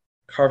not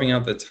carving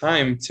out the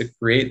time to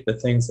create the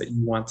things that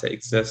you want to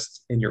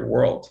exist in your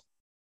world.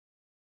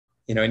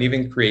 And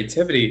even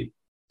creativity,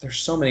 there's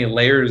so many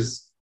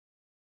layers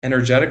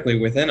energetically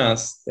within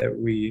us that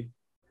we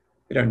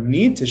don't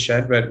need to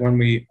shed, but when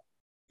we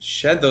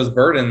shed those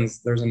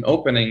burdens, there's an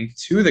opening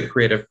to the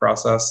creative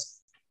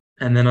process.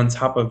 And then on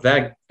top of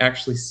that,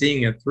 actually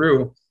seeing it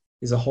through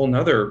is a whole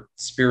nother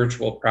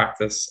spiritual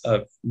practice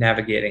of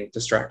navigating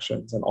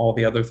distractions and all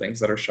the other things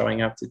that are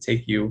showing up to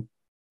take you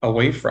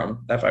away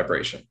from that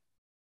vibration.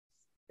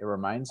 It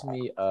reminds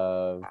me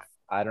of,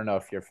 I don't know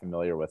if you're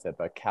familiar with it,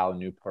 but Cal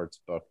Newport's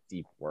book,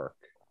 Deep Work,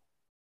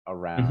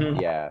 around,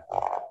 Mm-hmm. yeah,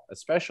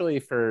 especially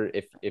for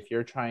if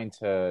you're trying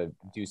to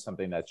do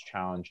something that's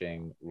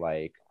challenging,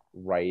 like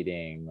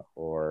writing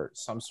or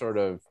some sort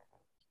of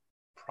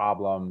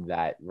problem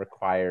that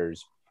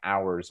requires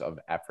hours of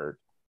effort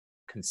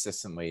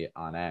consistently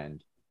on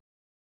end.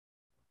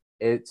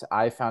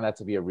 I found that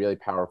to be a really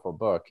powerful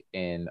book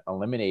in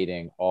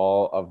eliminating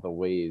all of the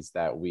ways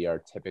that we are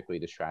typically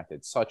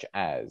distracted, such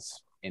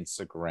as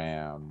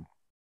Instagram,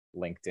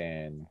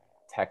 LinkedIn,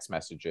 text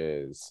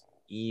messages,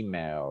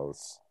 emails,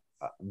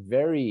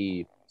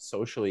 very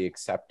socially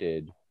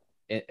accepted.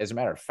 As a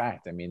matter of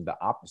fact, I mean, the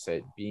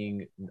opposite,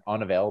 being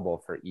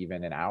unavailable for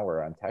even an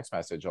hour on text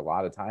message, a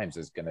lot of times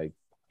is going to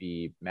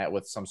be met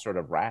with some sort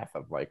of wrath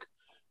of like,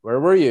 where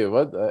were you?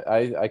 What?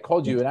 I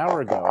called you an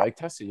hour ago. I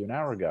texted you an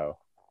hour ago.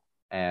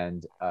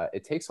 And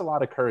it takes a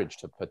lot of courage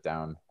to put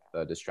down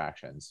the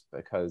distractions,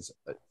 because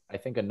I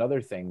think another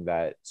thing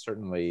that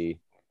certainly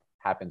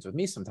happens with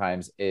me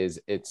sometimes is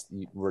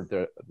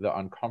the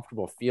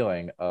uncomfortable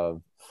feeling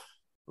of,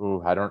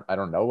 ooh, I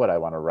don't know what I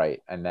want to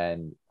write. And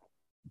then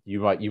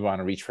you want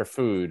to reach for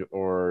food,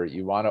 or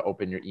you want to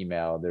open your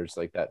email. There's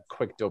like that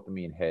quick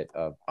dopamine hit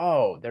of,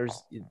 oh,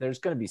 there's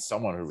going to be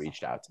someone who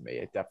reached out to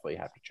me. I definitely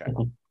have to check.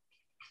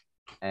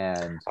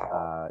 And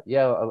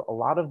yeah, a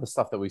lot of the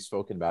stuff that we've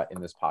spoken about in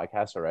this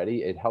podcast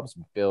already, it helps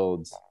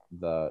build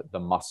the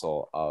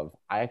muscle of,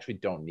 I actually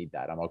don't need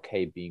that. I'm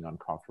okay being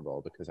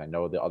uncomfortable, because I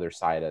know the other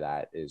side of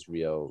that is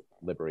real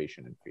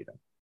liberation and freedom.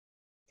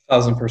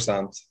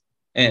 1,000%.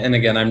 And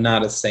again, I'm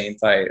not a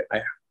saint. I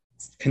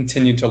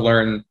continue to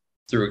learn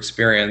through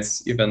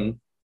experience. Even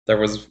there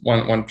was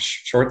one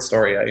short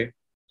story.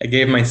 I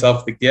gave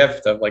myself the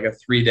gift of like a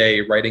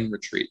 3-day writing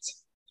retreat.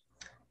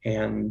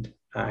 And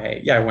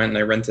I went and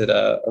I rented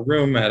a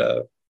room at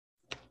a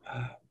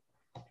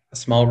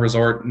small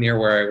resort near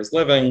where I was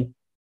living.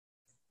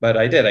 But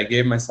I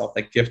gave myself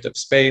that gift of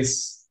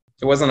space.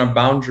 It wasn't a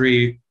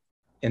boundary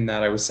in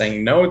that I was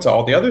saying no to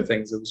all the other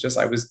things. It was just,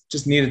 I was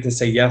just needed to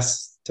say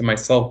yes to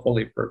myself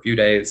fully for a few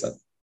days. And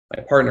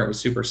my partner was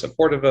super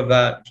supportive of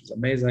that, which was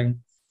amazing.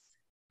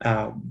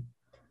 And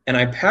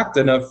I packed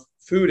enough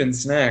food and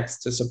snacks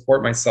to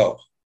support myself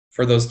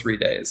for those 3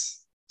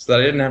 days, so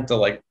that I didn't have to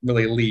like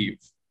really leave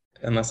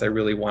unless I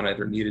really wanted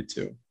or needed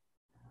to. And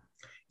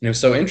it was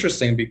so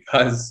interesting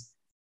because,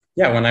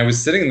 yeah, when I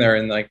was sitting there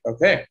and like,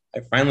 okay, I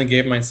finally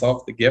gave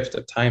myself the gift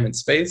of time and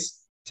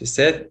space to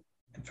sit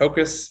and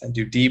focus and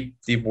do deep,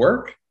 deep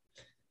work,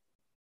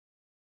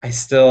 I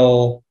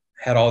still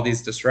had all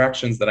these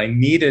distractions that I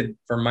needed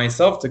for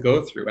myself to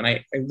go through. And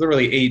I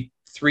literally ate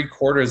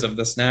 3/4 of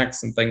the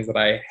snacks and things that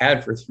I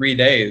had for 3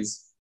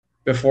 days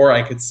before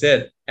I could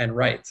sit and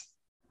write.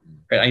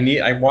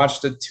 Right? I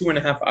watched a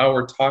 2.5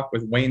 hour talk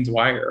with Wayne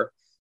Dyer,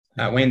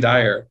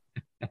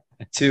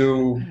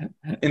 to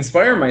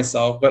inspire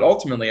myself, but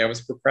ultimately I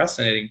was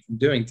procrastinating from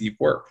doing deep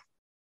work.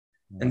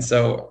 And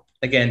so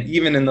again,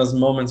 even in those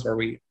moments where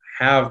we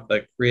have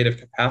the creative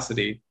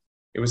capacity,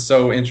 it was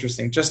so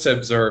interesting just to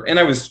observe. And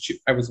I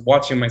was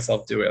watching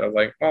myself do it. I was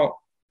like, well,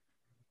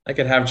 I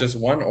could have just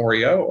one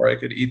Oreo, or I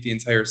could eat the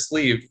entire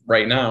sleeve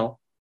right now.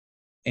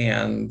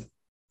 And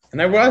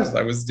I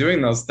was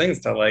doing those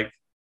things to like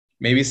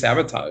maybe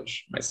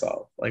sabotage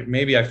myself. Like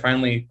maybe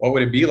what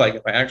would it be like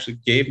if I actually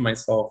gave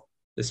myself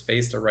the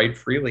space to write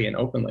freely and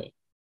openly?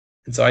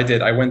 And so I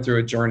did. I went through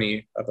a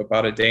journey of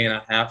about a day and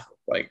a half,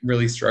 like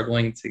really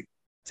struggling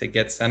to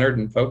get centered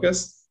and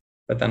focused.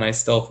 But then I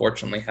still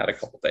fortunately had a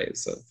couple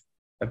days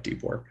of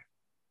deep work.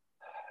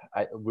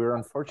 We're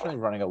unfortunately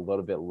running a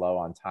little bit low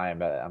on time,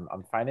 but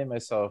I'm finding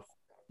myself,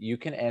 you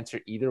can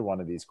answer either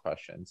one of these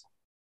questions.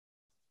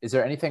 Is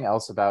there anything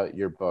else about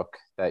your book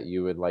that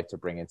you would like to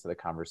bring into the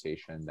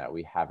conversation that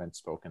we haven't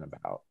spoken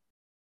about?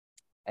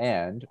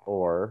 And,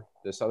 or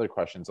this other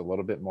question's a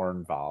little bit more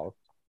involved.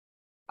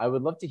 I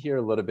would love to hear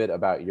a little bit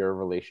about your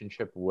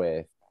relationship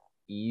with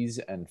ease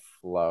and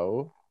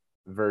flow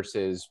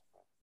versus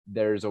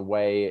there's a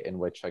way in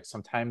which, like,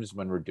 sometimes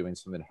when we're doing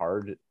something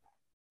hard,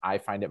 I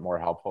find it more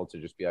helpful to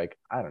just be like,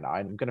 I don't know,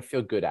 I'm going to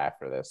feel good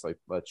after this. Like,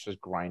 let's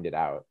just grind it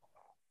out.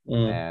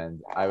 Mm.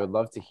 And I would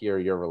love to hear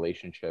your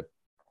relationship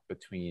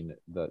between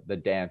the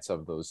dance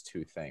of those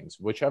two things,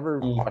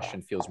 whichever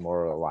question feels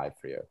more alive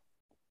for you.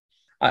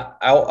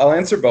 I'll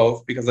answer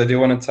both because I do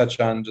want to touch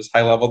on just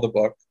high level the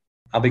book.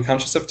 I'll be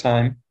conscious of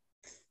time,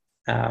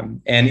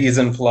 and ease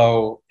and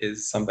flow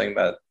is something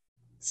that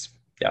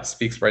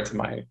speaks right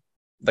to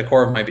the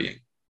core of my being.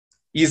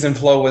 Ease and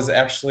flow was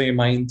actually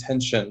my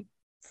intention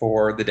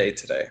for the day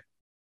today,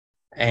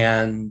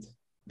 and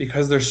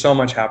because there's so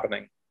much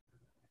happening,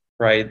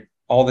 right?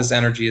 All this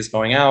energy is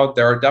going out.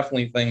 There are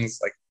definitely things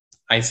like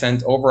I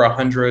sent over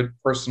 100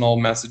 personal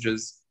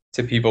messages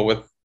to people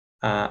with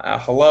a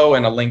hello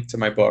and a link to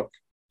my book.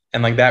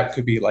 And like that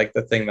could be like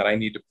the thing that I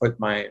need to put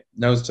my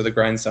nose to the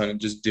grindstone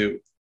and just do.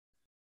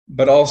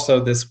 But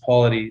also this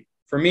quality,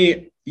 for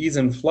me, ease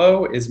and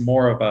flow is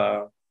more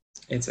of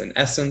it's an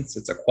essence,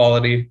 it's a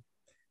quality,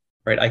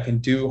 right? I can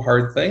do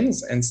hard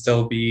things and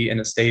still be in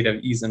a state of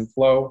ease and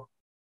flow.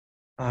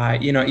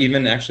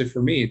 Even actually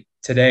for me,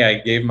 today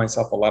I gave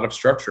myself a lot of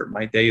structure.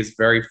 My day is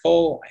very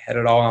full. I had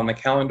it all on the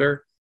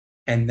calendar,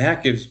 and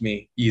that gives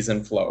me ease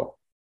and flow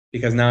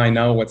because now I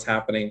know what's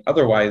happening.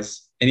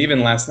 Otherwise, and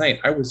even last night,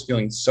 I was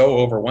feeling so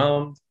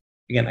overwhelmed.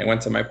 Again, I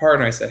went to my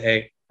partner. I said,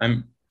 "Hey,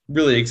 I'm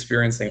really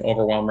experiencing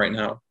overwhelm right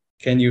now.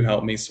 Can you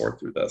help me sort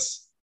through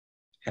this?"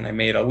 And I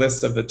made a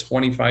list of the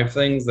 25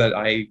 things that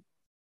I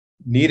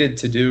needed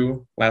to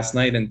do last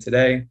night and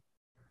today.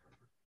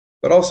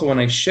 But also when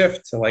I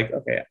shift to like,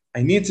 okay,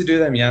 I need to do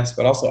them, yes,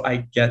 but also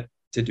I get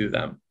to do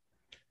them.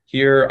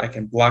 Here, I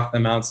can block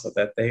them out so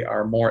that they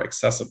are more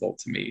accessible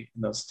to me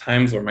in those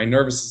times where my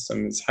nervous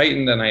system is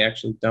heightened and I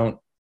actually don't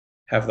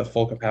have the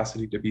full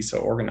capacity to be so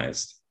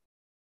organized.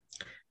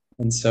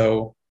 And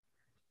so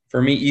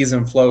for me, ease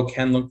and flow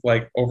can look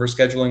like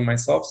overscheduling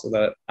myself so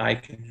that I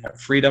can have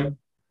freedom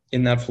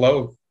in that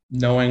flow,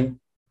 knowing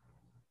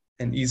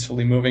and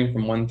easily moving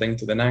from one thing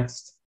to the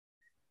next.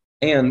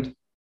 And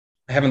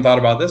I haven't thought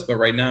about this, but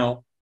right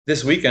now,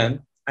 this weekend,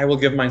 I will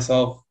give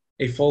myself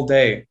a full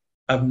day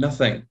of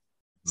nothing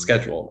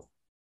scheduled.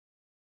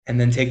 And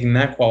then taking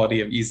that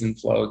quality of ease and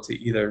flow to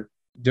either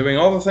doing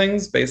all the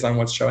things based on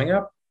what's showing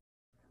up,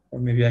 or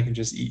maybe I can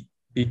just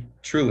be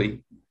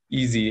truly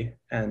easy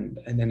and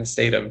in a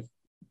state of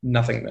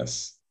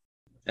nothingness.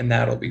 And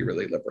that'll be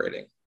really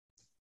liberating.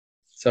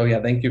 So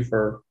yeah, thank you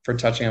for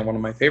touching on one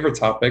of my favorite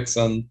topics.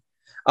 And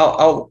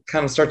I'll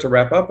kind of start to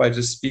wrap up by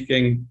just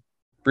speaking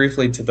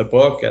briefly to the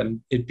book and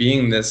it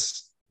being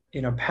this,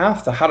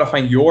 path to how to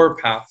find your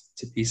path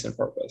to peace and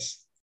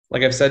purpose.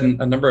 Like I've said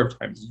a number of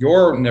times,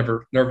 your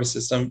nervous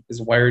system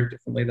is wired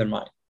differently than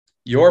mine.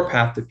 Your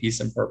path to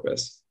peace and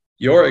purpose,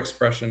 your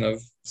expression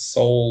of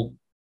soul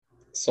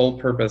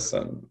purpose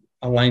and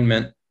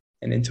alignment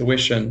and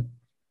intuition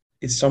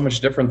is so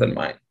much different than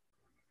mine.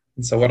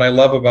 And so what I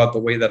love about the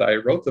way that I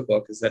wrote the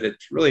book is that it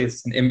really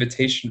is an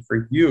invitation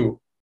for you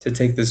to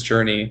take this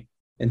journey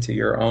into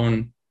your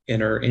own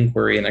inner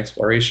inquiry and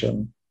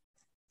exploration.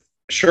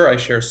 Sure, I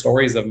share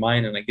stories of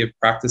mine and I give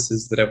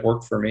practices that have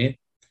worked for me,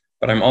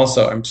 but I'm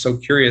so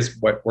curious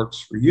what works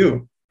for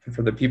you and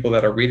for the people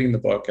that are reading the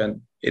book.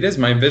 And it is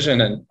my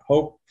vision and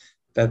hope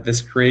that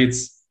this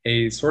creates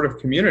a sort of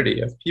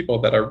community of people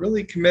that are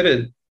really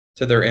committed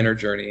to their inner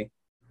journey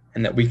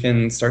and that we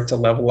can start to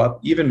level up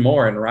even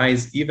more and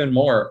rise even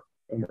more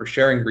when we're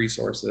sharing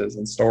resources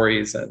and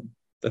stories and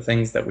the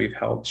things that we've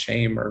held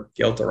shame or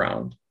guilt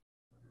around.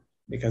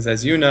 Because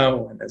as you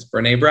know, and as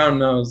Brene Brown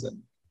knows,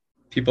 and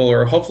people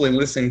are hopefully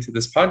listening to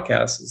this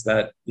podcast, is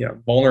that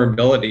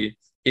vulnerability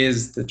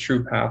is the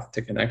true path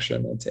to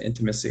connection and to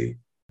intimacy.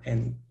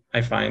 And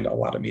I find a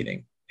lot of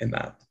meaning in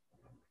that.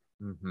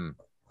 Mm-hmm.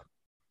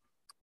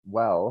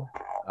 Well,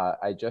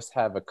 I just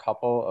have a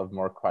couple of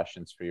more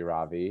questions for you,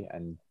 Ravi,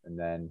 and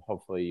then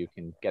hopefully you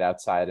can get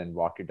outside and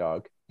walk your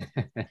dog.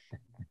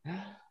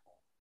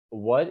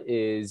 What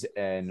is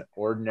an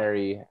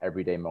ordinary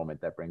everyday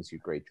moment that brings you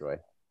great joy?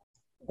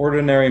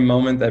 Ordinary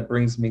moment that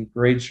brings me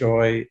great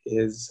joy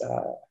is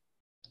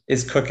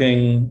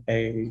cooking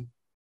a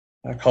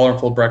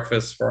colorful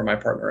breakfast for my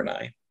partner and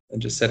I,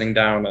 and just sitting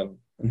down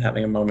and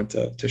having a moment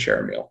to share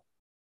a meal.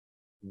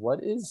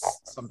 What is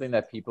something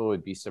that people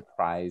would be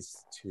surprised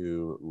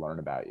to learn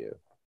about you?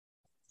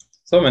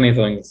 So many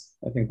things.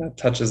 I think that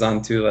touches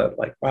on too that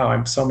like, wow,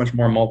 I'm so much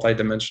more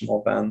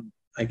multidimensional than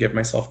I give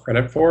myself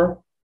credit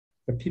for.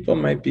 But people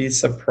might be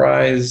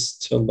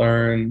surprised to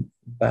learn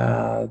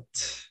that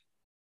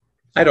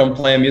I don't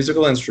play a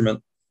musical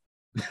instrument.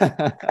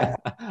 I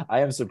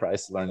am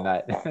surprised to learn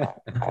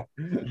that.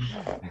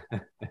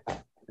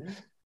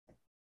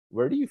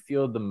 Where do you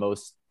feel the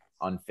most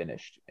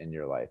unfinished in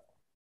your life?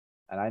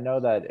 And I know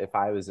that if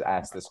I was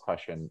asked this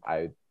question,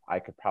 I I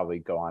could probably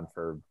go on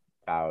for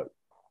about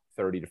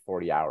 30 to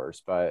 40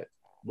 hours, but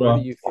where do Well,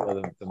 you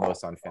feel the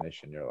most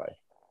unfinished in your life?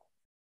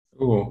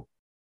 ooh,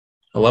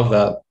 I love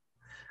that.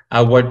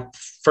 What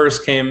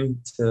first came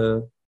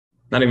to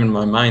not even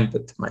my mind,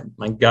 but to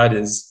my gut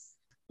is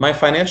my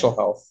financial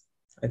health.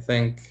 I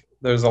think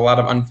there's a lot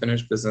of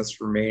unfinished business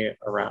for me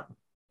around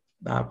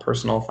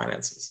personal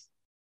finances.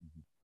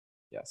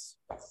 Yes.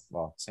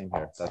 Well, same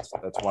here. That's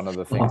one of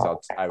the things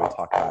I would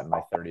talk about in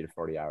my 30 to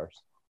 40 hours.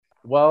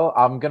 Well,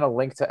 I'm going to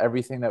link to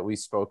everything that we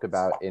spoke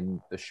about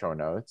in the show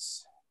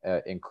notes,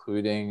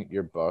 including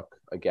your book,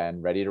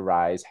 again, Ready to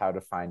Rise, How to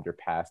Find Your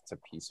Path to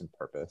Peace and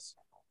Purpose.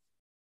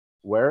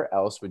 Where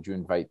else would you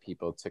invite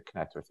people to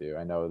connect with you?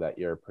 I know that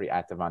you're pretty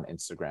active on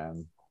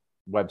Instagram,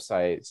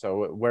 website.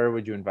 So where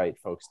would you invite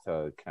folks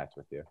to connect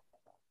with you?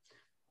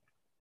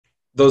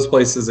 Those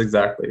places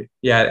exactly.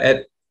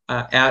 Yeah,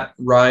 at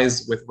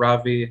Rise with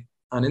Ravi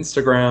on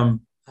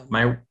Instagram,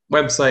 my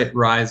website,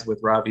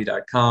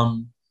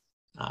 risewithravi.com,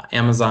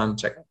 Amazon,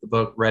 check out the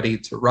book, Ready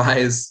to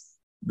Rise.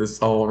 This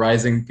whole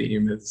rising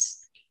theme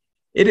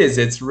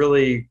it's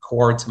really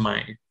core to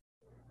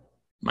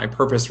my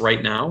purpose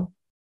right now.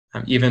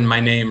 Even my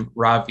name,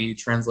 Ravi,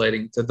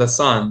 translating to the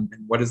sun.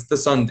 And what does the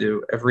sun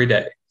do every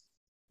day?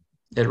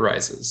 It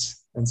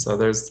rises. And so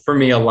there's, for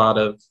me, a lot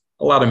of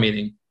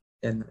meaning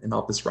in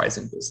all this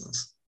rising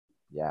business.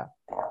 Yeah.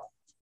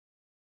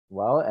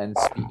 Well, and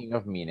speaking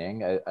of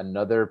meaning,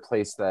 another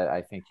place that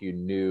I think you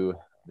knew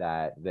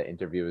that the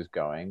interview was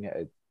going,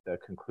 the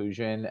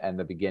conclusion and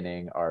the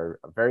beginning are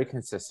very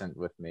consistent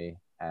with me.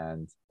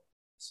 And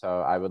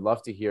so I would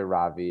love to hear,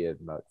 Ravi, in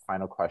the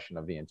final question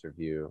of the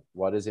interview,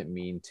 what does it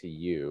mean to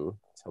you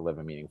to live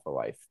a meaningful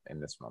life in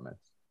this moment?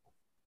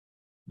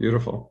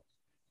 Beautiful.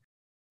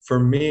 For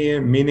me,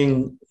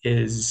 meaning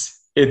it's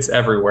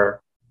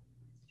everywhere.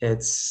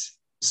 It's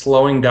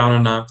slowing down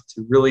enough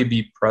to really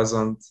be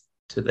present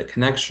to the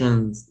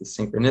connections, the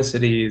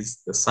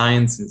synchronicities, the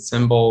signs and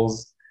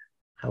symbols.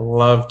 I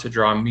love to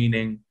draw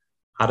meaning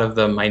out of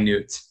the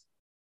minute.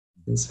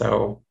 And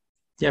so,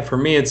 yeah, for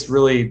me, it's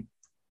really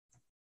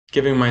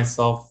giving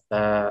myself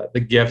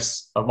the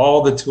gifts of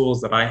all the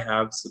tools that I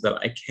have so that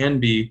I can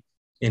be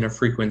in a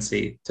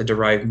frequency to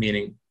derive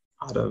meaning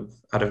out of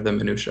the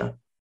minutia.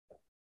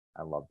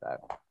 I love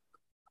that.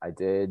 I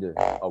did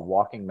a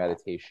walking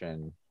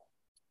meditation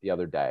the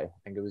other day. I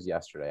think it was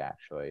yesterday,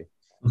 actually,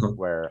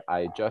 where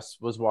I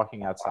just was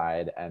walking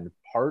outside, and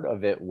part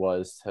of it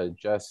was to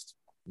just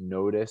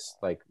notice,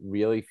 like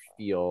really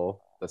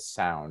feel the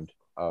sound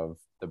of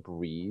the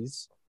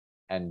breeze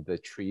and the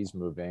trees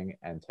moving,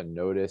 and to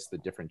notice the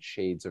different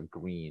shades of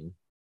green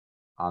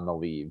on the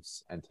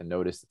leaves, and to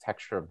notice the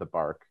texture of the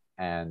bark.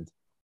 And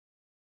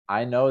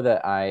I know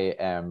that I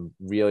am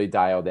really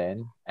dialed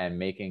in and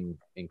making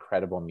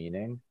incredible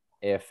meaning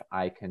if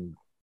I can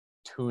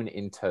tune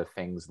into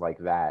things like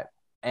that.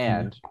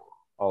 And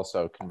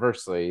also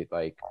conversely,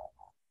 like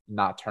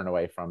not turn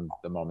away from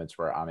the moments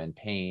where I'm in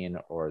pain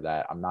or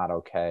that I'm not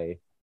okay.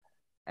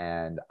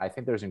 And I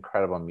think there's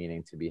incredible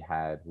meaning to be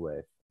had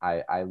with,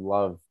 I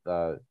love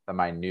the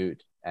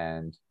minute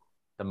and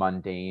the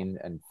mundane,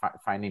 and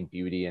finding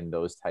beauty in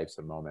those types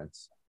of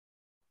moments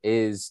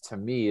is, to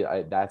me,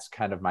 that's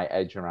kind of my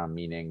edge around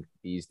meaning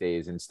these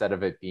days, instead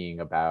of it being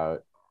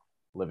about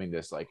living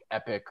this like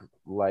epic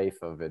life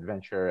of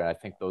adventure. And I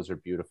think those are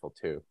beautiful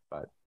too,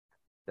 but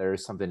there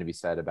is something to be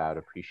said about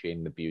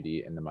appreciating the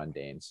beauty in the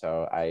mundane.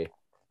 So I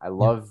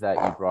love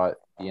that you brought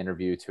the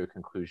interview to a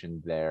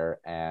conclusion there.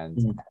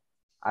 And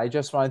I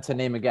just wanted to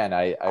name again,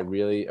 I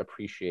really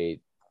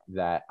appreciate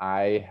that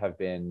I have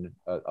been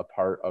a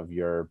part of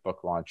your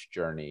book launch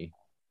journey,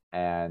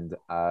 and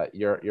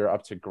you're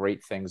up to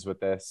great things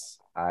with this.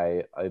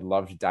 I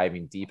loved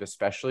diving deep,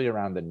 especially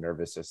around the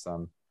nervous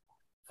system.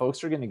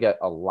 Folks are going to get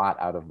a lot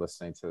out of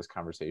listening to this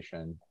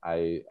conversation.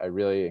 I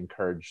really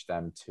encourage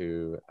them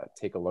to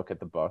take a look at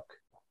the book.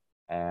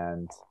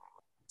 And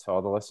to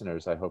all the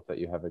listeners, I hope that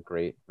you have a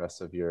great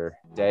rest of your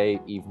day,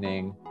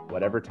 evening,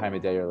 whatever time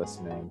of day you're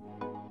listening.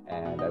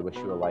 And I wish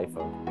you a life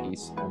of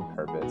peace and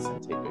purpose,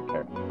 and take good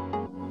care.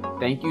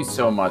 Thank you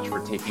so much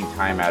for taking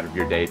time out of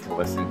your day to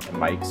listen to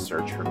Mike's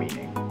Search for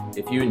Meaning.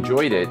 If you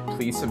enjoyed it,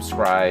 please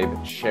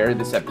subscribe, share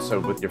this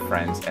episode with your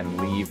friends, and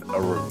leave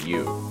a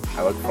review.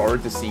 I look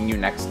forward to seeing you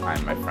next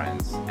time, my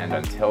friends. And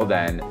until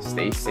then,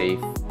 stay safe,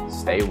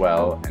 stay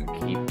well, and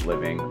keep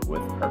living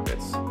with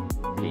purpose.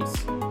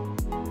 Peace.